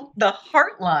the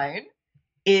heart line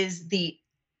is the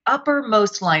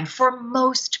uppermost line for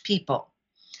most people,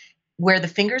 where the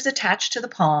fingers attach to the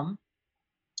palm.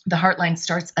 The heart line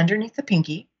starts underneath the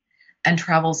pinky, and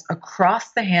travels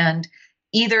across the hand,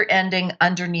 either ending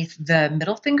underneath the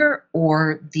middle finger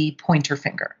or the pointer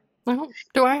finger.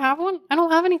 Do I have one? I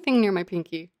don't have anything near my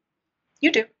pinky.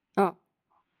 You do. Oh.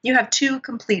 You have 2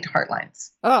 complete heart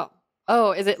lines.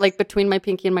 Oh, is it like between my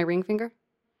pinky and my ring finger?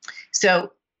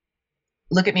 So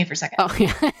look at me for a second. Oh,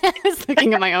 yeah. I was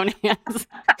looking at my own hands.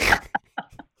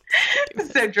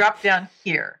 So drop down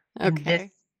here.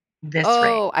 Okay. This Oh,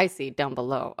 ring. I see. Down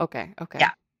below. Okay.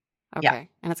 Yeah. Okay. Yeah.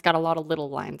 And it's got a lot of little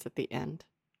lines at the end.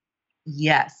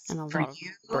 Yes. And a For lot of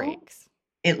you, breaks.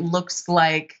 it looks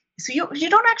like, so you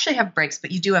don't actually have breaks,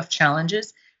 but you do have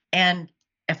challenges. And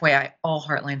FYI, all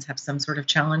heart lines have some sort of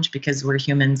challenge because we're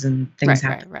humans and things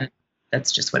happen. Right.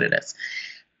 That's just what it is.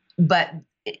 But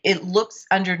it looks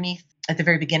underneath at the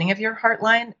very beginning of your heart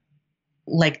line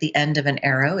like the end of an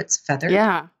arrow. It's feathered.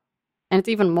 Yeah. And it's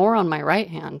even more on my right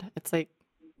hand. It's like.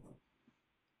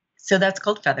 So that's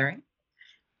called feathering.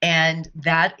 And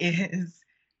that is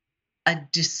a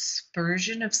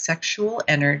dispersion of sexual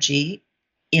energy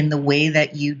in the way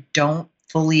that you don't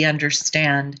fully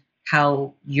understand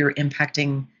how you're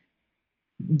impacting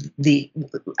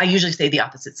I usually say the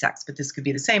opposite sex, but this could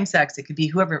be the same sex. It could be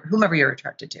whomever you're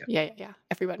attracted to. Yeah.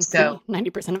 Everyone. So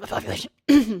 90% of the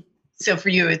population. So for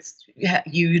you, it's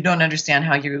you don't understand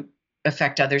how you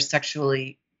affect others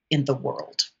sexually in the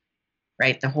world,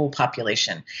 right? The whole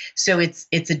population. So it's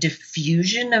a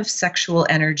diffusion of sexual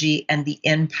energy and the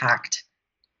impact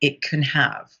it can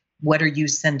have. What are you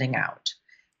sending out?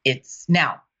 It's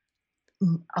now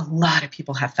a lot of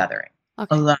people have feathering.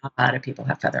 Okay. A lot of people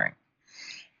have feathering.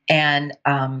 And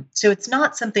so it's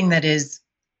not something that is,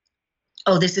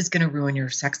 oh, this is going to ruin your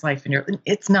sex life.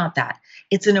 It's not that.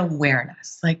 It's an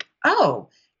awareness. Like, oh,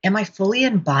 am I fully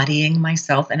embodying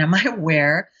myself? And am I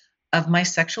aware of my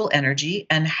sexual energy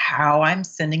and how I'm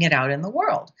sending it out in the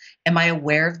world? Am I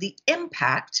aware of the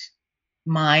impact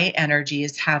my energy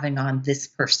is having on this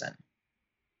person?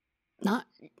 Not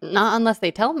unless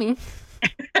they tell me.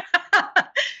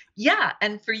 Yeah.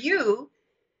 And for you,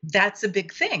 that's a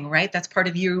big thing, right? That's part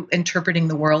of you interpreting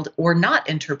the world or not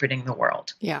interpreting the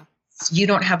world. Yeah. You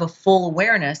don't have a full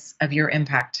awareness of your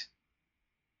impact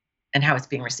and how it's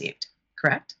being received,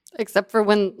 correct? Except for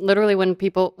when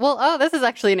people, this is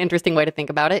actually an interesting way to think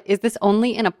about it. Is this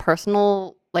only in a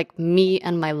personal, like me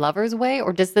and my lover's way?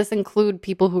 Or does this include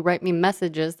people who write me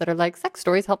messages that are like, sex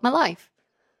stories help my life?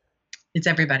 It's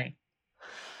everybody.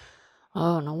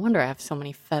 Oh, no wonder I have so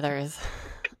many feathers.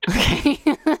 Okay.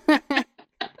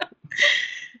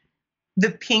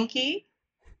 The pinky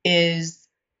is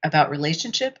about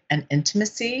relationship and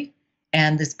intimacy,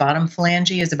 and this bottom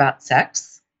phalange is about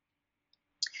sex.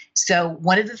 So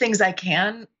one of the things I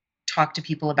can talk to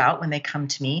people about when they come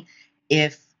to me,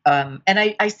 and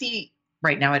I see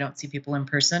right now, I don't see people in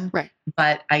person, right?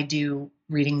 But I do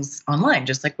readings online,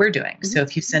 just like we're doing. Mm-hmm. So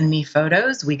if you send me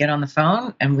photos, we get on the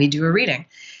phone and we do a reading.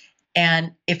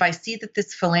 And if I see that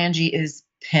this phalange is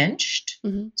pinched,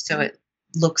 mm-hmm. so it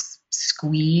looks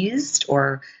squeezed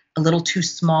or a little too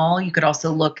small, you could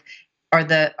also look, are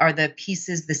the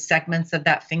pieces, the segments of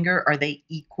that finger, are they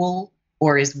equal,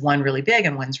 or is one really big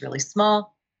and one's really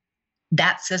small?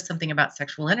 That says something about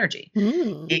sexual energy.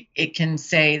 Mm. It can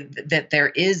say that there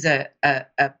is a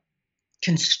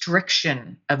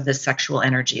constriction of the sexual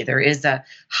energy. There is a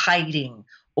hiding,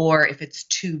 or if it's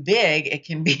too big, it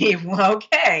can be, well,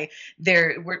 okay,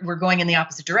 we're going in the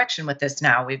opposite direction with this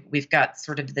now. We've got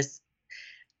sort of this,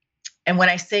 and when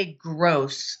I say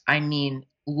gross, I mean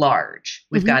large.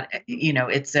 We've got,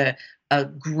 it's a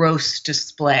gross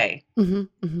display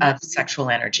of sexual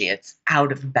energy. It's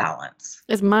out of balance.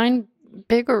 Is mine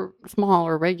big or small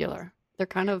or regular? They're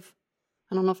kind of,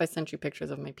 I don't know if I sent you pictures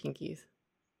of my pinkies.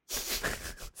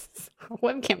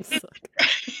 Webcam suck.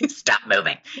 Stop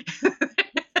moving.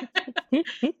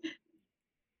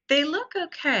 They look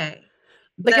okay.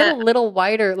 They get a little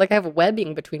wider, like I have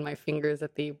webbing between my fingers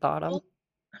at the bottom.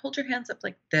 Hold your hands up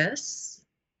like this.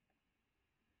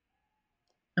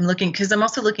 I'm looking, because I'm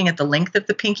also looking at the length of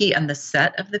the pinky and the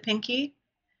set of the pinky.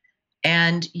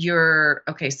 And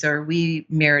okay, so are we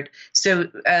mirrored? So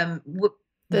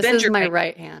this is my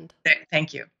right hand.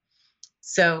 Thank you.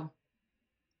 So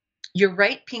your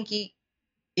right pinky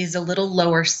is a little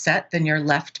lower set than your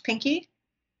left pinky.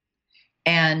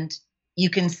 And you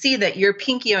can see that your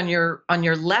pinky on your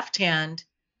left hand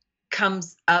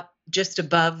comes up just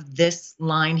above this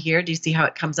line here. Do you see how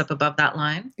it comes up above that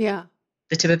line? Yeah.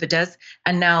 The tip of it does.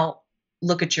 And now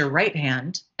look at your right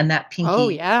hand, and that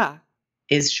pinky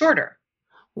is shorter.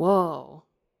 Whoa.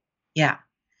 Yeah.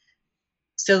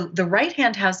 So the right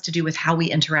hand has to do with how we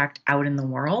interact out in the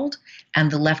world, and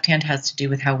the left hand has to do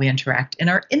with how we interact in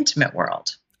our intimate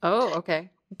world. Oh, okay.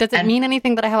 Does it And mean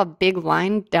anything that I have a big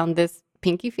line down this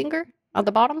pinky finger at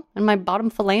the bottom and my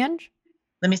bottom phalange?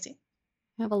 let me see.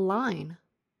 I have a line.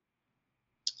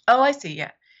 Oh, I see.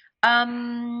 Yeah.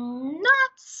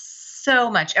 Not so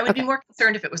much. I would be Okay. more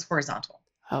concerned if it was horizontal,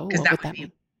 Oh, because what would that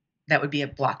mean? that would be a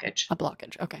blockage. A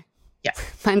blockage. Okay. Yeah.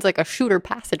 Mine's like a shooter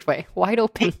passageway, wide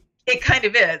open. It kind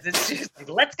of is. It's just like,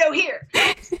 let's go here.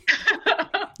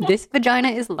 This vagina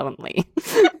is lonely.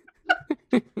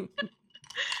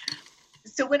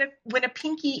 So when a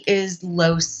pinky is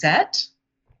low set,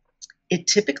 it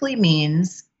typically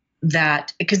means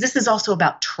that, because this is also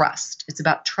about trust. It's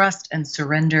about trust and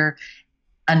surrender,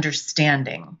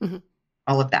 understanding,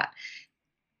 all of that.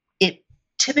 It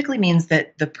typically means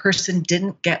that the person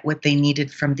didn't get what they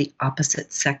needed from the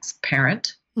opposite sex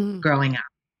parent growing up.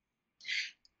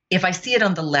 If I see it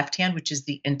on the left hand, which is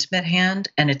the intimate hand,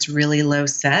 and it's really low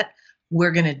set,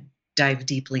 we're going to dive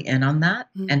deeply in on that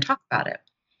and talk about it.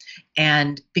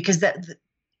 And because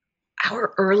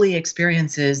our early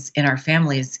experiences in our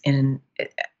families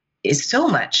is so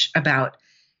much about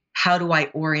how do I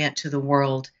orient to the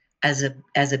world as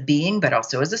a being, but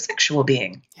also as a sexual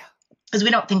being. Yeah. Because we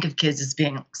don't think of kids as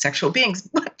being sexual beings,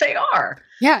 but they are.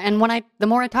 Yeah, and the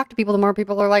more I talk to people, the more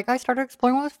people are like, I started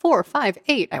exploring when I was 4, 5,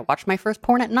 8. I watched my first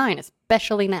porn at 9,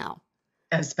 especially now.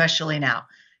 Especially now.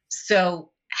 So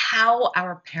how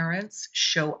our parents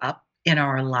show up in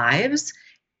our lives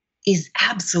is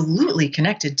absolutely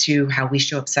connected to how we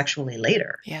show up sexually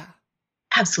later. Yeah.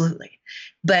 Absolutely.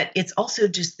 But it's also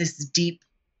just this deep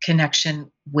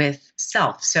connection with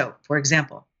self. So, for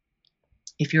example,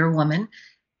 if you're a woman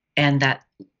and that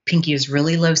pinky is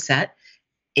really low set,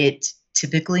 it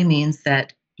typically means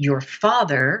that your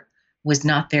father was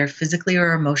not there physically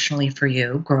or emotionally for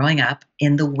you growing up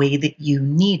in the way that you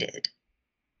needed.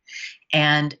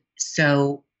 And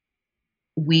so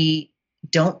we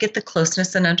don't get the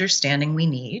closeness and understanding we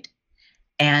need.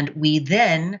 And we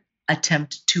then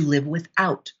attempt to live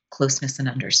without closeness and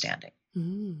understanding,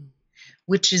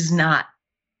 which is not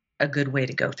a good way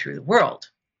to go through the world.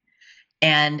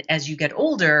 And as you get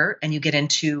older and you get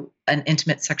into an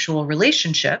intimate sexual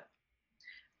relationship,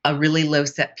 a really low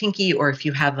set pinky, or if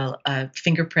you have a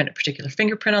fingerprint, a particular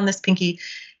fingerprint on this pinky,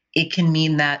 it can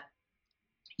mean that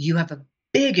you have a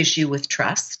big issue with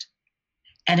trust.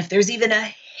 And if there's even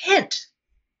a hint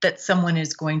that someone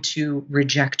is going to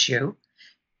reject you,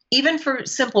 even for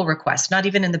simple requests, not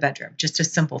even in the bedroom, just a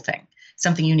simple thing,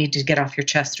 something you need to get off your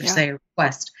chest or say a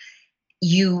request,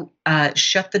 you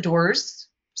shut the doors.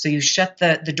 So you shut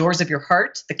the doors of your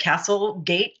heart, the castle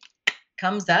gate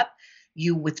comes up,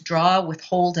 you withdraw,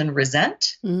 withhold, and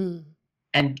resent,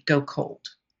 and go cold.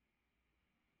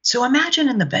 So imagine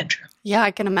in the bedroom. Yeah,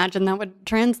 I can imagine that would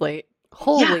translate.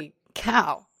 Holy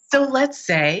cow. So let's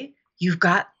say you've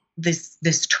got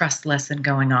this trust lesson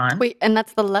going on. Wait, and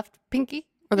that's the left pinky?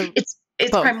 Or it's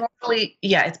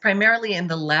primarily in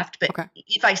the left, but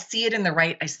if I see it in the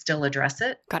right, I still address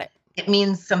it. Got it. It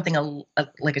means something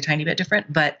like a tiny bit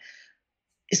different. But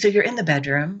so you're in the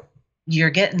bedroom, you're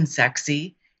getting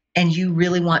sexy, and you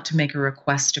really want to make a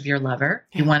request of your lover.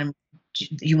 Yeah.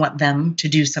 You want them to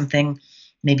do something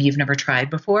maybe you've never tried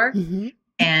before.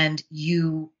 And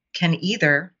you can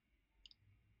either,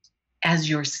 as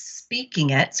you're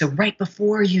speaking it, so right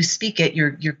before you speak it,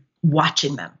 you're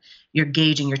watching them, you're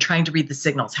gauging, you're trying to read the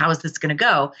signals. How is this going to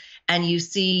go? And you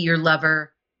see your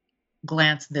lover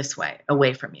glance this way,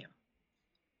 away from you.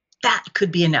 That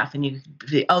could be enough. And you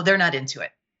could be, oh, they're not into it.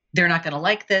 They're not going to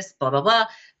like this, blah, blah, blah.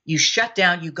 You shut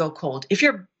down, you go cold. If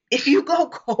you go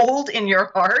cold in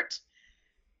your heart,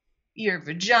 your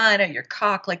vagina, your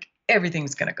cock, like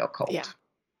everything's going to go cold. Yeah.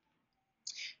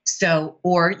 So,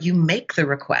 or you make the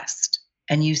request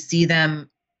and you see them,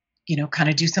 kind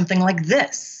of do something like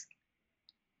this.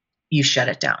 You shut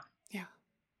it down. Yeah.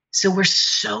 So we're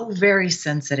so very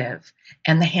sensitive,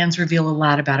 and the hands reveal a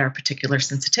lot about our particular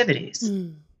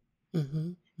sensitivities.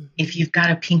 If you've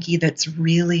got a pinky that's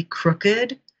really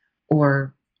crooked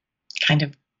or kind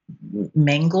of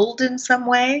mangled in some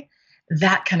way,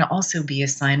 that can also be a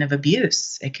sign of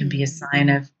abuse. It can be a sign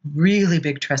of really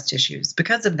big trust issues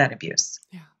because of that abuse.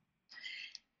 Yeah.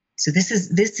 So this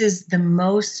is the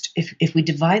most, if we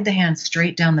divide the hand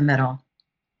straight down the middle,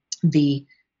 the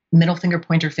middle finger,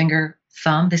 pointer finger,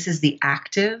 thumb, this is the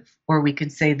active, or we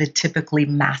could say the typically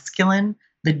masculine,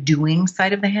 the doing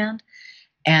side of the hand.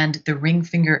 And the ring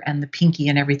finger and the pinky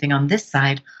and everything on this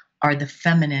side are the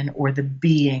feminine, or the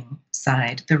being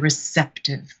side, the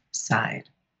receptive side.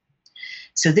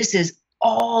 So this is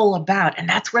all about, and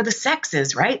that's where the sex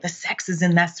is, right? The sex is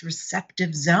in that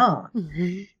receptive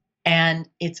zone. And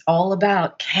it's all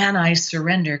about, can I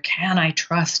surrender? Can I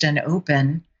trust and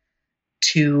open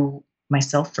to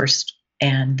myself first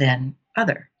and then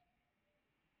other.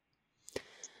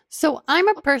 So I'm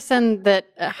a person that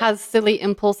has silly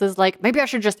impulses like maybe I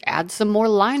should just add some more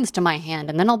lines to my hand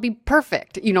and then I'll be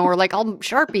perfect, or like I'll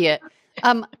Sharpie it.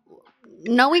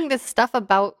 Knowing this stuff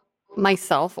about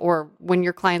myself, or when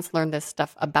your clients learn this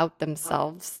stuff about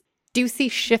themselves, do you see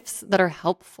shifts that are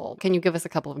helpful? Can you give us a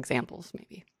couple of examples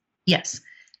maybe? Yes.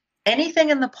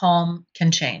 Anything in the palm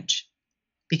can change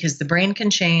because the brain can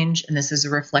change, and this is a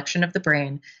reflection of the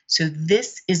brain. So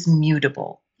this is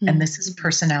mutable, and this is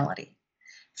personality.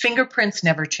 Fingerprints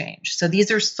never change. So these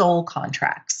are soul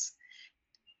contracts.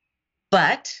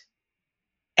 But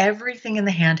everything in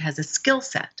the hand has a skill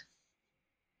set.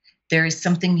 There is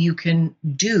something you can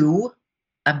do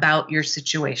about your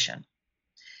situation.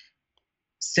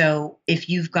 So if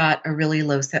you've got a really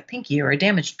low set pinky or a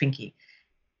damaged pinky,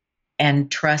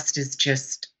 and trust is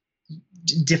just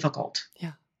difficult,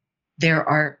 there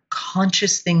are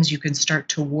conscious things you can start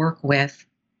to work with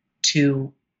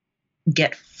to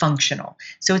get functional.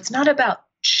 So it's not about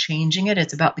changing it,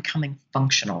 it's about becoming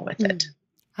functional with it.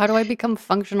 How do I become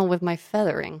functional with my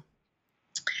feathering?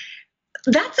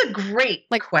 That's a great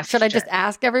question. Should I just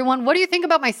ask everyone, what do you think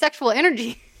about my sexual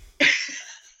energy?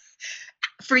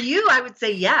 For you, I would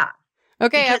say yeah.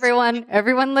 Okay,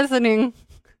 everyone listening.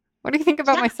 What do you think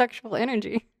about my sexual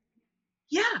energy?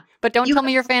 Yeah. But don't tell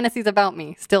me your fantasies about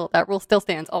me. Still, that rule still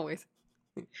stands always.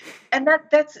 And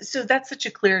that's such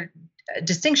a clear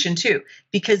distinction too,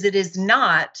 because it is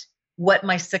not what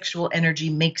my sexual energy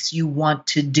makes you want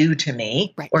to do to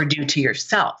me or do to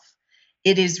yourself.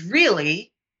 It is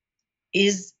really,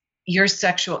 is your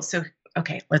sexual. So,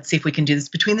 okay, let's see if we can do this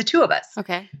between the two of us.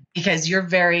 Okay. Because you're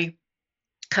very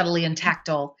cuddly and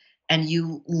tactile and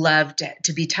you love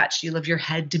to be touched. You love your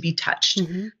head to be touched.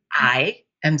 Mm-hmm. I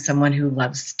am someone who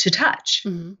loves to touch.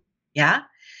 Mm-hmm. Yeah.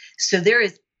 So there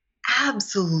is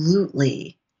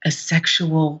absolutely a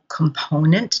sexual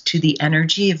component to the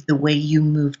energy of the way you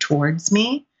move towards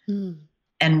me. Mm.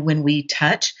 And when we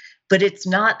touch, but it's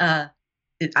not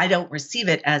I don't receive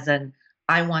it as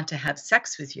I want to have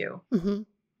sex with you. Mm-hmm.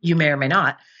 You may or may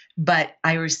not, but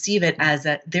I receive it as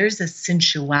there's a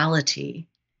sensuality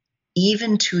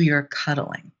even to your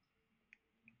cuddling.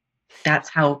 That's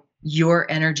how your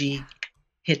energy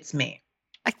hits me.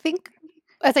 I think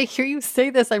as I hear you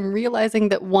say this, I'm realizing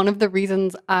that one of the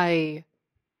reasons I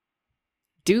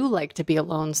do like to be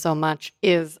alone so much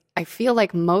is I feel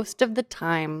like most of the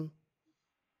time,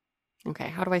 okay,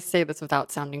 how do I say this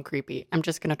without sounding creepy? I'm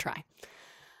just going to try.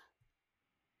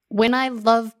 When I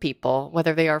love people,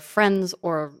 whether they are friends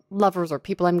or lovers or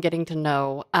people I'm getting to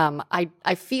know,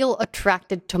 I feel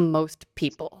attracted to most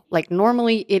people. Like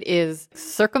normally it is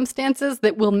circumstances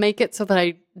that will make it so that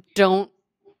I don't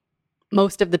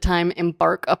most of the time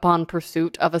embark upon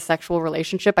pursuit of a sexual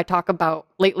relationship. I talk about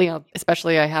lately,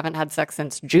 especially I haven't had sex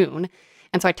since June.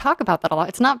 And so I talk about that a lot.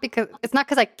 It's not because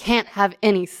I can't have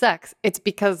any sex. It's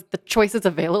because the choices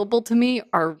available to me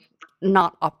are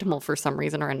not optimal for some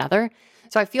reason or another.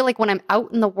 So I feel like when I'm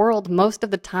out in the world, most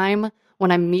of the time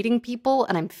when I'm meeting people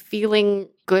and I'm feeling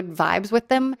good vibes with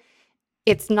them,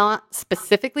 it's not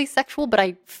specifically sexual, but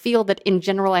I feel that in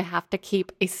general, I have to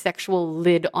keep a sexual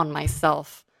lid on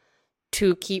myself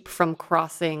to keep from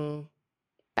crossing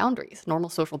boundaries, normal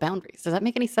social boundaries. Does that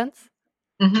make any sense?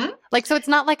 Mm-hmm. Like, so it's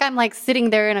not like I'm like sitting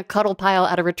there in a cuddle pile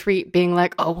at a retreat being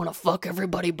like, I want to fuck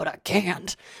everybody, but I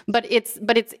can't. But it's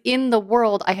in the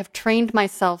world. I have trained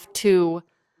myself to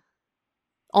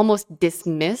almost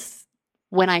dismiss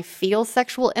when I feel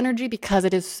sexual energy because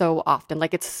it is so often.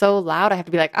 Like, it's so loud. I have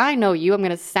to be like, I know you. I'm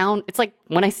going to sound. It's like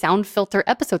when I sound filter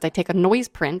episodes, I take a noise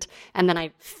print and then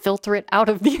I filter it out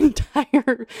of the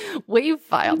entire wave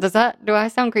file. Do I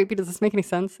sound creepy? Does this make any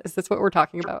sense? Is this what we're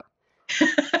talking about?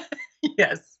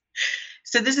 Yes.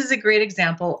 So this is a great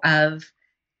example of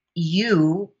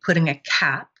you putting a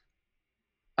cap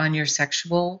on your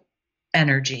sexual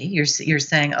energy. You're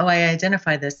saying, oh, I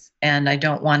identify this and I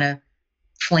don't want to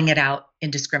fling it out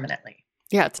indiscriminately.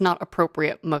 Yeah, it's not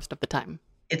appropriate most of the time.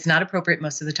 It's not appropriate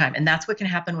most of the time. And that's what can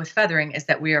happen with feathering, is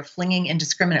that we are flinging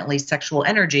indiscriminately sexual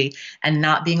energy and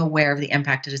not being aware of the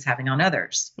impact it is having on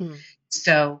others. Mm.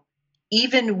 So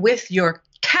even with your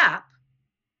cap,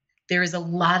 there is a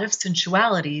lot of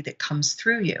sensuality that comes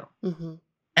through you. Mm-hmm.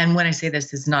 And when I say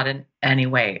this is not in any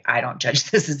way, I don't judge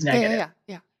this as negative.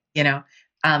 Yeah. You know,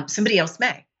 somebody else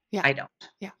may. Yeah. I don't.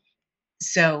 Yeah.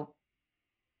 So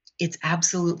it's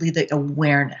absolutely the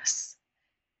awareness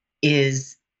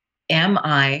is, am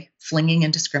I flinging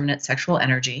indiscriminate sexual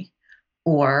energy,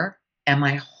 or am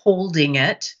I holding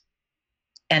it,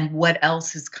 and what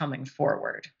else is coming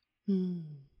forward? Mm.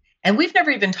 And we've never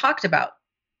even talked about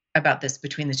this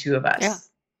between the two of us. Yeah.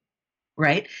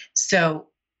 right? So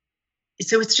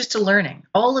it's just a learning.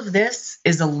 All of this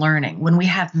is a learning. When we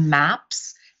have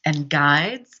maps and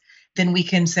guides, then we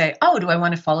can say, oh, do I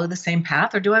want to follow the same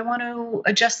path or do I want to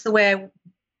adjust the way I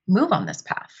move on this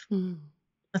path?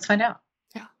 Let's find out.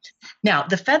 Yeah. Now,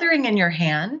 the feathering in your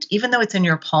hand, even though it's in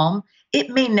your palm, it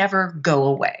may never go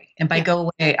away. And by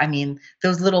go away, I mean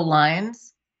those little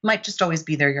lines might just always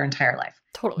be there your entire life.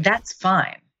 Totally. That's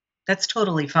fine. That's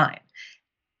totally fine.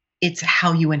 It's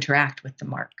how you interact with the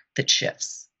mark that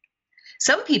shifts.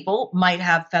 Some people might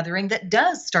have feathering that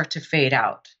does start to fade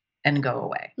out and go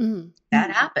away.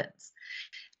 That happens.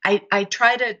 I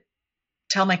try to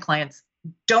tell my clients,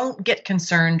 don't get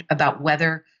concerned about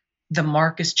whether the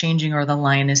mark is changing or the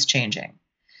line is changing.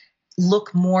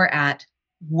 Look more at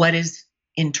what is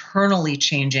internally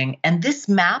changing. And this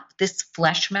map, this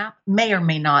flesh map, may or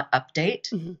may not update,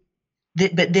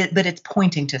 but it's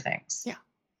pointing to things. Yeah.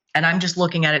 And I'm just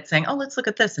looking at it saying, oh, let's look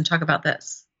at this and talk about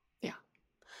this. Yeah.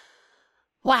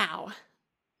 Wow.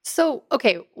 So,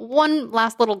 okay, one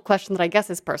last little question that I guess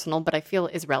is personal, but I feel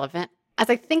is relevant. As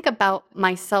I think about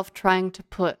myself trying to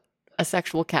put a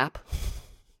sexual cap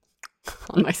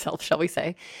on myself, shall we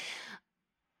say,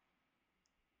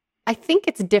 I think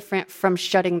it's different from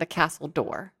shutting the castle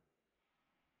door.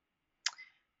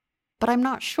 But I'm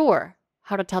not sure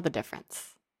how to tell the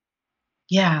difference.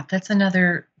 Yeah, that's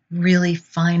another really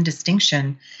fine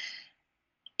distinction.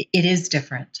 It is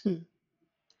different.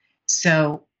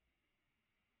 So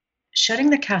shutting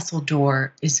the castle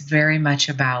door is very much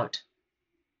about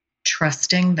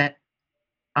trusting that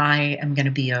I am going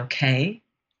to be okay,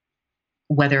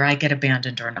 whether I get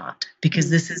abandoned or not, because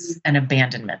this is an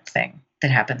abandonment thing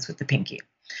that happens with the pinky.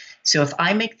 So if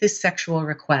I make this sexual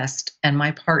request and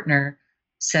my partner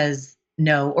says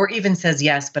no, or even says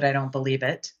yes, but I don't believe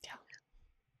it,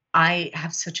 I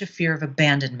have such a fear of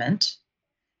abandonment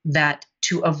that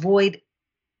to avoid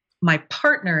my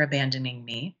partner abandoning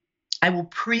me, I will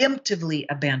preemptively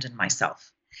abandon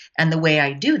myself. And the way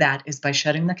I do that is by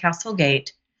shutting the castle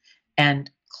gate and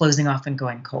closing off and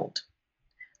going cold.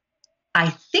 I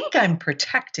think I'm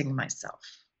protecting myself,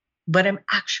 but I'm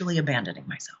actually abandoning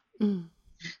myself.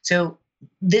 So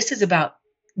this is about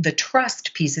the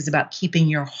trust piece, is about keeping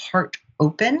your heart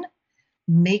open,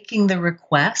 making the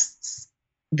requests,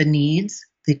 the needs,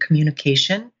 the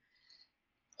communication,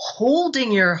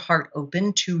 holding your heart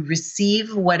open to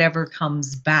receive whatever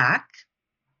comes back,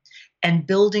 and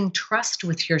building trust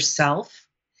with yourself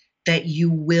that you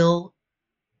will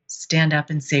stand up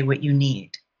and say what you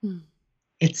need.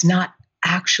 It's not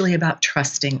actually about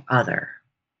trusting other.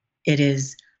 It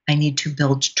is, I need to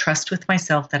build trust with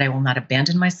myself that I will not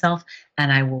abandon myself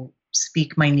and I will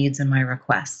speak my needs and my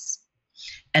requests.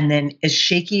 And then as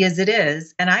shaky as it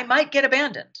is, and I might get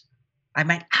abandoned, I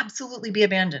might absolutely be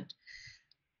abandoned,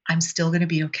 I'm still going to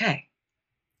be okay.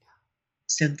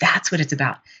 So that's what it's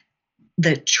about.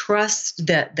 The trust,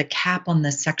 the cap on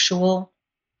the sexual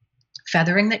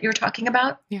feathering that you're talking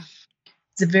about,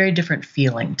 it's a very different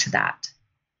feeling to that.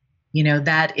 You know,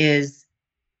 that is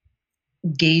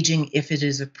gauging if it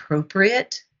is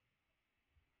appropriate,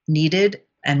 needed,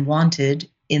 and wanted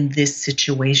in this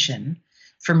situation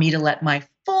for me to let my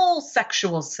full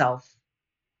sexual self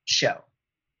show.